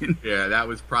scene. Yeah, that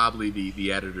was probably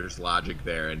the editor's logic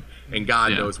there, and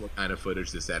God knows what kind of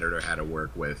footage this editor had to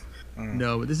work with.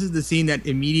 No, but this is the scene that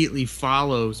immediately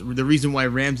follows. The reason why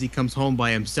Ramsey comes home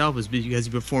by himself is because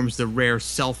he performs the rare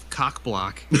self-cock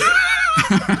block.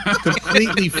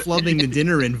 Completely flubbing the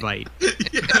dinner invite.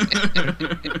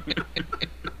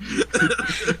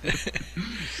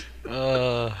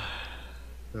 So,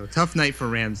 tough night for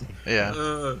Ramsey.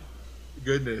 Yeah.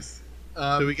 Goodness.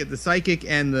 So we get the psychic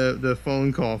and the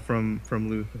phone call from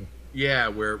Luther. Yeah,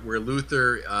 where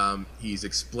Luther he's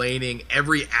explaining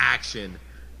every action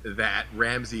that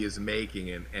Ramsey is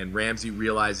making, and Ramsey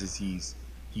realizes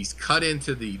he's cut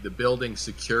into the building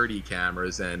security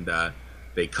cameras, and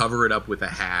they cover it up with a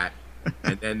hat,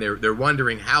 and then they're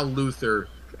wondering how Luther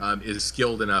is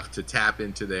skilled enough to tap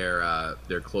into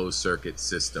their closed circuit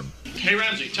system. Hey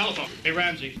Ramsey, telephone. Hey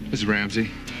Ramsey. This is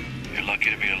Ramsey. You're lucky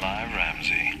to be alive,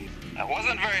 Ramsey. That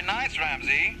wasn't very nice,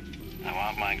 Ramsey. I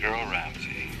want my girl,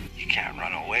 Ramsey. You can't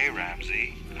run away,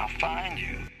 Ramsey. I'll find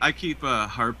you. I keep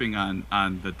harping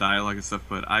on the dialogue and stuff,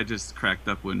 but I just cracked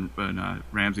up when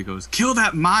Ramsey goes, "Kill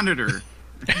that monitor,"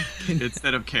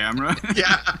 instead of camera.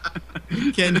 Yeah.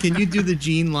 Ken, can you do the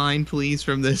Gene line, please,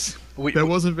 from this? That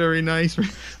wasn't very nice.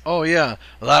 Oh, yeah.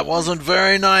 That wasn't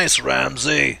very nice,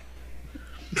 Ramsey.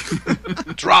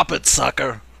 Drop it,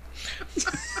 sucker.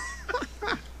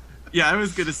 Yeah, I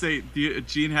was going to say,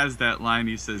 Gene has that line,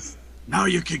 he says, "Now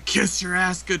you can kiss your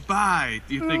ass goodbye."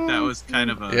 Do you think that was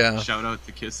kind of a shout out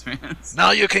to Kiss fans?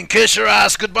 Now you can kiss your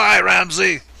ass goodbye,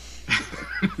 Ramsey.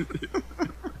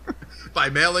 By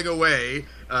mailing away,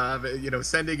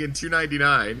 sending in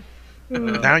 $2.99.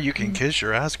 Now you can kiss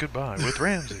your ass goodbye with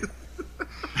Ramsey.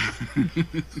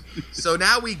 So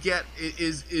now we get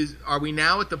are we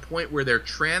now at the point where they're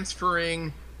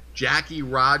transferring Jackie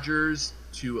Rogers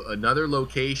to another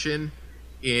location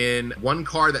in one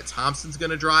car that Thompson's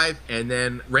going to drive, and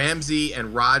then Ramsey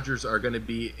and Rogers are going to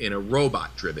be in a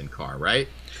robot-driven car, right?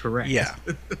 Correct. Yeah.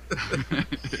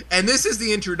 And this is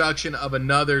the introduction of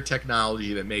another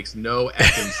technology that makes no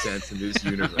effing sense in this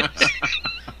universe.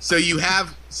 So you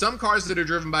have some cars that are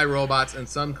driven by robots and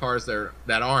some cars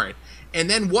that aren't. And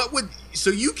then so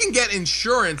you can get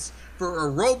insurance for a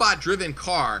robot-driven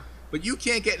car, but you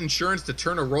can't get insurance to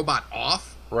turn a robot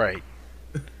off? Right.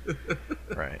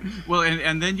 Right. Well,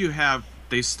 and then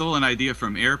they stole an idea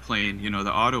from Airplane,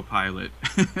 the autopilot.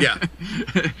 Yeah.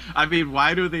 I mean,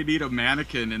 why do they need a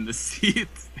mannequin in the seat?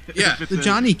 Yeah, the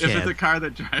Johnny cab. If it's a car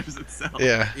that drives itself.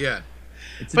 Yeah. Yeah.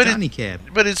 It's a Johnny cab.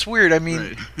 But it's weird. I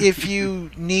mean, if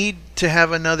you need to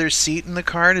have another seat in the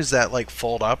car, does that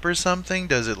fold up or something?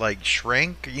 Does it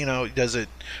shrink? Does it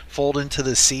fold into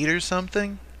the seat or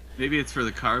something? Maybe it's for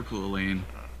the carpool lane.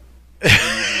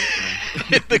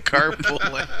 The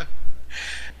carpool lane.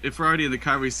 If we're already in the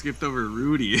car, we skipped over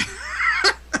Rudy.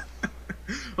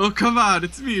 Oh, come on,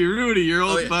 it's me, Rudy, your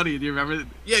old buddy. Do you remember?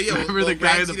 Yeah. Remember the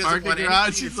guy in the parking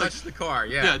garage? He's touch the car.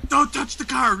 Yeah, don't touch the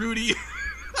car, Rudy.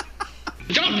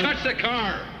 Don't touch the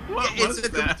car. It's a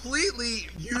completely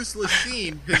useless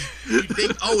scene because you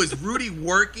think, is Rudy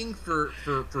working for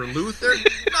Luther?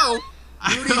 No.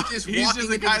 Rudy's just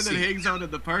the guy that hangs out in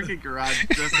the parking garage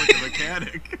just like a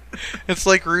mechanic. It's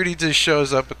like Rudy just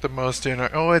shows up at the most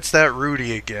it's that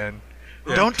Rudy again.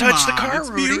 Yeah, don't touch the car,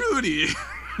 Rudy. Be Rudy.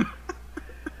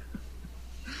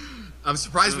 I'm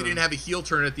surprised we didn't have a heel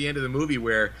turn at the end of the movie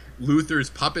where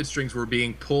Luther's puppet strings were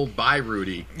being pulled by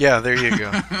Rudy. Yeah, there you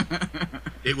go.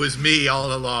 It was me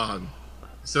all along.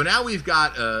 So now we've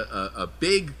got a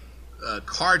big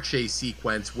car chase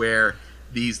sequence where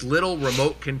these little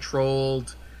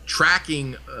remote-controlled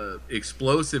tracking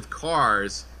explosive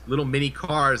cars, little mini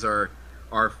cars, are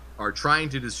trying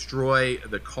to destroy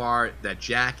the car that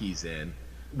Jackie's in.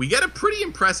 We get a pretty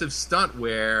impressive stunt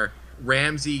where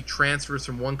Ramsey transfers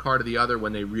from one car to the other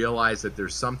when they realize that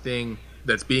there's something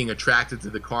that's being attracted to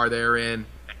the car they're in.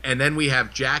 And then we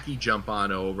have Jackie jump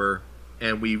on over,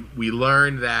 and we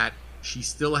learn that she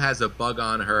still has a bug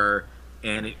on her,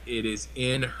 and it is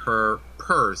in her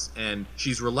purse, and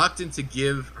she's reluctant to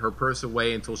give her purse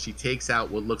away until she takes out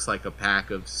what looks like a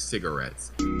pack of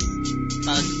cigarettes.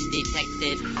 Bug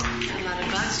detected. A lot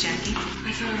of bugs, Jackie.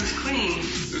 I thought it was clean.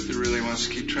 Luther really wants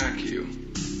to keep track of you.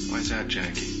 Why's that,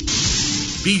 Jackie?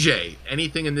 BJ,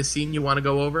 anything in this scene you want to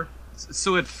go over?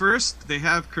 So at first, they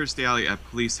have Kirstie Alley at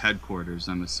police headquarters,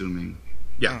 I'm assuming.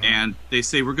 Yeah. And they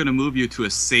say, we're going to move you to a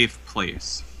safe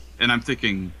place. And I'm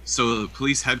thinking, so the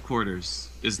police headquarters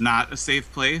is not a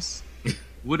safe place?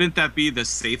 Wouldn't that be the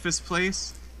safest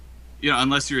place?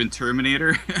 unless you're in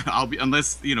Terminator,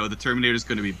 unless the Terminator's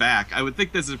going to be back. I would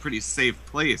think this is a pretty safe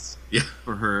place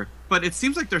for her. But it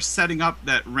seems like they're setting up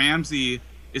that Ramsey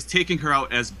is taking her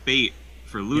out as bait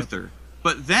for Luther. Yep.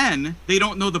 But then they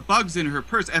don't know the bug's in her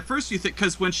purse. At first you think,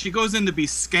 because when she goes in to be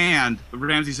scanned,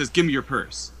 Ramsey says, "Give me your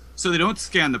purse." So they don't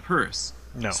scan the purse.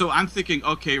 No. So I'm thinking,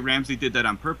 okay, Ramsey did that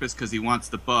on purpose because he wants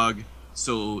the bug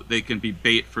so they can be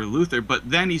bait for Luther. But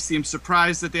then he seems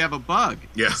surprised that they have a bug.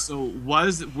 Yeah. So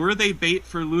were they bait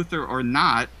for Luther or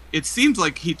not? It seems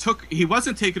like he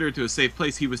wasn't taking her to a safe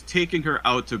place. He was taking her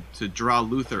out to draw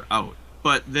Luther out.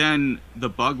 But then the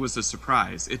bug was a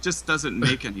surprise. It just doesn't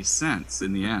make any sense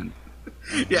in the end.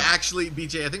 Yeah, actually,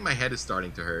 BJ, I think my head is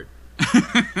starting to hurt.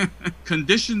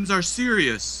 Conditions are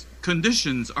serious.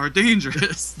 Conditions are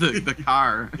dangerous. The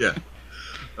car. Yeah.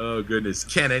 Oh, goodness.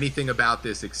 Ken, anything about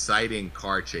this exciting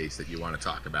car chase that you want to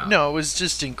talk about? No, it was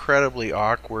just incredibly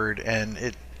awkward, and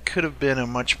it could have been a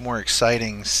much more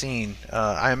exciting scene.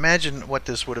 I imagine what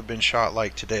this would have been shot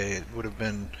like today. It would have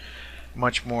been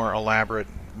much more elaborate,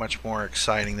 much more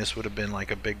exciting. This would have been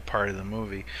like a big part of the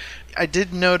movie. I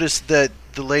did notice that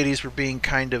the ladies were being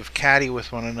kind of catty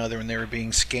with one another when they were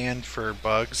being scanned for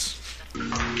bugs. A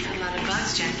lot of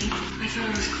bugs, Jackie. I thought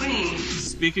it was clean.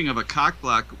 Speaking of a cock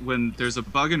block, when there's a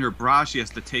bug in her bra, she has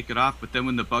to take it off, but then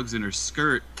when the bug's in her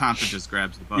skirt, Thompson just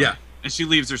grabs the bug. Yeah. And she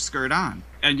leaves her skirt on.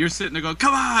 And you're sitting there going,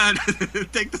 come on,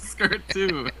 take the skirt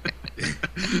too.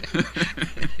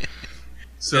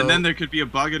 And then there could be a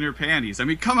bug in her panties. I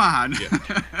mean, come on.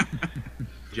 Yeah.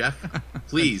 Jeff,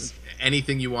 please,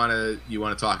 anything you want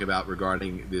to talk about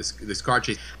regarding this car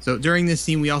chase? So during this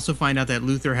scene, we also find out that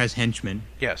Luther has henchmen.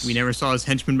 Yes. We never saw his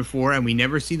henchmen before, and we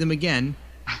never see them again.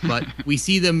 But we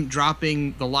see them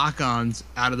dropping the lock-ons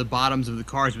out of the bottoms of the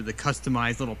cars with the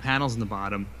customized little panels in the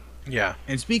bottom. Yeah.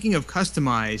 And speaking of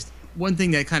customized, one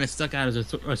thing that kind of stuck out as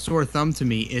a sore thumb to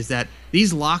me is that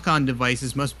these lock-on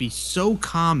devices must be so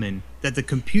common that the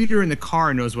computer in the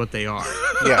car knows what they are.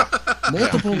 Yeah.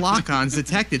 Multiple lock-ons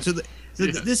detected. So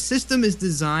this system is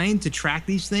designed to track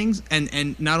these things,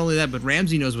 and not only that, but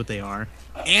Ramsey knows what they are,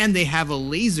 and they have a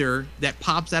laser that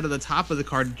pops out of the top of the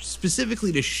car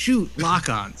specifically to shoot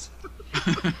lock-ons.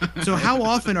 So how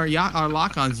often are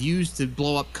lock-ons used to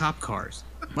blow up cop cars?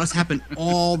 Must happen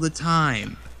all the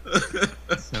time.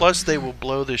 Plus, they will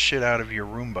blow the shit out of your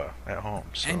Roomba at home.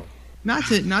 So. And not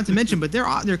to mention, but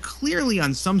they're clearly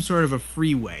on some sort of a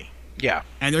freeway. Yeah.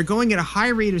 And they're going at a high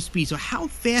rate of speed. So how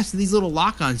fast do these little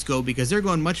lock-ons go? Because they're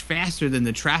going much faster than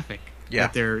the traffic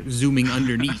that they're zooming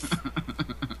underneath.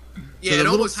 Yeah, so it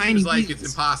almost seems like it's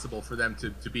impossible for them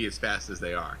to be as fast as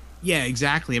they are. Yeah,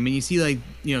 exactly. I mean, you see,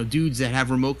 dudes that have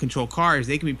remote control cars,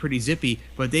 they can be pretty zippy,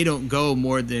 but they don't go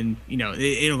more than,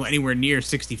 they don't go anywhere near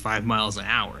 65 miles an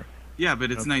hour. Yeah,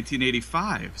 but it's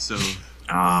 1985, so...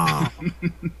 Oh.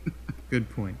 Good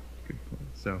point.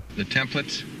 So the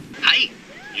templates. Hi,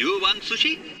 you want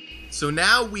sushi? So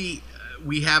now we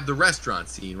have the restaurant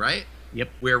scene, right? Yep.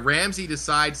 Where Ramsey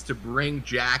decides to bring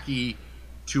Jackie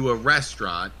to a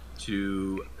restaurant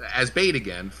as bait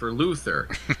again for Luther.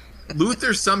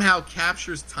 Luther somehow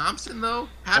captures Thompson, though.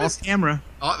 Off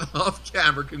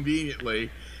camera, conveniently,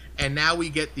 and now we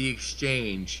get the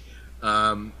exchange.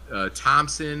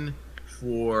 Thompson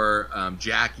for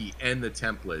Jackie and the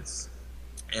templates,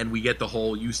 and we get the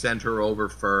whole "you send her over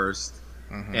first."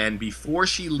 Mm-hmm. And before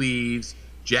she leaves,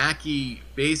 Jackie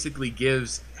basically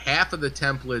gives half of the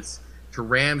templates to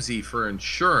Ramsey for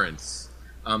insurance.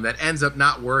 That ends up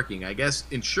not working. I guess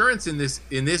insurance in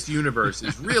this universe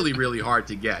is really, really hard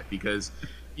to get because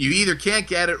you either can't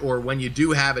get it or when you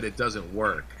do have it, it doesn't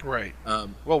work. Right.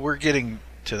 Well, we're getting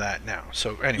to that now.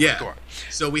 So anyway, go on.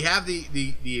 So we have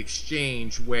the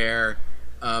exchange where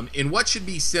in what should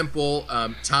be simple,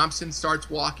 Thompson starts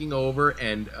walking over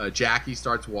and Jackie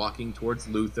starts walking towards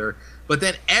Luther. But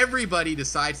then everybody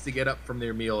decides to get up from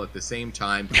their meal at the same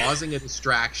time, causing a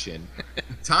distraction.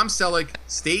 Tom Selleck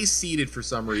stays seated for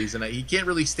some reason. He can't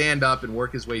really stand up and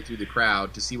work his way through the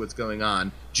crowd to see what's going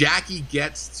on. Jackie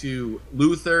gets to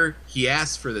Luther. He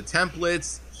asks for the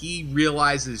templates. He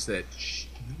realizes that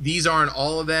these aren't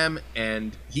all of them,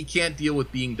 and he can't deal with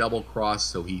being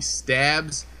double-crossed, so he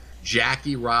stabs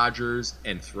Jackie Rogers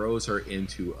and throws her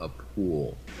into a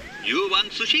pool. You want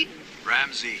sushi?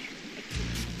 Ramsey.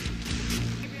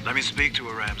 Let me speak to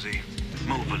her, Ramsey.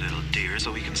 Move a little, dear,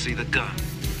 so we can see the gun.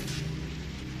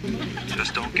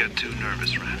 Just don't get too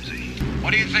nervous, Ramsey.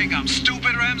 What do you think? I'm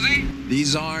stupid, Ramsey?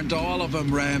 These aren't all of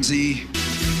them, Ramsey.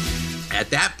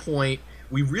 At that point,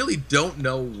 we really don't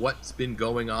know what's been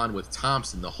going on with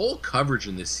Thompson. The whole coverage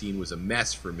in this scene was a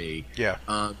mess for me. Yeah.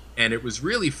 And it was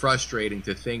really frustrating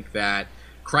to think that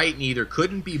Crichton either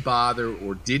couldn't be bothered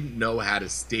or didn't know how to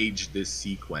stage this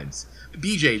sequence.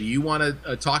 BJ, do you want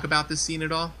to talk about this scene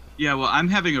at all? Yeah, well, I'm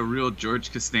having a real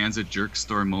George Costanza jerk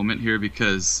store moment here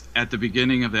because at the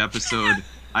beginning of the episode,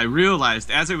 I realized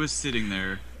as I was sitting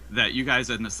there that you guys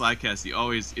in the Slycast, you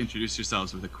always introduce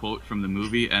yourselves with a quote from the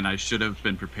movie, and I should have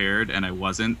been prepared, and I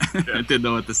wasn't. I didn't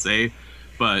know what to say,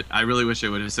 but I really wish I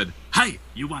would have said, "Hi,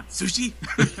 you want sushi?"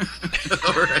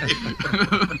 All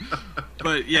right.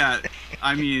 But yeah,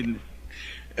 I mean,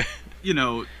 you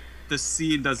know, the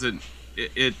scene doesn't.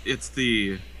 It's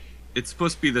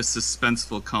supposed to be the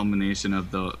suspenseful culmination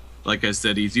of the. Like I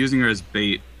said, he's using her as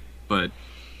bait, but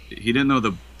he didn't know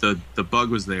the bug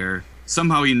was there.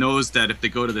 Somehow he knows that if they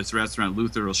go to this restaurant,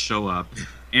 Luther will show up,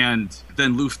 and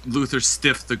then Luther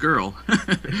stiffed the girl,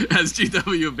 as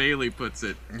G.W. Bailey puts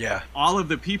it. Yeah. All of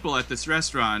the people at this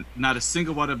restaurant, not a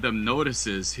single one of them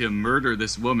notices him murder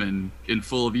this woman in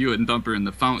full view and dump her in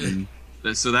the fountain.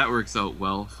 So that works out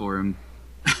well for him.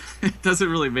 It doesn't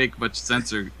really make much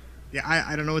sense. Yeah,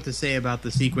 I don't know what to say about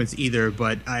the sequence either,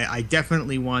 but I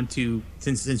definitely want to,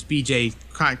 since BJ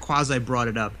quasi brought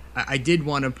it up, I did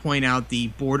want to point out the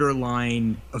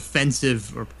borderline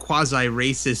offensive or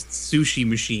quasi-racist sushi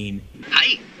machine.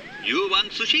 Hi, you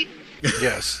want sushi?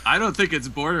 Yes. I don't think it's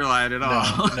borderline at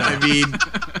all. No. I mean...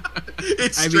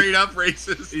 It's straight up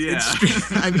racist. Yeah.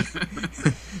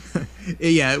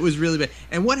 Yeah, it was really bad.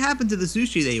 And what happened to the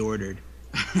sushi they ordered?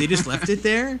 They just left it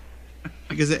there?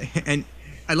 And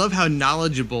I love how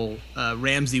knowledgeable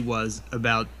Ramsey was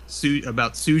about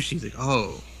sushi. He's like,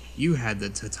 oh, you had the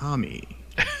tatami.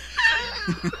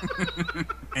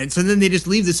 And so then they just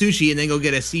leave the sushi and then go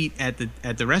get a seat at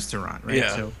the restaurant, right?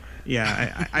 Yeah. So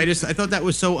yeah, I thought that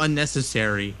was so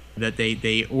unnecessary that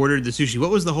they ordered the sushi. What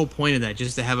was the whole point of that?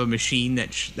 Just to have a machine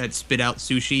that spit out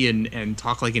sushi and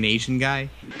talk like an Asian guy?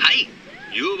 Hi,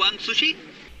 you want sushi?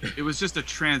 It was just a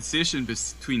transition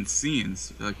between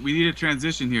scenes. Like, we need a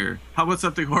transition here. How about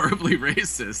something horribly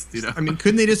racist? You know? I mean,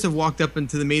 couldn't they just have walked up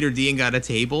into the maitre d' and got a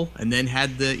table and then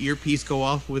had the earpiece go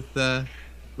off with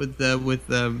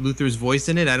Luther's voice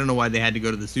in it? I don't know why they had to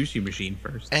go to the sushi machine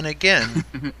first. And again,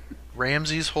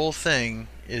 Ramsey's whole thing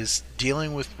is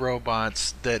dealing with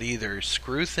robots that either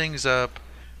screw things up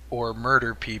or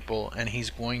murder people, and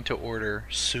he's going to order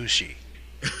sushi.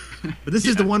 But this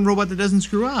is the one robot that doesn't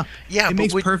screw up. Yeah, it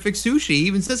makes perfect sushi. He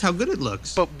even says how good it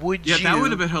looks. But would you... Yeah, that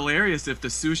would have been hilarious if the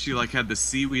sushi had the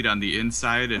seaweed on the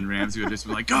inside, and Ramsey would just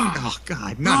be like, "Oh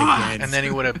God, not again!" And then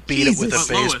he would have beat it with a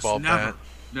baseball bat.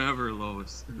 Never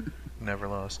Lois. Never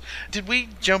Lois. Did we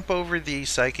jump over the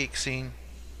psychic scene?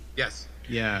 Yes.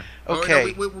 Yeah.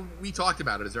 Okay. Oh, no, we talked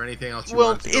about it. Is there anything else you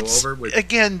want to go over?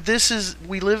 Again,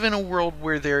 we live in a world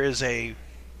where there is a,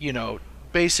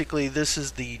 basically this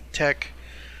is the tech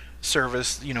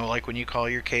service, like when you call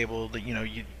your cable,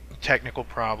 technical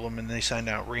problem, and they send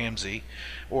out Ramsey,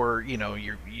 or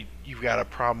you've got a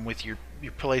problem with your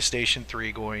PlayStation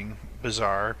 3 going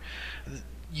bizarre.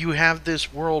 You have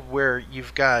this world where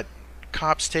you've got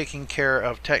cops taking care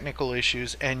of technical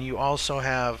issues, and you also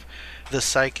have the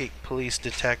psychic police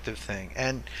detective thing.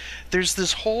 And there's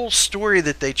this whole story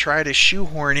that they try to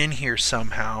shoehorn in here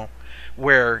somehow,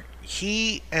 where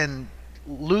he and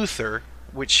Luther,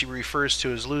 which she refers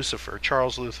to as Lucifer,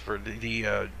 Charles Lucifer,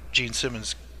 the Gene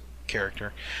Simmons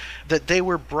character, that they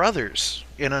were brothers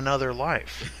in another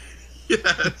life.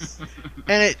 Yes.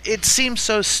 And it seems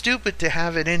so stupid to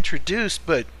have it introduced,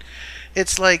 but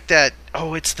it's like that,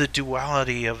 it's the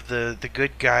duality of the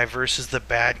good guy versus the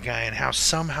bad guy and how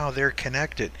somehow they're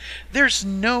connected. There's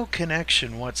no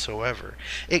connection whatsoever,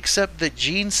 except that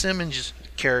Gene Simmons'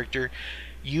 character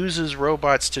uses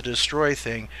robots to destroy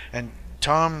things, and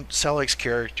Tom Selleck's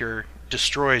character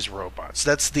destroys robots.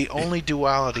 That's the only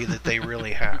duality that they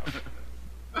really have.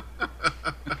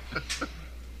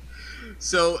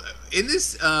 So in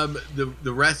this the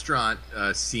restaurant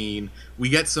scene, we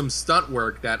get some stunt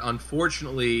work that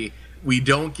unfortunately we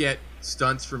don't get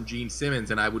stunts from Gene Simmons,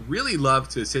 and I would really love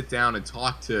to sit down and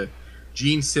talk to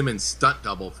Gene Simmons' stunt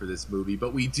double for this movie,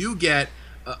 but we do get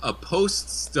a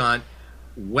post-stunt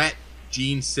wet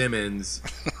Gene Simmons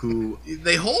who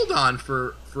they hold on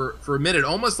for a minute,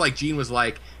 almost like Gene was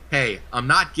like, "Hey, I'm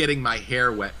not getting my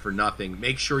hair wet for nothing.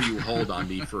 Make sure you hold on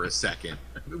me for a second."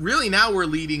 Really, now we're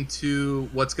leading to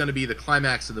what's going to be the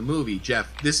climax of the movie. Jeff,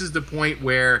 this is the point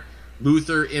where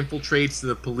Luther infiltrates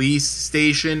the police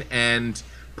station and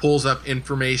pulls up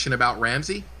information about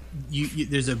Ramsey.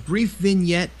 There's a brief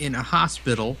vignette in a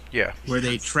hospital, yeah, where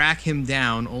they track him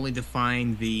down, only to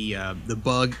find the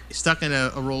bug stuck in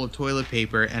a roll of toilet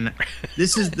paper. And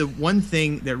this is the one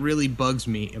thing that really bugs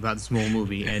me about this whole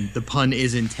movie, and the pun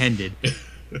is intended,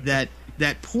 that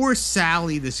that poor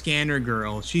Sally, the scanner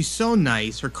girl, she's so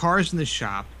nice. Her car's in the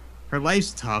shop. Her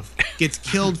life's tough. Gets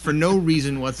killed for no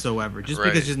reason whatsoever, just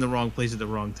because she's in the wrong place at the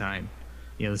wrong time.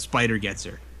 You know, the spider gets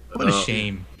her. What a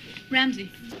shame.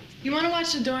 Ramsey, you want to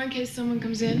watch the door in case someone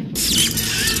comes in?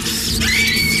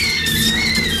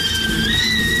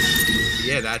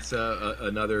 Yeah, that's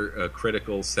another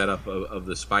critical setup of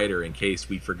the spider in case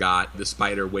we forgot the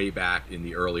spider way back in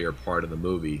the earlier part of the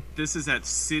movie. This is at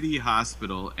City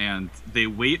Hospital, and they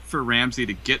wait for Ramsey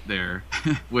to get there,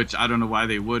 which I don't know why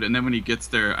they would. And then when he gets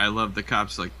there, I love the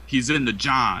cops like, he's in the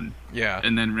John. Yeah.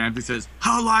 And then Ramsey says,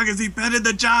 how long has he been in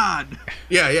the John?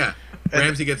 Yeah.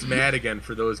 Ramsey gets mad again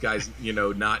for those guys,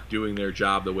 not doing their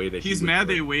job the way that he's mad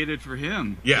they waited for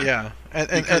him. Yeah.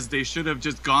 Because they should have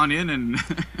just gone in and...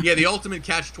 Yeah, the ultimate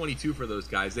catch-22 for those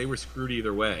guys. They were screwed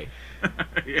either way.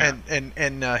 Yeah. And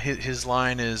his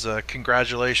line is,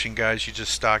 congratulations, guys, you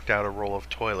just stocked out a roll of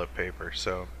toilet paper.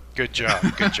 So, good job.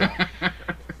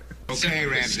 Okay,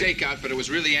 Ramsey. Stakeout, but it was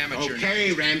really amateur.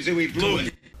 Okay, Ramsey, we blew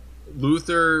it.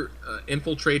 Luther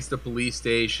infiltrates the police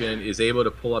station, is able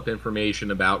to pull up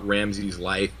information about Ramsey's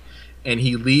life, and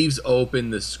he leaves open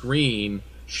the screen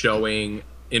showing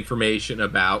information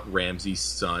about Ramsey's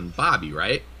son, Bobby,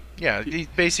 right? Yeah, he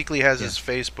basically has his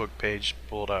Facebook page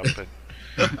pulled up.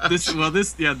 This is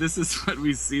what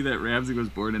we see, that Ramsey was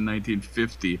born in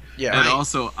 1950. Yeah. And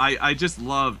also, I just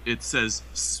love, it says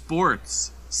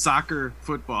sports, soccer,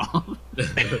 football.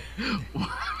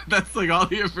 That's like all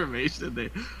the information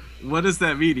what does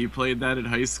that mean? He played that in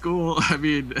high school? I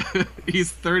mean,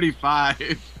 he's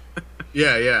 35.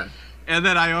 Yeah. And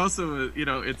then I also,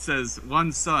 it says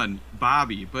one son,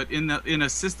 Bobby, but in a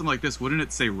system like this, wouldn't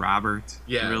it say Robert?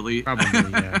 Yeah. Really? Probably,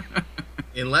 yeah.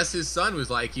 Unless his son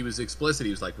was like, he was explicit.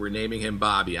 He was like, we're naming him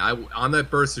Bobby. On that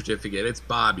birth certificate, it's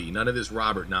Bobby. None of this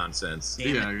Robert nonsense.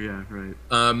 Yeah,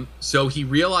 right. So he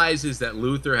realizes that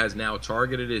Luther has now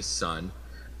targeted his son,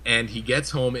 and he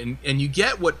gets home, and you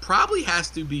get what probably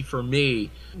has to be, for me,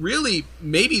 really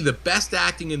maybe the best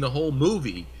acting in the whole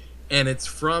movie. And it's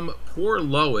from poor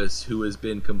Lois, who has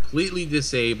been completely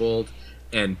disabled,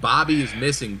 and Bobby is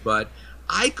missing. But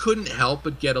I couldn't help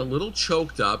but get a little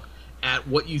choked up at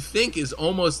what you think is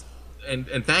almost, and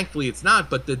thankfully it's not,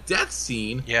 but the death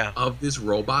scene of this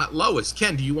robot Lois.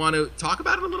 Ken, do you want to talk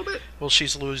about it a little bit? Well,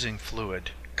 she's losing fluid.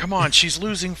 Come on, she's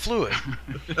losing fluid.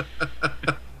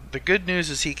 The good news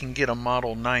is he can get a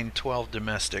Model 912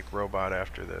 domestic robot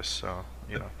after this, so,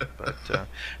 but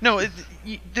no,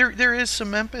 there is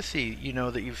some empathy,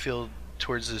 that you feel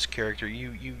towards this character.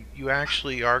 You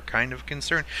actually are kind of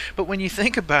concerned. But when you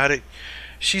think about it,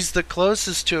 she's the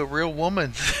closest to a real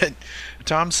woman that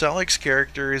Tom Selleck's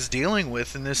character is dealing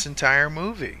with in this entire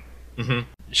movie. Mm-hmm.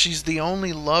 She's the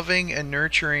only loving and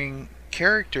nurturing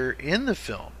character in the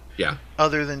film. Yeah.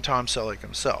 Other than Tom Selleck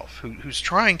himself, who's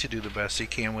trying to do the best he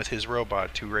can with his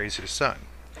robot to raise his son.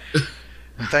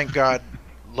 And thank God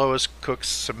Lois cooks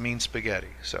some mean spaghetti,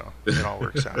 so it all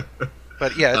works out.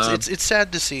 But yeah, it's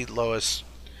sad to see Lois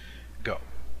go.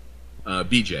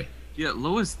 BJ. Yeah,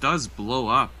 Lois does blow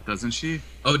up, doesn't she?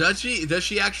 Oh, does she? Does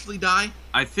she actually die?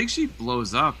 I think she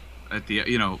blows up at the,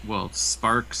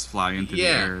 sparks fly into the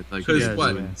air.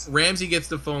 Because Ramsey gets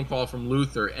the phone call from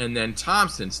Luther, and then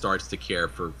Thompson starts to care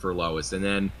for Lois. And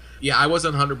then, I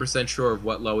wasn't 100% sure of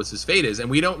what Lois's fate is. And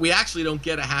we actually don't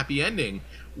get a happy ending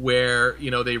where,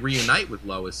 they reunite with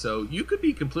Lois. So you could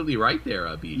be completely right there,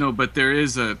 BJ. No, but there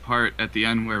is a part at the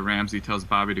end where Ramsey tells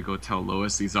Bobby to go tell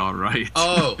Lois he's all right.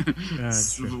 Oh.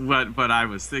 But I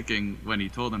was thinking when he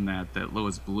told him that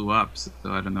Lois blew up, so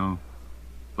I don't know.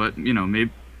 But,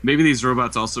 maybe these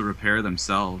robots also repair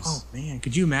themselves. Oh, man.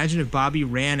 Could you imagine if Bobby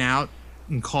ran out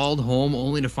and called home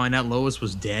only to find out Lois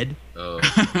was dead? Oh.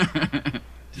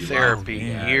 Therapy.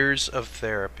 Years of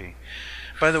therapy.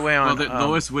 By the way,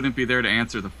 Lois wouldn't be there to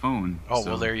answer the phone. Oh,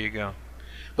 well, there you go.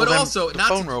 But well, also, not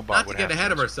to get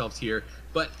ahead of ourselves here,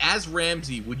 but as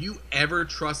Ramsey, would you ever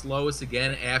trust Lois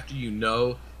again after you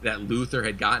know that Luther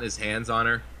had gotten his hands on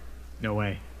her? No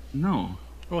way. No.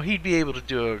 Well, he'd be able to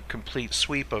do a complete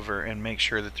sweep of her and make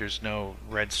sure that there's no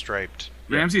red striped.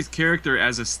 Ramsey's character,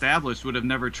 as established, would have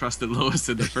never trusted Lois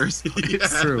in the first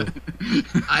place. True.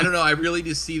 I don't know. I really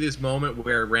just see this moment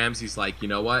where Ramsey's like, you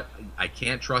know what? I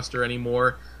can't trust her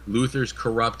anymore. Luther's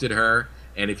corrupted her.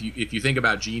 And if you think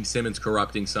about Gene Simmons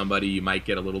corrupting somebody, you might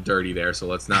get a little dirty there. So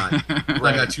let's not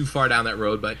go too far down that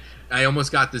road. But I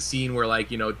almost got the scene where,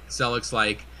 Selleck's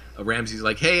like, Ramsey's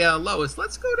like, hey, Lois,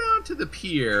 let's go down to the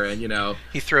pier. And,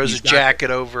 he throws a jacket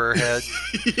over her head.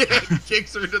 Yeah,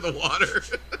 kicks her into the water.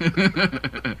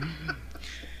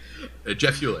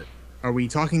 Jeff Hewlett. Are we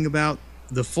talking about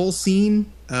the full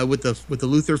scene with the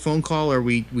Luthor phone call, or are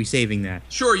we saving that?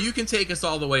 Sure, you can take us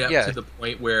all the way up Yeah. to the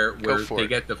point where they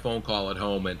get the phone call at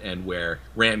home and where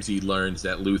Ramsey learns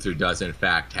that Luthor does in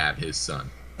fact have his son.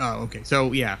 Oh, okay.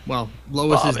 So yeah, well,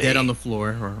 Lois is dead on the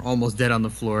floor, or almost dead on the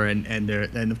floor, and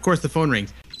of course the phone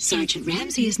rings. Sergeant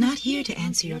Ramsey is not here to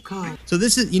answer your call. So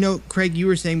this is, Craig, you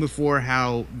were saying before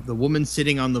how the woman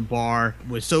sitting on the bar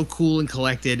was so cool and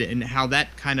collected, and how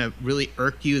that kind of really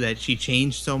irked you that she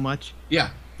changed so much. Yeah.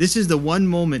 This is the one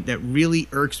moment that really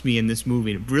irks me in this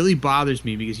movie. It really bothers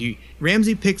me because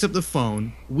Ramsey picks up the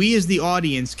phone. We as the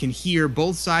audience can hear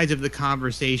both sides of the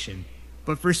conversation.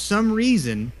 But for some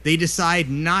reason, they decide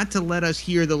not to let us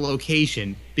hear the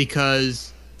location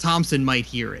because Thompson might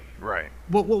hear it. Right.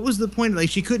 What was the point? Like,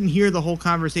 she couldn't hear the whole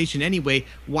conversation anyway.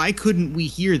 Why couldn't we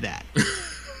hear that?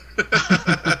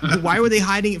 Why were they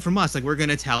hiding it from us? Like, we're going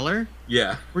to tell her?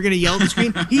 Yeah. We're going to yell at the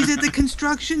screen? He's at the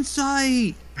construction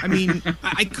site! I mean,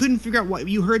 I couldn't figure out why.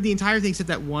 You heard the entire thing except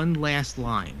that one last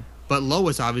line. But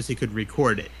Lois obviously could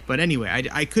record it. But anyway,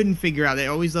 I couldn't figure out. They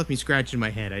always left me scratching my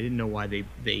head. I didn't know why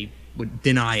they would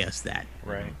deny us that.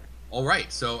 Right. All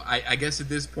right. So I guess at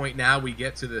this point now we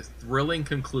get to the thrilling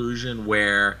conclusion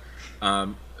where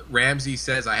Ramsey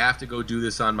says, I have to go do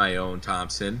this on my own,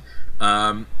 Thompson.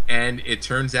 And it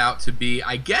turns out to be,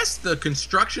 I guess, the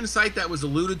construction site that was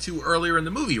alluded to earlier in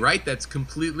the movie, right? That's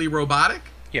completely robotic?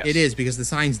 Yes. It is, because the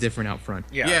sign's different out front.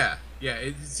 Yeah.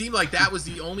 It seemed like that was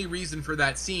the only reason for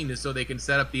that scene, is so they can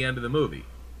set up the end of the movie.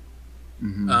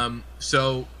 Mm-hmm.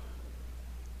 So,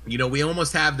 we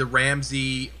almost have the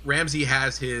Ramsey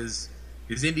has his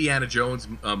Indiana Jones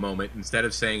moment. Instead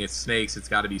of saying it's snakes, it's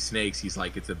got to be snakes. He's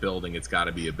like, it's a building. It's got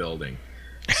to be a building.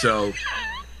 So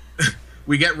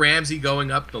we get Ramsey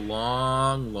going up the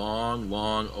long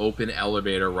open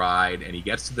elevator ride, and he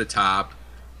gets to the top,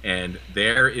 and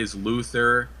there is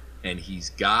Luthor, and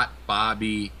he's got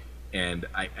Bobby, and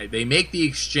they make the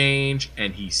exchange,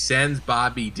 and he sends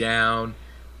Bobby down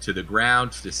to the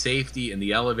ground to safety in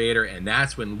the elevator, and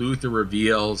that's when Luthor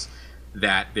reveals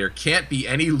that there can't be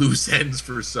any loose ends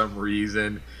for some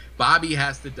reason. Bobby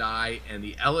has to die,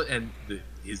 and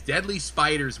his deadly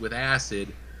spiders with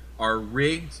acid are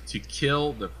rigged to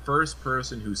kill the first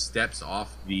person who steps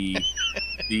off the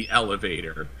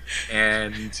elevator.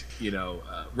 And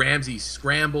Ramsey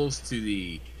scrambles to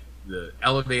the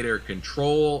elevator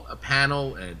control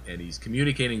panel, and he's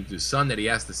communicating to his son that he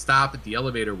has to stop it. The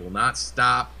elevator will not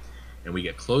stop, and we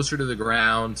get closer to the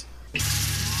ground.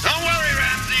 Don't worry,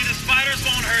 Ramsey. The spiders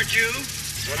won't hurt you.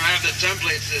 Gonna have the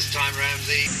templates this time,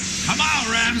 Ramsey. Come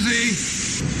on, Ramsey.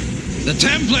 The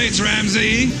templates,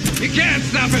 Ramsey. You can't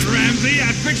stop it, Ramsey.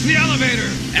 I fixed the elevator.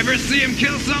 Ever see him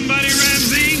kill somebody,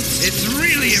 Ramsey? It's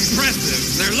really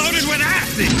impressive. They're loaded with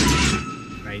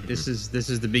acid. Right. This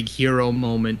is the big hero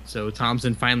moment. So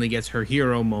Thompson finally gets her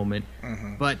hero moment.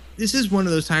 Mm-hmm. But this is one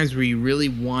of those times where you really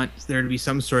want there to be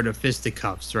some sort of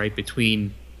fisticuffs, right,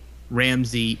 between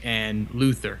Ramsey and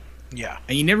Luthor. Yeah.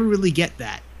 And you never really get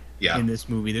that in this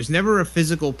movie. There's never a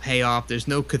physical payoff. There's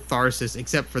no catharsis,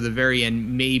 except for the very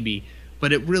end, maybe.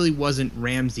 But it really wasn't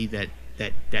Ramsey that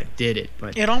did it.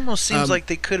 But it almost seems like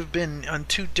they could have been on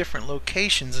two different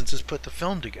locations and just put the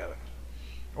film together.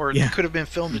 Or it could have been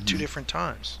filmed at two different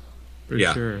times. For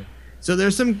sure. So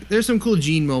there's some cool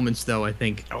Gene moments, though, I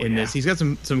think, in this. He's got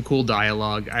some cool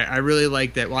dialogue. I really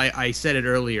like that. Well, I said it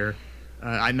earlier.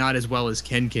 I'm not as well as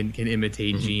Ken can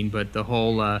imitate Gene, but the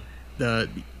whole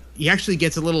he actually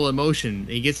gets a little emotion.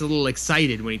 He gets a little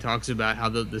excited when he talks about how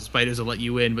the spiders will let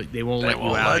you in, but they won't let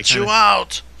you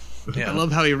out. Yeah. I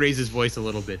love how he raised his voice a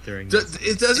little bit during this.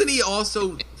 Doesn't he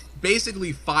also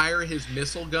basically fire his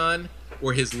missile gun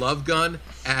or his love gun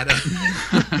at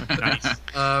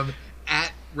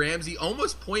at Ramsey,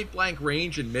 almost point blank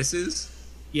range, and misses?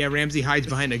 Yeah, Ramsey hides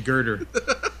behind a girder.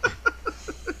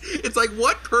 It's like,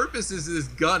 what purpose is this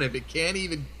gun if it can't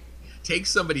even take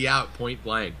somebody out point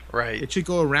blank? Right. It should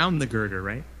go around the girder,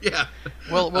 right? Yeah.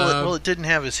 Well, it didn't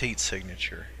have his heat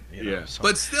signature.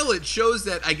 But still, it shows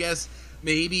that, I guess,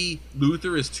 maybe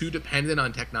Luthor is too dependent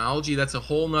on technology. That's a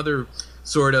whole nother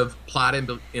sort of plot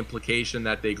implication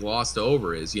that they glossed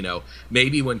over, is,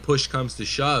 maybe when push comes to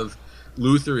shove,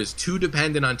 Luthor is too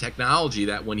dependent on technology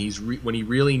that when when he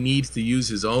really needs to use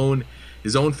his own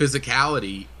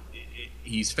physicality,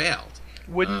 he's failed.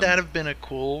 Wouldn't that have been a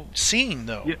cool scene,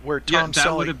 though? Where Tom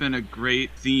that would have been a great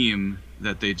theme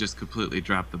that they just completely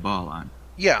dropped the ball on.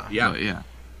 Yeah. Yeah.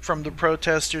 From the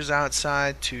protesters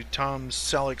outside to Tom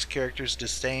Selleck's character's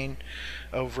disdain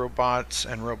of robots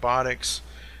and robotics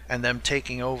and them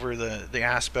taking over the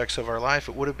aspects of our life,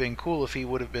 it would have been cool if he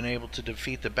would have been able to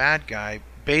defeat the bad guy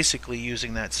basically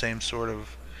using that same sort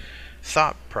of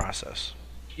thought process.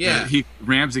 Yeah.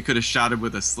 Ramsey could have shot him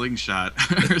with a slingshot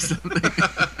or something.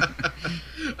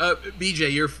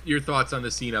 BJ, your thoughts on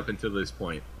the scene up until this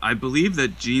point? I believe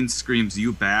that Gene screams,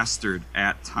 "You bastard,"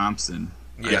 at Thompson.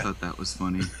 Yeah. I thought that was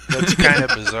funny. That's kind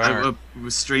of bizarre.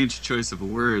 A strange choice of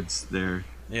words there.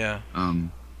 Yeah.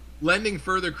 Lending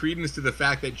further credence to the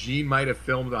fact that Gene might have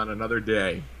filmed on another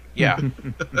day. Yeah.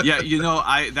 Yeah,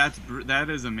 that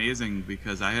is amazing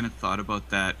because I hadn't thought about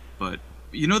that, but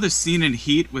you know the scene in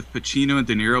Heat with Pacino and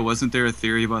De Niro, wasn't there a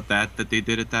theory about that they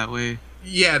did it that way?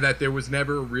 Yeah, that there was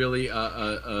never really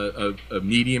a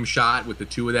medium shot with the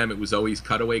two of them. It was always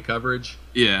cutaway coverage.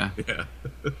 Yeah.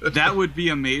 That would be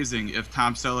amazing if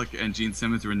Tom Selleck and Gene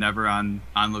Simmons were never on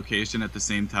location at the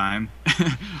same time.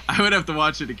 I would have to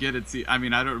watch it again and see. I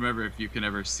mean, I don't remember if you can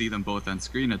ever see them both on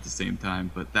screen at the same time,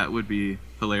 but that would be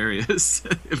hilarious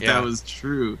if that was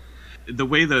true. The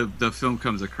way the film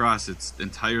comes across, it's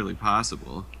entirely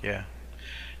possible. Yeah.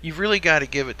 You've really got to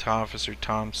give it to Officer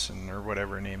Thompson, or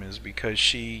whatever her name is, because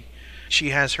she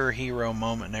has her hero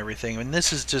moment and everything. And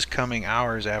this is just coming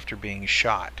hours after being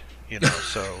shot,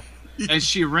 so... And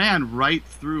she ran right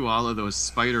through all of those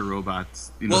spider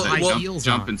robots, that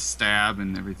jump and stab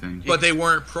and everything. But they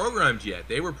weren't programmed yet.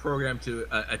 They were programmed to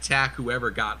attack whoever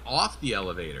got off the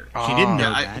elevator. She didn't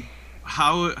know that.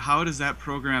 How does that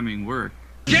programming work?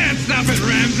 Can't stop it,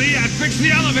 Ramsey. I'd fix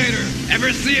the elevator.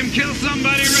 Ever see him kill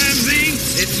somebody, Ramsey?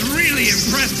 It's really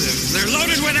impressive. They're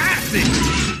loaded with acid.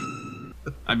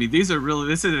 I mean, this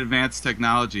is advanced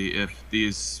technology. If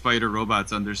these spider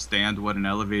robots understand what an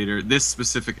elevator, this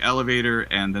specific elevator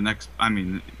and the next, I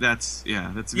mean, that's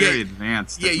very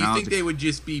advanced technology. Yeah, you think they would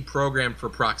just be programmed for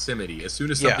proximity. As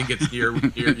soon as something gets near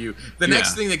you, the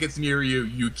next thing that gets near you,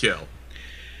 you kill.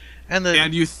 And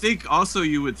you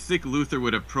would think Luther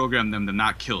would have programmed them to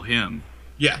not kill him.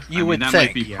 Yeah, that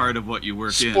might be part of what you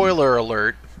work in. Spoiler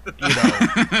alert.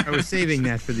 I was saving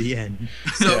that for the end.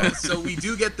 So we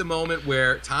do get the moment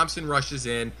where Thompson rushes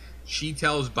in. She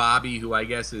tells Bobby, who I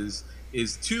guess is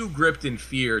too gripped in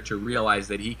fear to realize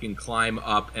that he can climb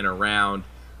up and around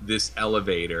this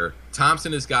elevator.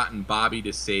 Thompson has gotten Bobby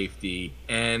to safety,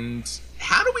 and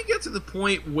how do we get to the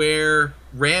point where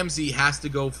Ramsey has to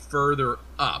go further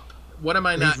up? What am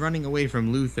I not? He's running away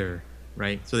from Luther,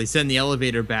 right? So they send the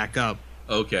elevator back up.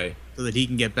 Okay. So that he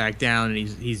can get back down, and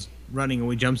he's running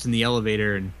away, jumps in the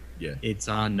elevator, and it's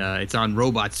on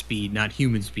robot speed, not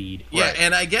human speed. Yeah, right.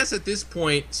 And I guess at this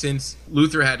point, since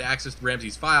Luther had access to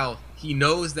Ramsey's file, he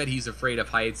knows that he's afraid of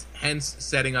heights, hence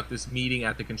setting up this meeting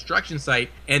at the construction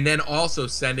site, and then also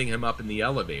sending him up in the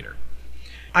elevator.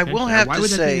 Why would that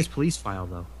be his police file,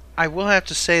 though? I will have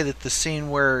to say that the scene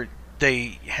where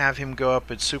they have him go up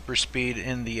at super speed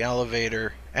in the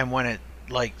elevator, and when it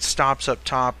stops up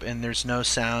top and there's no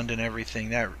sound and everything,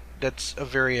 that's a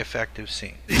very effective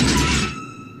scene.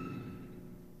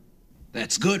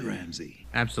 That's good, Ramsey.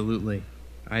 Absolutely.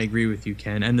 I agree with you,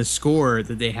 Ken. And the score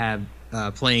that they have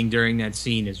playing during that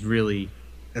scene is really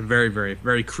very, very,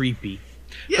 very creepy.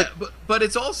 Yeah, but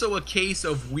it's also a case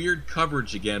of weird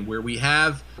coverage again, where we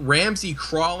have Ramsey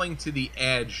crawling to the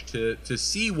edge to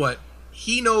see what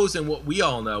he knows, and what we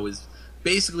all know is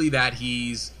basically that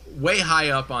he's way high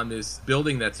up on this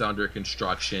building that's under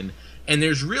construction, and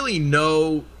there's really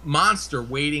no monster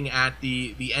waiting at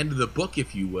the end of the book,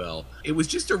 if you will. It was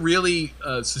just a really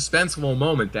suspenseful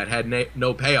moment that had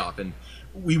no payoff, and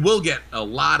we will get a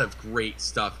lot of great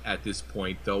stuff at this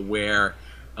point, though, where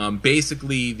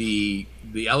basically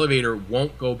the elevator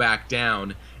won't go back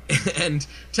down. And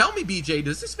tell me, BJ,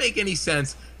 does this make any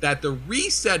sense that the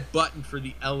reset button for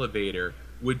the elevator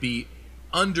would be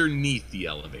underneath the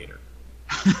elevator?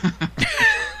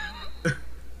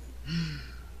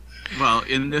 Well,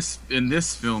 in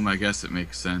this film, I guess it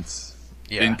makes sense.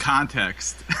 Yeah. In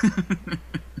context.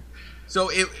 So,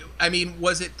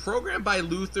 was it programmed by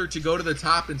Luther to go to the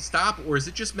top and stop, or is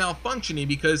it just malfunctioning?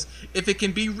 Because if it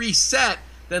can be reset,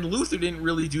 then Luther didn't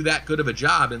really do that good of a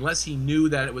job, unless he knew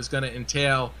that it was going to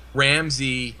entail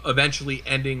Ramsey eventually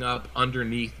ending up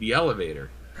underneath the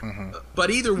elevator. Mm-hmm.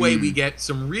 But either way, we get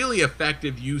some really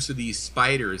effective use of these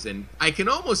spiders, and I can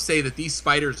almost say that these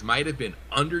spiders might have been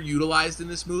underutilized in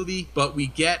this movie, but we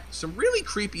get some really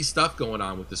creepy stuff going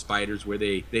on with the spiders, where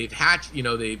they've hatched,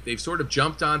 they've sort of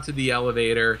jumped onto the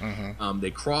elevator, they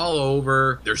crawl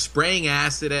over, they're spraying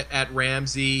acid at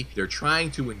Ramsey, they're trying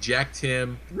to inject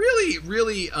him. Really,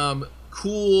 really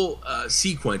cool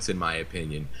sequence, in my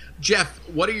opinion. Jeff,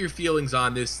 what are your feelings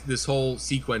on this whole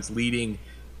sequence leading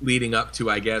up to,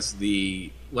 I guess,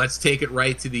 let's take it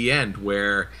right to the end,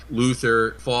 where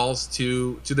Luther falls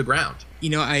to the ground?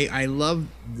 I love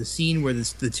the scene where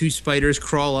the two spiders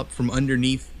crawl up from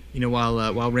underneath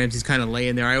while Ramsey's kind of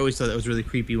laying there. I always thought that was really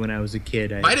creepy when I was a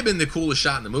kid. Might have been the coolest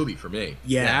shot in the movie for me.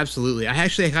 Yeah, absolutely. I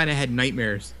actually kind of had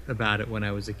nightmares about it when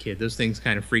I was a kid. Those things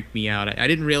kind of freaked me out. I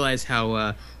didn't realize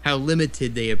how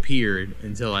limited they appeared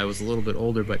until I was a little bit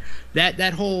older. But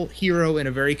that whole hero in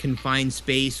a very confined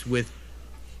space with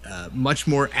much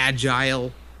more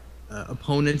agile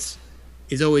opponents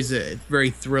is always very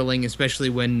thrilling, especially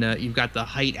when you've got the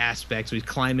height aspect. So he's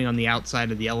climbing on the outside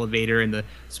of the elevator, and the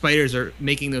spiders are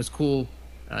making those cool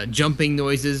jumping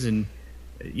noises and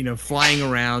flying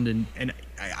around. And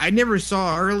I never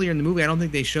saw earlier in the movie, I don't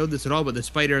think they showed this at all, but the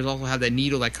spiders also have that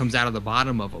needle that comes out of the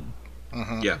bottom of them.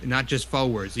 Yeah, not just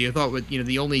forwards. You thought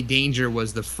the only danger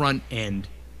was the front end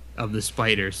of the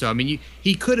spider. So I mean,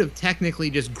 he could have technically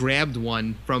just grabbed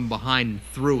one from behind and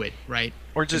threw it, right?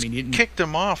 Or just kicked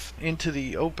him off into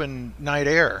the open night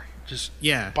air. Just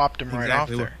popped him right off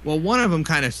there. Well, one of them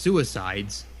kind of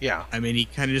suicides. Yeah. I mean, he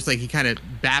kind of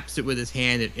baps it with his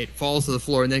hand. It falls to the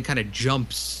floor and then kind of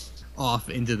jumps off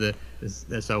into the.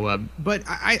 But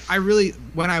I really,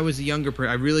 when I was a younger person,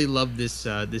 I really loved this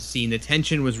scene. The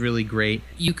tension was really great.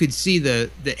 You could see the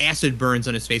acid burns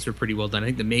on his face were pretty well done. I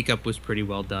think the makeup was pretty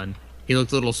well done. He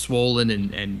looked a little swollen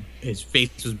and his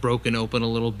face was broken open a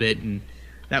little bit, and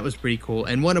that was pretty cool.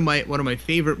 And one of my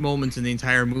favorite moments in the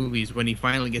entire movie is when he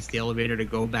finally gets the elevator to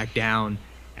go back down,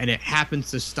 and it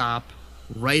happens to stop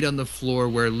right on the floor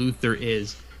where Luther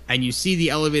is, and you see the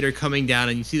elevator coming down,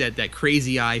 and you see that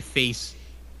crazy eye face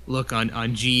look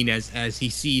on Gene as he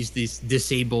sees this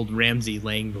disabled Ramsey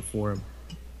laying before him.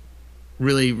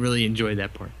 Really, really enjoyed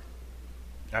that part.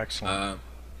 Excellent.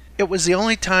 It was the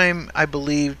only time I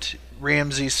believed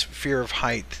Ramsey's fear of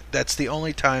height. That's the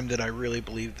only time that I really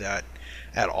believed that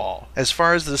at all. As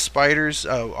far as the spiders,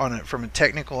 from a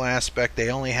technical aspect, they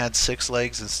only had 6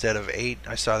 legs instead of 8.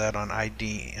 I saw that on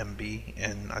IDMB,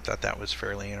 and I thought that was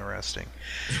fairly interesting.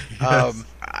 Yes.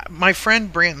 My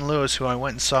friend Branton Lewis, who I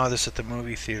went and saw this at the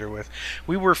movie theater with,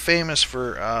 we were famous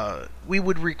for, we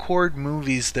would record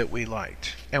movies that we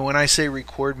liked. And when I say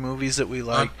record movies that we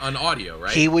liked, on audio,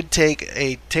 right? He would take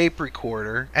a tape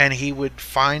recorder, and he would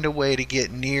find a way to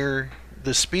get near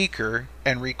the speaker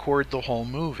and record the whole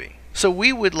movie. So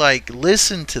we would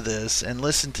listen to this and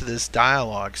listen to this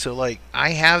dialogue. So I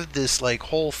have this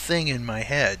whole thing in my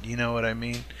head, you know what I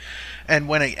mean? And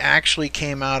when it actually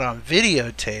came out on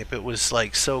videotape, it was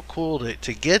so cool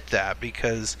to get that,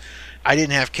 because I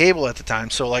didn't have cable at the time,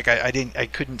 so I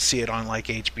couldn't see it on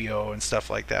HBO and stuff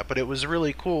like that. But it was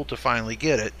really cool to finally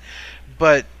get it.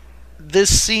 But this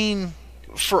scene,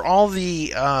 for all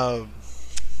the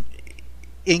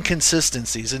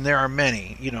inconsistencies, and there are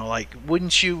many,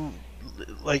 wouldn't you,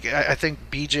 I think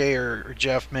BJ or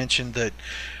Jeff mentioned that,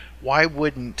 why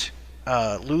wouldn't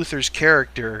Luther's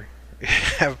character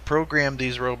have programmed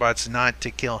these robots not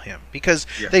to kill him? Because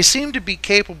they seem to be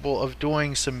capable of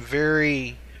doing some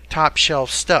very top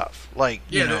shelf stuff,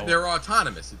 they're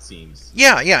autonomous, it seems.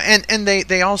 And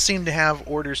they all seem to have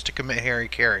orders to commit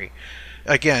hara-kiri.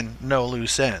 Again, no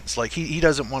loose ends. He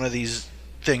doesn't want of these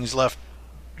things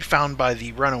found by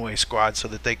the runaway squad so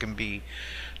that they can be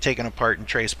taken apart and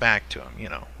traced back to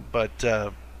him, But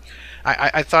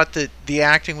I thought that the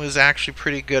acting was actually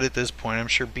pretty good at this point. I'm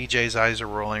sure BJ's eyes are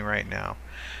rolling right now.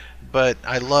 But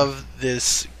I love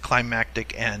this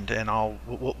climactic end, and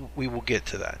we will get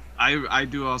to that. I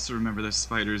do also remember the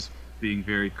spiders being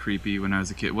very creepy when I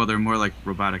was a kid. Well, they're more like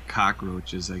robotic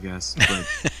cockroaches, I guess.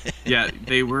 But yeah,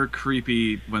 they were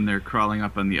creepy when they're crawling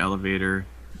up on the elevator.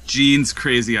 Gene's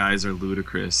crazy eyes are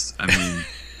ludicrous. I mean,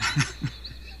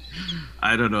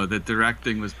 I don't know. The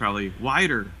directing was probably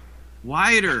wider.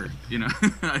 I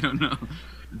don't know.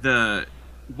 The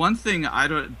one thing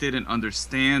didn't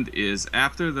understand is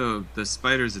after the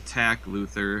spiders attack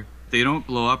Luther, they don't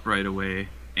blow up right away.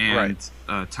 And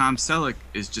Tom Selleck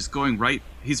is just going right.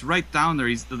 He's right down there.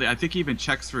 I think he even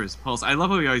checks for his pulse. I love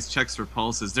how he always checks for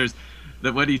pulses. There's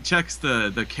that when he checks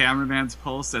the cameraman's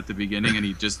pulse at the beginning, and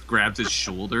he just grabs his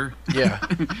shoulder. Yeah.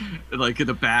 In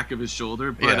the back of his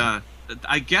shoulder. But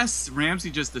I guess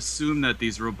Ramsey just assumed that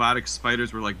these robotic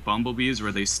spiders were like bumblebees,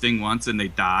 where they sting once and they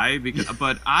die.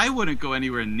 But I wouldn't go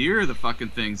anywhere near the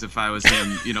fucking things if I was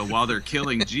him, while they're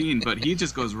killing Gene. But he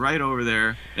just goes right over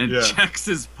there and checks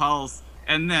his pulse.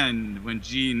 And then when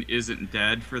Gene isn't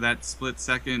dead for that split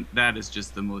second, that is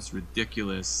just the most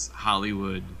ridiculous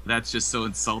Hollywood. That's just so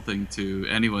insulting to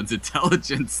anyone's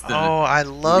intelligence. I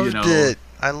loved it.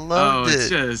 I loved it. It's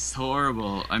just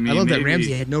horrible. I mean, I love that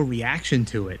Ramsey had no reaction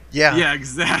to it. Yeah,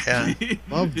 exactly. Yeah.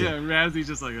 Loved it. Yeah, Ramsey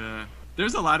just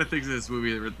There's a lot of things in this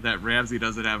movie that Ramsey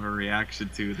doesn't have a reaction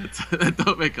to that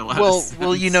don't make a lot of sense.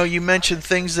 Well, you mentioned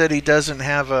things that he doesn't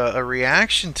have a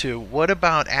reaction to. What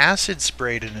about acid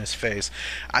sprayed in his face?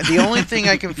 The only thing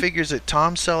I can figure is that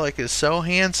Tom Selleck is so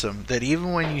handsome that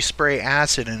even when you spray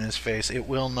acid in his face, it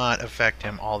will not affect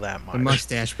him all that much. The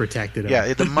mustache protected him.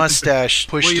 Yeah, the mustache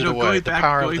pushed it away. The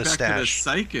power of the stash.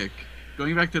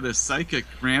 Going back to the psychic,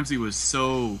 Ramsey was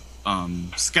so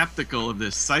skeptical of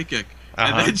this psychic.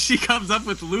 And then she comes up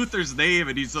with Luther's name,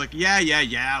 and he's like,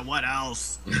 yeah, what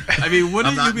else? I mean,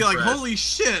 wouldn't you be like, holy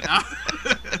shit,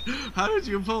 how did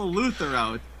you pull Luther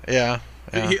out? Yeah.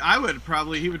 He would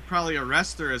probably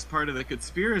arrest her as part of the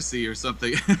conspiracy or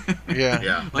something.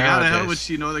 Yeah. Like, how the hell would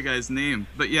she know the guy's name?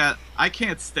 But yeah, I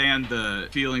can't stand the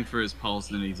feeling for his pulse,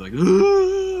 and he's like,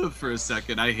 for a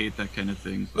second. I hate that kind of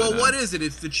thing. But, well, what is it?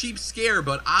 It's the cheap scare,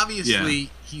 but obviously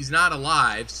he's not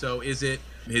alive, so is it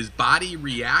his body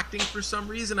reacting for some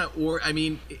reason? Or, I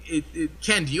mean,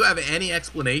 Ken, do you have any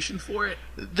explanation for it?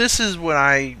 This is what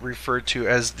I refer to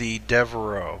as the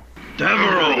Devereaux.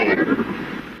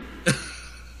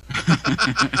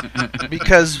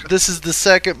 Because this is the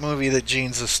second movie that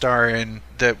Gene's a star in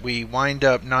that we wind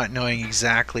up not knowing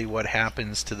exactly what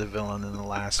happens to the villain in the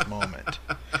last moment.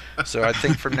 So I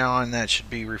think from now on that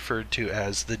should be referred to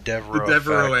as the Devereaux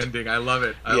effect. Ending. I love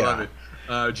it. I love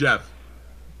it. Jeff?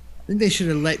 I think they should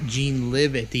have let Gene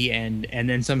live at the end and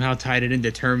then somehow tied it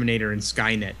into Terminator and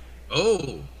Skynet.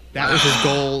 Oh. That was his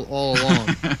goal all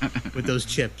along with those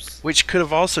chips. Which could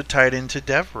have also tied into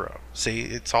Devereaux. See,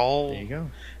 it's all... There you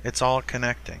go. It's all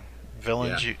connecting.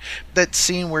 That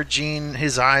scene where Gene,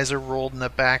 his eyes are rolled in the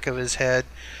back of his head,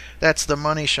 that's the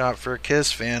money shot for a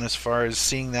Kiss fan as far as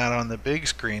seeing that on the big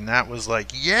screen. That was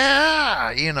like,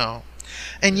 yeah,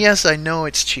 And yes, I know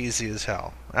it's cheesy as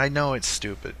hell. I know it's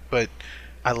stupid, but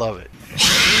I love it.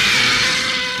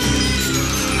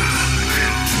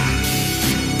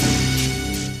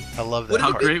 I love that.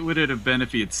 How great would it have been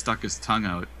if he had stuck his tongue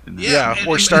out?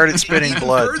 Or started spitting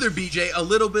blood. Further, BJ, a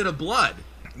little bit of blood.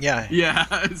 Yeah,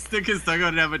 stick his tongue out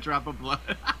and have a drop of blood.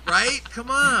 Right? Come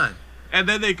on. And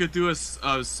then they could do a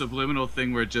subliminal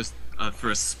thing where just for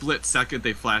a split second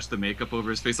they flash the makeup over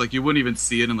his face. Like you wouldn't even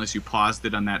see it unless you paused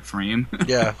it on that frame.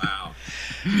 Yeah. Wow.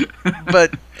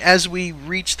 But as we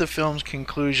reach the film's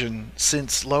conclusion,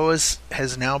 since Lois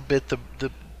has now bit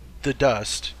the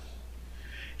dust,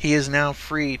 he is now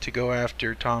free to go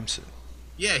after Thompson.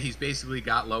 Yeah, he's basically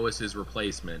got Lois's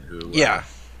replacement who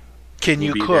Can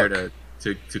you be cook? There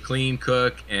to clean,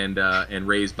 cook, and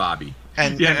raise Bobby.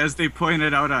 And as they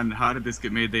pointed out on How Did This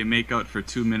Get Made, they make out for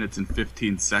 2 minutes and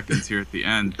 15 seconds here at the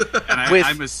end. And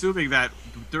I'm assuming that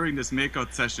during this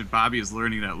makeout session, Bobby is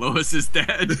learning that Lois is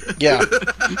dead. Yeah.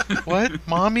 What?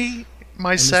 Mommy?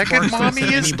 My second mommy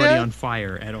is anybody dead? on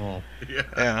fire at all.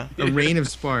 Yeah. A rain of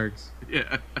sparks.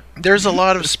 Yeah. There's a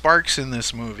lot of sparks in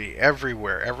this movie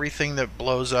everywhere. Everything that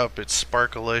blows up, it's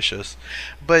sparkalicious.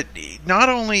 But not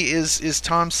only is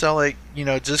Tom Selleck,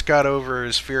 just got over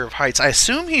his fear of heights. I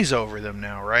assume he's over them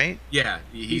now, right? Yeah,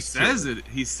 he says it.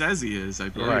 He says he is, I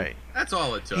believe. Right. That's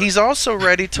all it took. He's also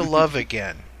ready to love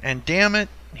again. And damn it,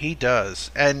 he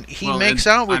does. And he makes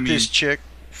out with this chick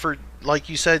for, like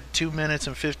you said, 2 minutes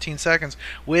and 15 seconds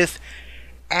with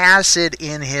acid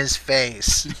in his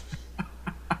face.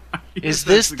 Is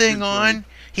this thing on?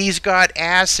 He's got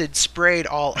acid sprayed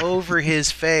all over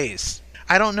his face.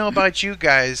 I don't know about you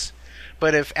guys,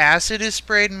 but if acid is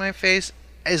sprayed in my face,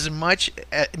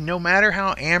 no matter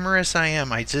how amorous I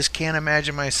am, I just can't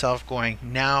imagine myself going,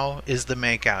 now is the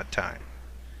makeout time.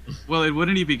 Well,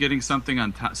 wouldn't he be getting something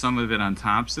on some of it on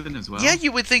Thompson as well? Yeah,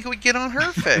 you would think it would get on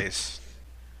her face.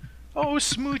 Oh,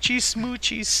 smoochy,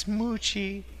 smoochy,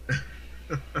 smoochy.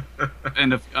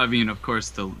 And of course,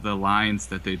 the lines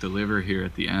that they deliver here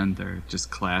at the end are just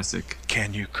classic.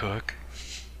 Can you cook?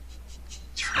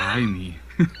 Try me.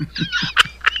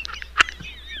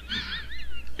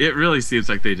 It really seems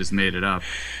like they just made it up.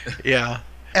 Yeah.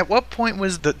 At what point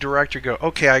was the director go,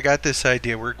 okay, I got this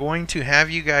idea. We're going to have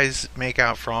you guys make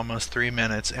out for almost 3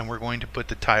 minutes, and we're going to put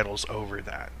the titles over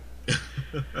that.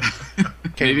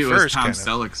 Maybe it was Tom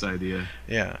Selleck's idea.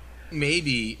 Yeah.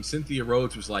 Maybe Cynthia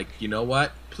Rhodes was like, you know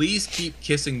what? Please keep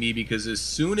kissing me because as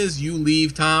soon as you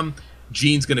leave, Tom,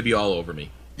 Gene's going to be all over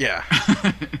me. Yeah.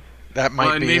 That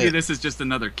might be maybe it. this is just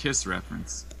another Kiss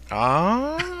reference.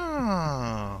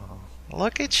 Oh.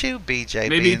 Look at you, BJ.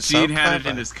 Maybe being Gene so had it clever.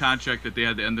 in his contract that they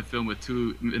had to end the film with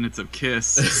 2 minutes of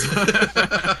Kiss.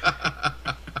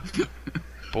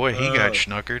 Boy, boy, he got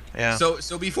schnookered. Yeah.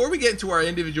 So before we get into our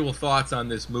individual thoughts on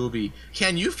this movie,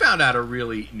 Ken, you found out a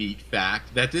really neat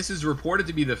fact that this is reported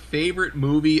to be the favorite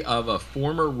movie of a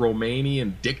former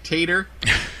Romanian dictator,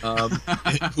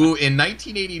 who in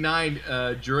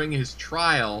 1989, during his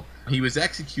trial, he was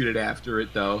executed after it,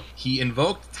 though. He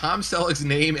invoked Tom Selleck's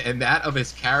name and that of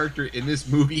his character in this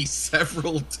movie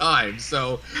several times.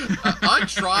 So on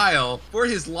trial for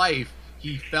his life,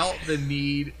 he felt the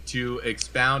need to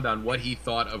expound on what he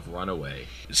thought of Runaway.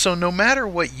 So no matter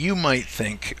what you might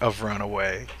think of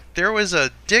Runaway, there was a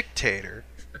dictator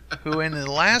who in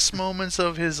the last moments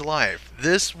of his life,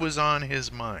 this was on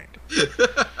his mind.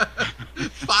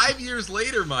 5 years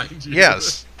later, mind you.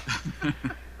 Yes.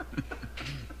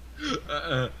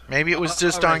 Maybe it was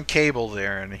just right. on cable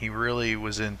there and he really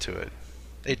was into it.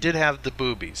 It did have the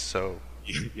boobies, so...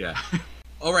 Yeah.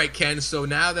 All right, Ken, so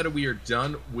now that we are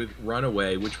done with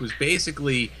Runaway, which was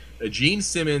basically Gene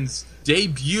Simmons'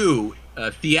 debut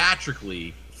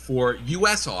theatrically for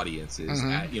U.S. audiences,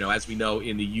 as we know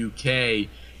in the U.K.,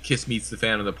 Kiss Meets the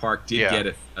Phantom of the Park did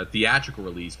get a theatrical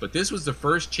release, but this was the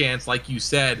first chance, like you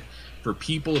said, for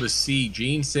people to see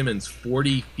Gene Simmons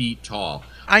 40 feet tall.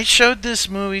 I showed this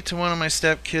movie to one of my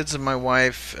stepkids and my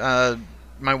wife.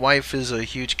 My wife is a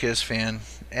huge Kiss fan,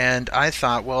 and I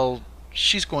thought, well,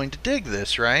 she's going to dig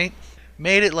this, right?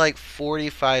 Made it like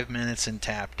 45 minutes and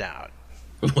tapped out.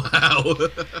 Wow.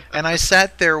 And I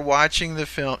sat there watching the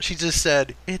film. She just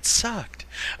said, it sucked.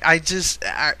 I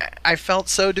felt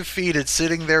so defeated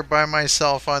sitting there by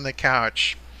myself on the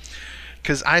couch.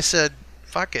 Because I said,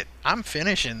 fuck it, I'm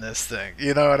finishing this thing.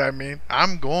 You know what I mean?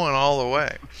 I'm going all the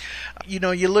way. You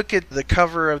know, you look at the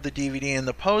cover of the DVD and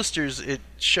the posters, it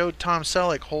showed Tom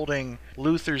Selleck holding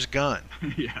Luther's gun.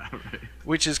 Yeah, right.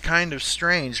 Which is kind of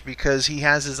strange because he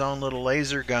has his own little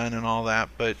laser gun and all that,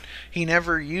 but he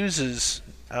never uses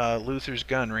Luther's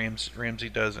gun. Ramsey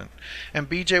doesn't. And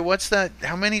BJ, what's that?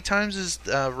 How many times is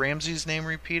Ramsey's name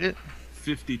repeated?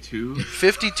 52.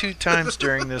 52 times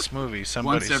during this movie.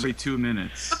 Once every 2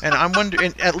 minutes. And I'm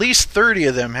wondering, at least 30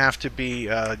 of them have to be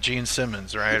Gene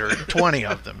Simmons, right? Or 20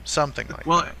 of them, something like that.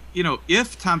 Well, you know,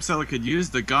 if Tom Selleck had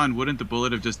used the gun, wouldn't the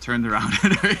bullet have just turned around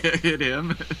and hit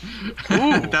him?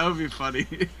 Ooh. That would be funny.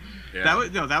 Yeah.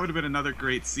 That would have been another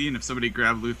great scene if somebody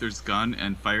grabbed Luther's gun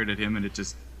and fired at him and it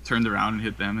just turned around and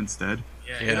hit them instead.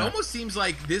 Yeah. It almost seems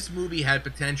like this movie had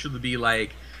potential to be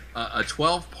like a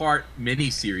 12-part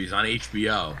miniseries on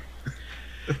HBO.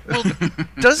 Well,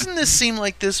 doesn't this seem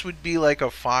like this would be like a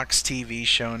Fox TV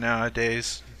show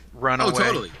nowadays? Runaway. Oh,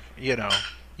 totally. You know,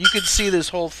 you could see this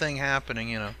whole thing happening,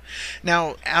 you know.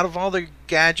 Now, out of all the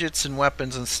gadgets and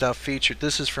weapons and stuff featured,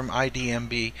 this is from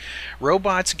IDMB.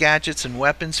 Robots, gadgets, and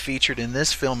weapons featured in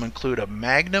this film include a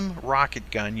Magnum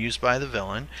rocket gun used by the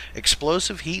villain,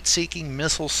 explosive heat-seeking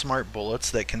missile smart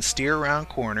bullets that can steer around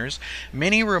corners,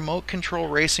 mini remote control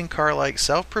racing car-like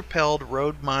self-propelled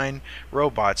road mine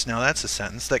robots, now that's a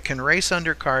sentence, that can race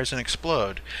under cars and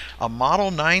explode, a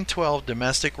Model 912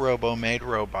 domestic robo-made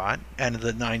robot, and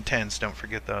the 910s, don't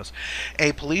forget those,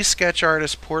 a police sketch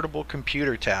artist portable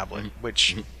computer tablet, which,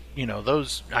 you know,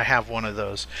 those, I have one of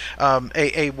those.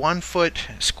 A 1 foot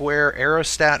square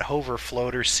aerostat hover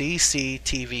floater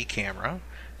CCTV camera.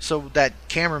 So that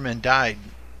cameraman died,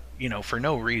 you know, for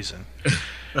no reason.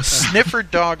 Sniffer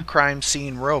dog crime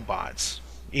scene robots.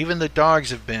 Even the dogs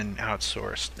have been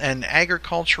outsourced. An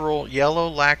agricultural yellow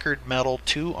lacquered metal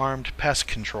 2-armed pest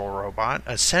control robot.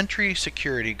 A sentry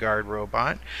security guard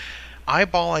robot.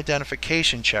 Eyeball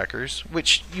identification checkers,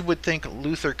 which you would think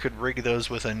Luther could rig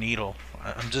those with a needle.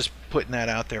 I'm just putting that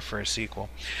out there for a sequel.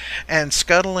 And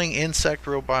scuttling insect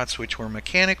robots, which were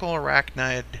mechanical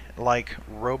arachnid-like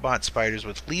robot spiders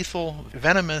with lethal,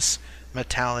 venomous,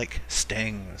 metallic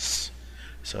stings.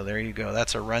 So there you go.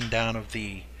 That's a rundown of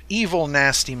the evil,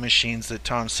 nasty machines that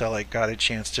Tom Selleck got a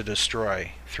chance to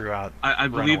destroy throughout I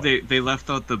believe Runaway. they left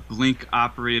out the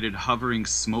blink-operated hovering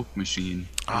smoke machine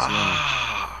as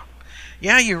well.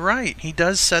 Yeah, you're right. He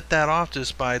does set that off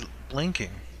just by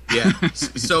blinking. Yeah.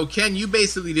 So, Ken, you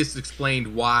basically just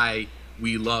explained why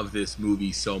we love this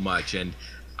movie so much. And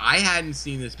I hadn't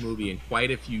seen this movie in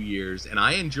quite a few years, and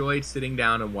I enjoyed sitting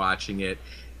down and watching it.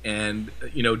 And,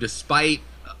 you know, despite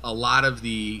a lot of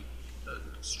the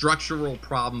structural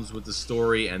problems with the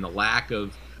story and the lack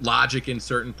of logic in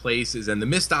certain places and the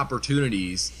missed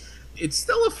opportunities, it's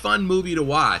still a fun movie to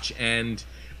watch. And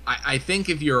I think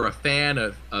if you're a fan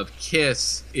of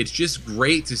Kiss, it's just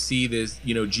great to see this,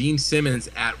 you know, Gene Simmons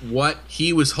at what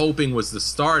he was hoping was the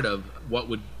start of what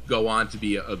would go on to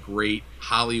be a great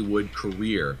Hollywood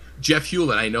career. Jeff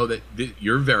Hewlett, I know that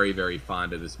you're very, very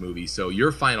fond of this movie, so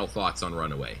your final thoughts on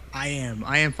Runaway. I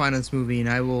am fond of this movie, and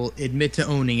I will admit to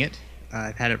owning it.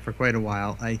 I've had it for quite a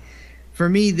while. For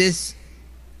me,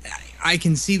 I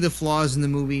can see the flaws in the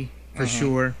movie for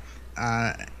sure.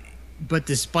 But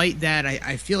despite that,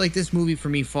 I feel like this movie for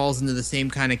me falls into the same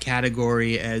kind of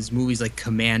category as movies like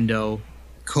Commando,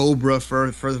 Cobra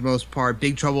for the most part,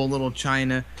 Big Trouble in Little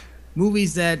China,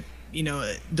 movies that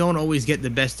don't always get the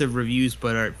best of reviews,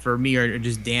 but for me are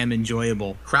just damn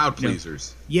enjoyable. Crowd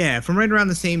pleasers. Yeah, from right around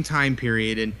the same time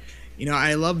period, and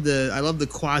I love the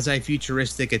quasi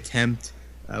futuristic attempt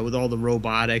with all the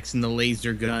robotics and the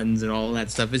laser guns and all that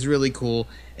stuff is really cool.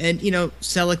 And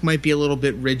Selleck might be a little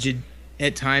bit rigid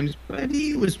at times, but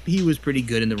he was pretty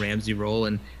good in the Ramsey role.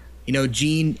 And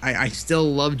Gene, I still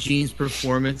love Gene's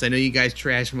performance. I know you guys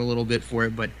trash him a little bit for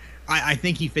it, but I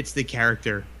think he fits the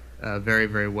character very,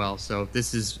 very well. So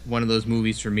this is one of those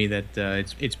movies for me that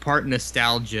it's part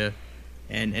nostalgia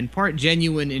and part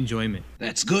genuine enjoyment.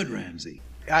 That's good, Ramsey.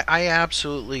 I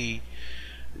absolutely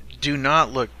do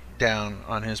not look down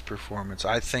on his performance.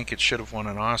 I think it should have won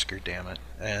an Oscar, damn it.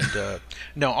 And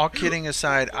no, all kidding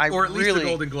aside, or at least a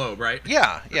Golden Globe, right?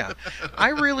 Yeah. I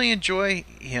really enjoy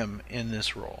him in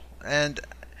this role, and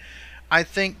I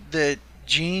think that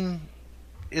Gene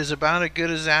is about as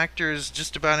good as actor as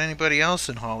just about anybody else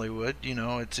in Hollywood.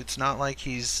 It's not like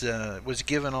he's was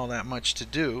given all that much to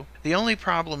do. The only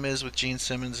problem is with Gene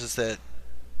Simmons is that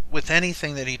with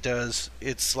anything that he does,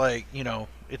 it's like,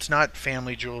 it's not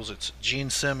Family Jewels, it's Gene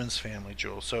Simmons Family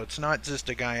Jewels. So it's not just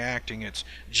a guy acting, it's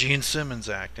Gene Simmons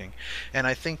acting. And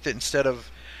I think that instead of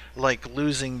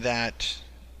losing that,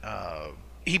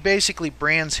 he basically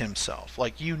brands himself.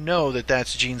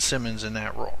 That's Gene Simmons in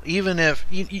that role. Even if,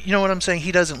 you know what I'm saying,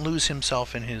 he doesn't lose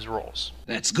himself in his roles.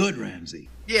 That's good, Ramsey.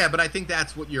 Yeah, but I think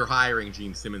that's what you're hiring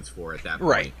Gene Simmons for at that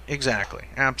point. Right, exactly,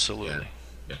 absolutely.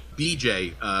 Yeah.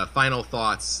 BJ, final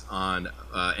thoughts on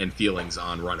and feelings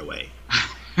on Runaway.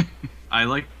 I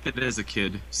liked it as a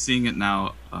kid. Seeing it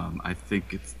now, I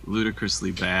think it's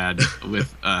ludicrously bad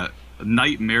with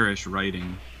nightmarish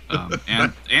writing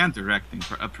and directing,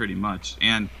 pretty much,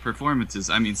 and performances.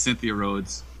 I mean, Cynthia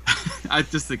Rhodes. I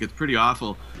just think it's pretty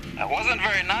awful. That wasn't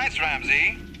very nice,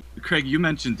 Ramsey. Craig, you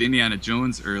mentioned Indiana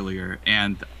Jones earlier,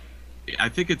 and I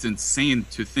think it's insane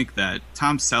to think that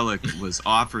Tom Selleck was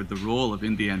offered the role of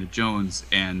Indiana Jones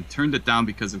and turned it down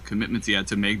because of commitments he had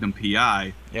to Magnum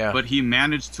P.I. Yeah. But he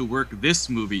managed to work this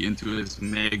movie into his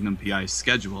Magnum P.I.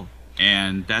 schedule,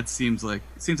 and that seems like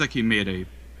he made a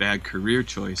bad career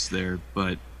choice there.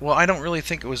 But I don't really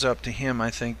think it was up to him. I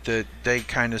think that they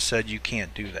kind of said you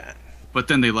can't do that. But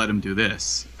then they let him do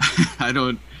this.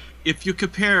 If you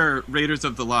compare Raiders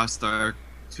of the Lost Ark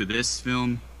to this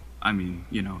film, I mean,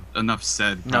 enough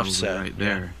said right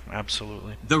there. Yeah,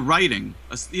 absolutely. The writing,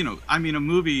 a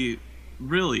movie,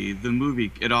 really,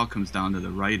 it all comes down to the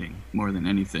writing more than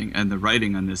anything. And the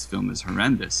writing on this film is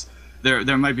horrendous.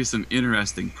 There might be some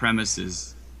interesting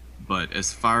premises, but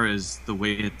as far as the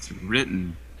way it's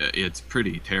written, it's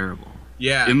pretty terrible.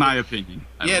 Yeah, in my opinion.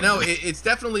 It's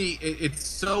definitely, it's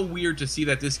so weird to see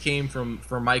that this came from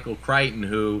Michael Crichton,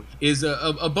 who is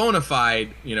a bona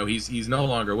fide, he's no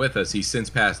longer with us, he's since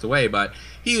passed away, but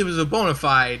he was a bona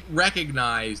fide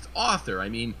recognized author. I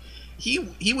mean,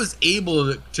 he was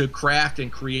able to craft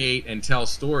and create and tell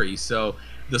stories. So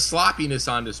the sloppiness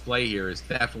on display here is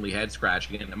definitely head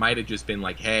scratching, and it might have just been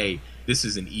like, hey, this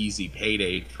is an easy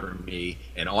payday for me,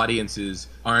 and audiences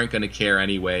aren't going to care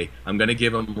anyway. I'm going to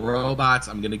give them robots,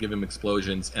 I'm going to give them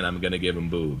explosions, and I'm going to give them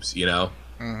boobs,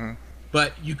 Mm-hmm.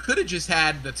 But you could have just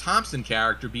had the Thompson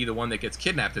character be the one that gets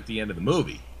kidnapped at the end of the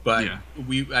movie. But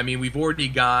we've already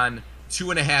gone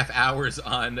 2.5 hours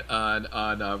on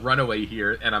Runaway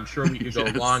here, and I'm sure we could go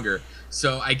longer.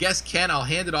 So I guess, Ken, I'll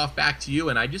hand it off back to you,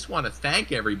 and I just want to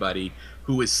thank everybody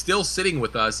who is still sitting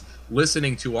with us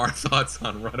listening to our thoughts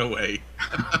on Runaway.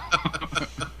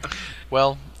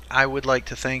 Well, I would like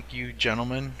to thank you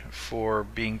gentlemen for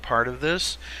being part of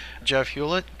this. Jeff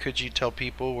Hewlett, could you tell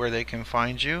people where they can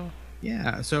find you?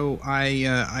 Yeah, so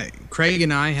Craig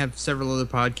and I have several other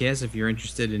podcasts. If you're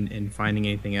interested in finding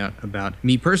anything out about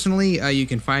me personally, you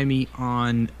can find me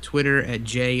on Twitter at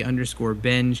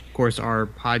J_Benge. Of course, our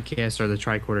podcasts are the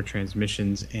Tricorder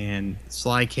Transmissions and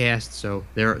Slycast, so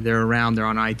they're around. They're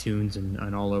on iTunes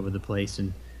and all over the place.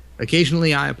 And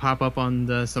occasionally, I pop up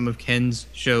on some of Ken's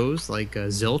shows, like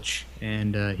Zilch,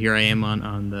 and here I am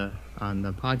on the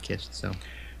podcast. So.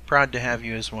 Proud to have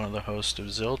you as one of the hosts of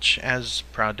Zilch, as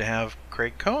proud to have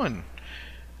Craig Cohen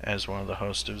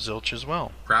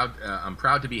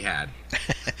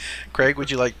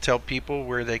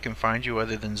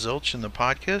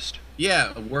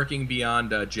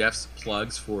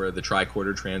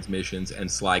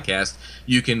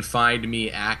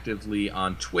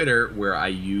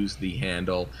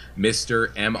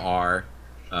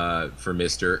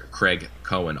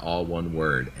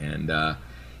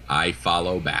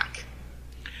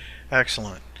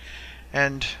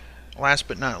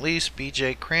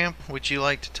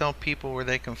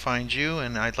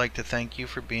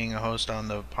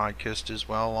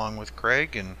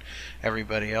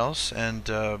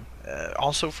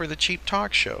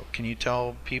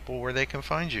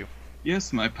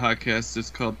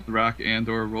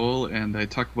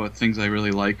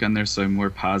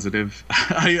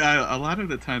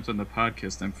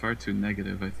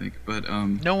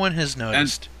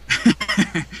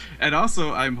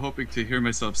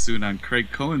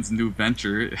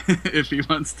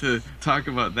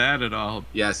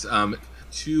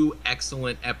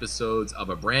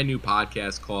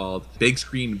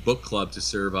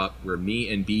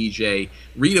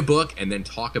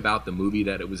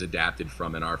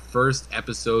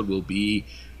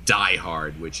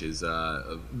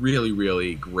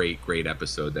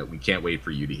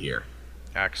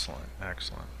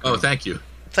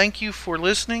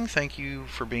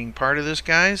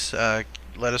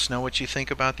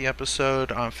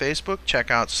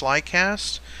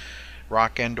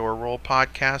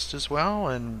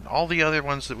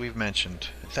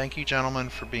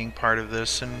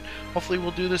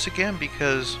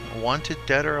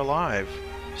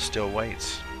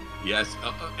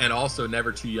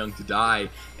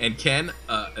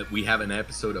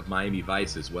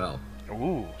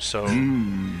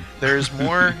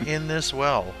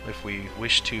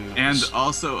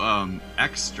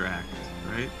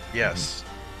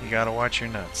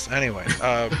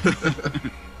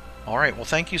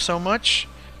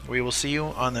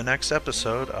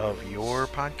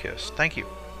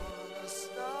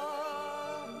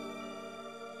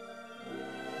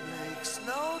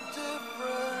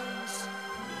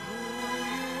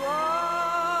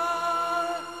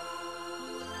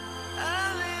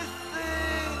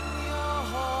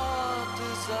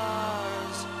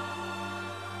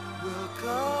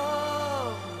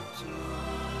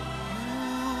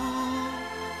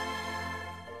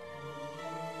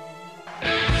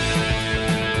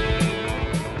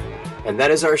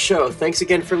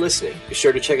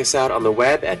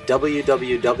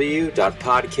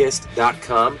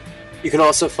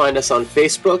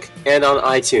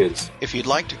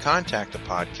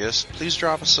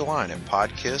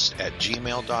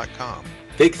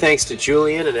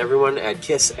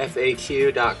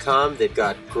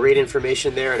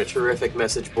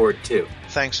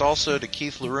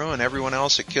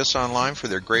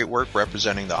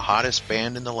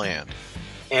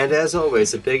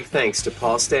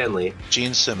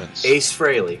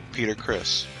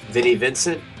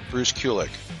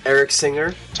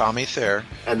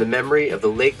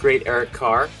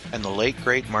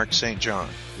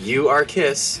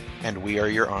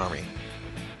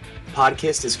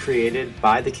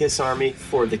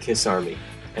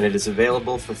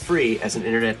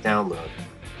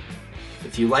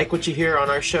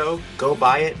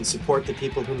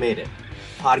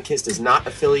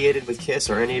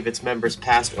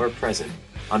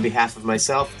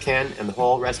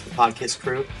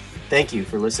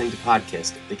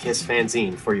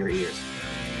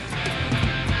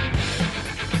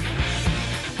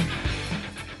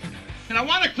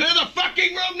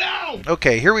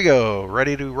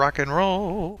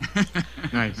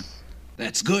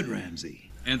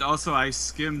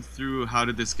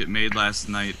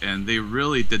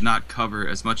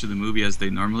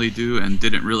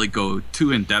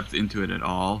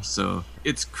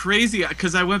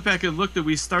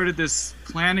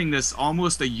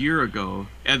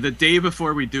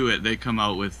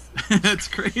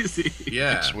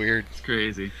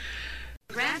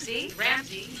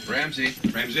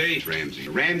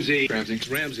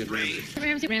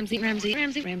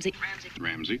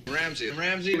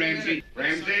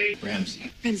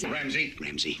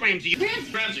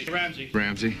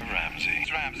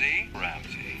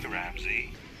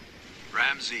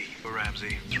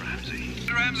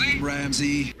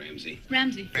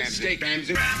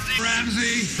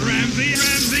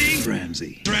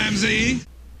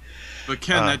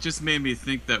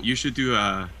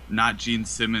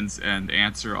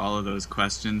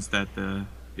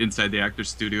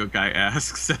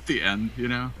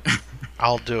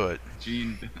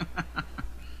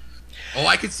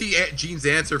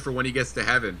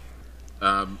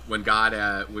When God,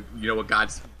 you know what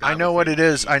God's... I know what it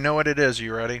is. I know what it is.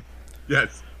 You ready?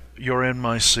 Yes. You're in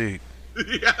my seat.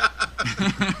 Yeah.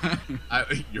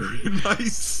 You're in my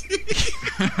seat.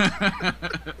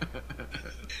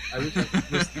 I wish I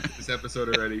could listen to this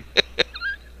episode already.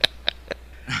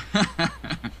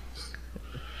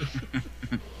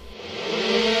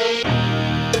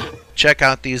 Check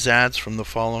out these ads from the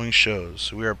following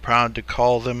shows. We are proud to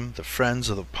call them the Friends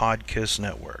of the Podcast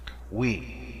Network.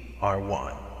 We are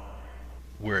one.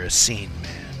 We're a scene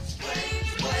man.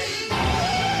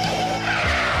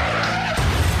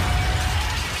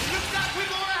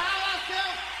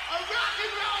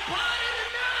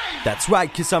 That's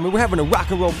right, Kiss Army. We're having a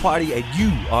rock and roll party, and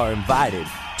you are invited.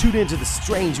 Tune into the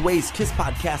Strange Ways Kiss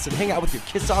podcast and hang out with your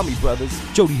Kiss Army brothers,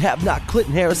 Jody Havnock,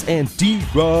 Clinton Harris, and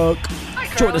D-Rock.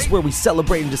 Join us where we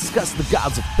celebrate and discuss the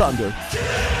gods of thunder.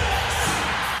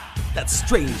 That's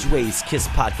Strange Ways Kiss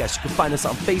podcast. You can find us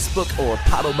on Facebook or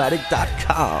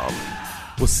Podomatic.com.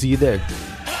 We'll see you there.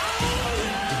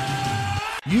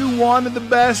 You wanted the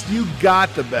best, you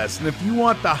got the best. And if you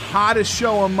want the hottest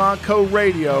show on Montco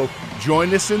Radio,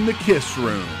 join us in the Kiss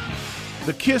Room.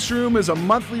 The Kiss Room is a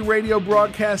monthly radio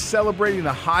broadcast celebrating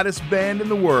the hottest band in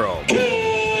the world.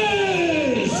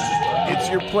 Kiss! It's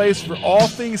your place for all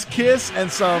things Kiss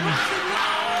and some...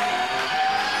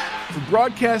 For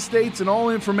broadcast dates and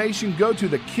all information, go to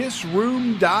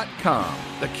thekissroom.com.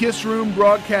 The Kiss Room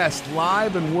broadcasts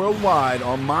live and worldwide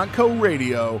on Montco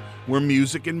Radio, where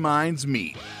music and minds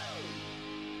meet.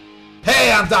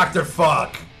 Hey, I'm Dr.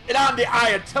 Fuck. And I'm the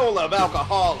Ayatollah of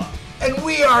Alcohola. And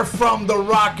we are from the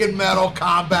Rock and Metal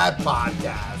Combat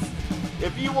Podcast.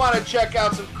 If you want to check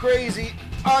out some crazy,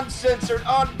 uncensored,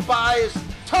 unbiased,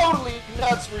 totally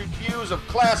nuts reviews of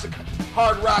classic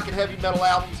hard rock and heavy metal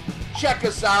albums, check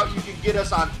us out. You can get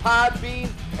us on Podbean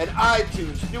and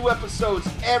iTunes. New episodes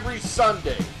every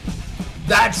Sunday.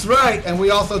 That's right. And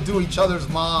we also do each other's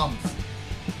moms.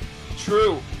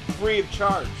 True. Free of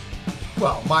charge.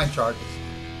 Well, mine charges.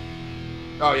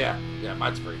 Oh, yeah. Yeah,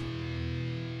 mine's free.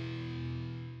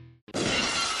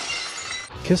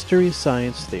 History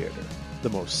Science Theater. The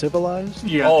most civilized...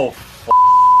 Yeah. Oh, f***.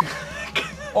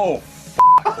 Oh, f***,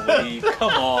 Lee.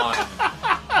 Come on.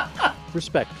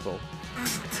 Respectful.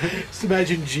 Just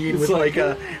imagine Gene with like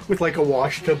a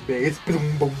washed up bass.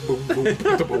 Boom, boom, boom, boom,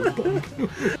 boom, boom, boom.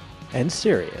 And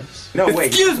serious. No, wait.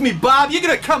 Excuse me, Bob. You're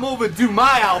going to come over and do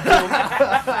my album.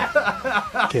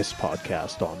 Kiss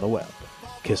podcast on the web.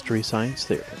 History Science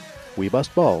Theater. We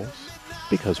bust balls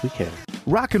because we care.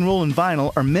 Rock and roll and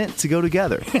vinyl are meant to go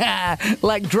together.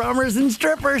 Like drummers and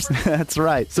strippers. That's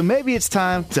right. So maybe it's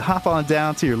time to hop on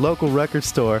down to your local record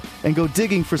store and go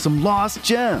digging for some lost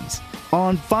gems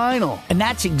on vinyl. And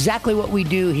that's exactly what we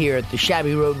do here at the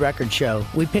Shabby Road Record Show.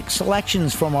 We pick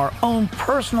selections from our own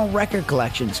personal record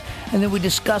collections, and then we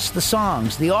discuss the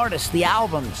songs, the artists, the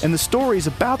albums. And the stories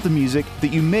about the music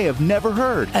that you may have never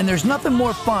heard. And there's nothing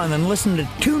more fun than listening to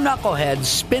two knuckleheads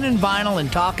spinning vinyl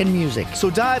and talking music. So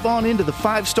dive on into the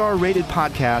 5-star rated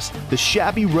podcast, The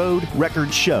Shabby Road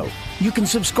Record Show. You can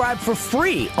subscribe for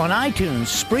free on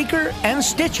iTunes, Spreaker, and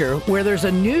Stitcher, where there's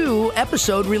a new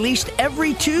episode released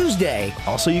every Tuesday.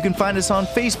 Also, you can find us on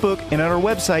Facebook and at our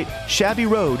website,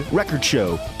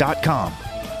 shabbyroadrecordshow.com.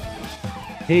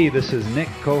 Hey, this is Nick,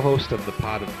 co-host of The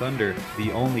Pod of Thunder,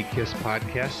 the only Kiss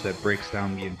podcast that breaks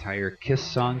down the entire Kiss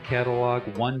song catalog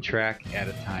one track at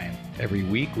a time. Every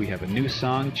week we have a new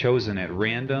song chosen at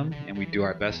random, and we do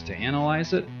our best to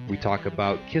analyze it. We talk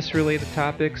about Kiss-related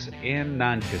topics and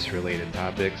non-Kiss-related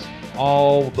topics,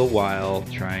 all the while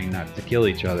trying not to kill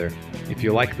each other. If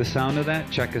you like the sound of that,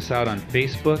 check us out on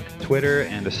Facebook, Twitter,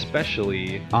 and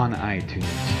especially on iTunes.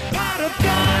 Pod of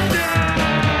Thunder!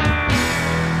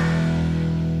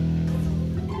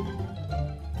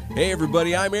 Hey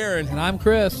everybody, I'm Aaron. And I'm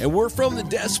Chris. And we're from the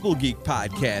Decibel Geek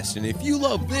Podcast. And if you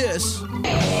love this...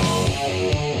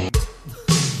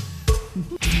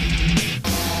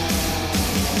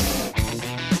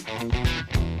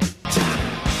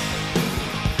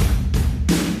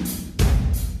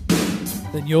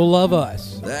 then you'll love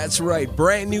us. That's right.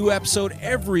 Brand new episode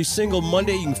every single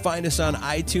Monday. You can find us on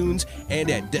iTunes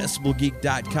and at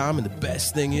decibelgeek.com. And the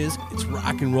best thing is, it's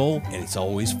rock and roll and it's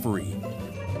always free.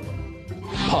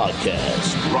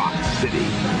 Podcast Rock City.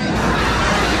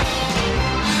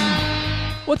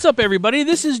 What's up, everybody?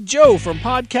 This is Joe from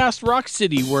Podcast Rock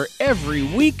City, where every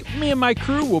week me and my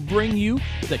crew will bring you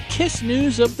the Kiss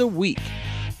news of the week.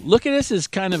 Look at us as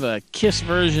kind of a Kiss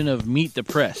version of Meet the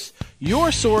Press,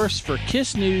 your source for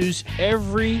Kiss news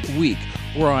every week.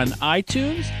 We're on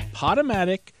iTunes,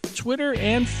 Podomatic, Twitter,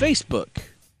 and Facebook.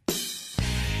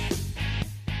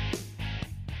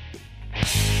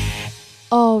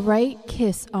 All right,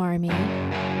 Kiss Army.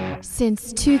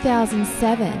 Since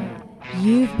 2007,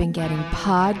 you've been getting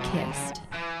Podkissed,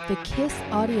 the Kiss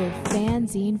audio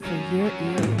fanzine for your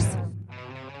ears.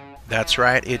 That's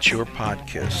right, it's your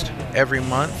Podkissed. Every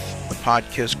month, the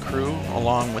Podkiss crew,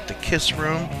 along with the Kiss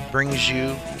Room, brings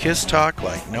you Kiss talk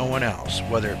like no one else,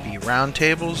 whether it be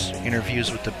roundtables,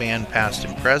 interviews with the band past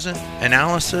and present,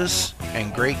 analysis,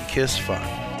 and great Kiss fun.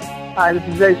 Hi,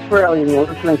 this is Ace Frehley, and you're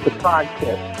listening to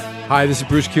Podkissed. Hi, this is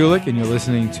Bruce Kulick, and you're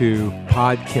listening to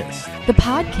Podkissed. The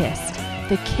Podkissed,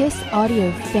 the Kiss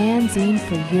audio fanzine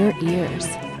for your ears.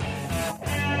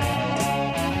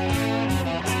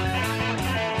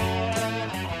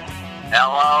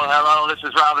 Hello, this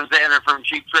is Robin Zander from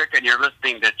Cheap Trick, and you're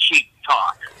listening to Cheap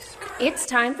Talk. It's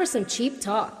time for some cheap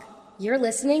talk. You're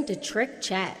listening to Trick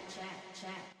Chat.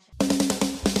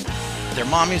 Their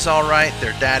mommy's alright,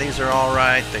 their daddies are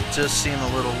alright, they just seem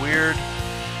a little weird.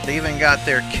 They even got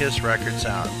their Kiss records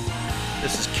out.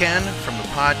 This is Ken from the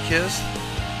Podkiss.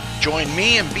 Join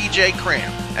me and BJ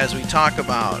Cram as we talk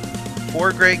about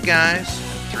 4 great guys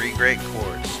and 3 great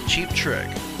chords. Cheap Trick.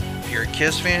 If you're a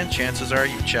Kiss fan, chances are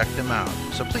you've checked them out.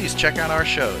 So please check out our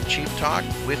show, Cheap Talk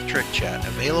with Trick Chat,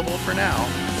 available for now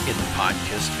in the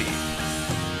Podkiss feed.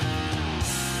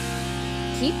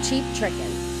 Keep cheap trickin'.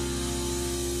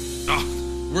 Oh,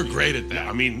 we're great at that.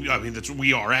 I mean,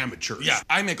 we are amateurs. Yeah,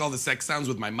 I make all the sex sounds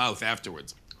with my mouth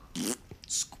afterwards.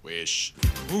 Squish.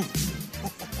 Ooh.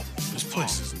 This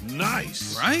place is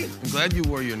nice. Right? I'm glad you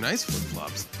wore your nice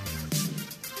flip-flops.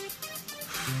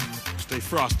 Stay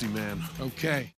frosty, man. Okay.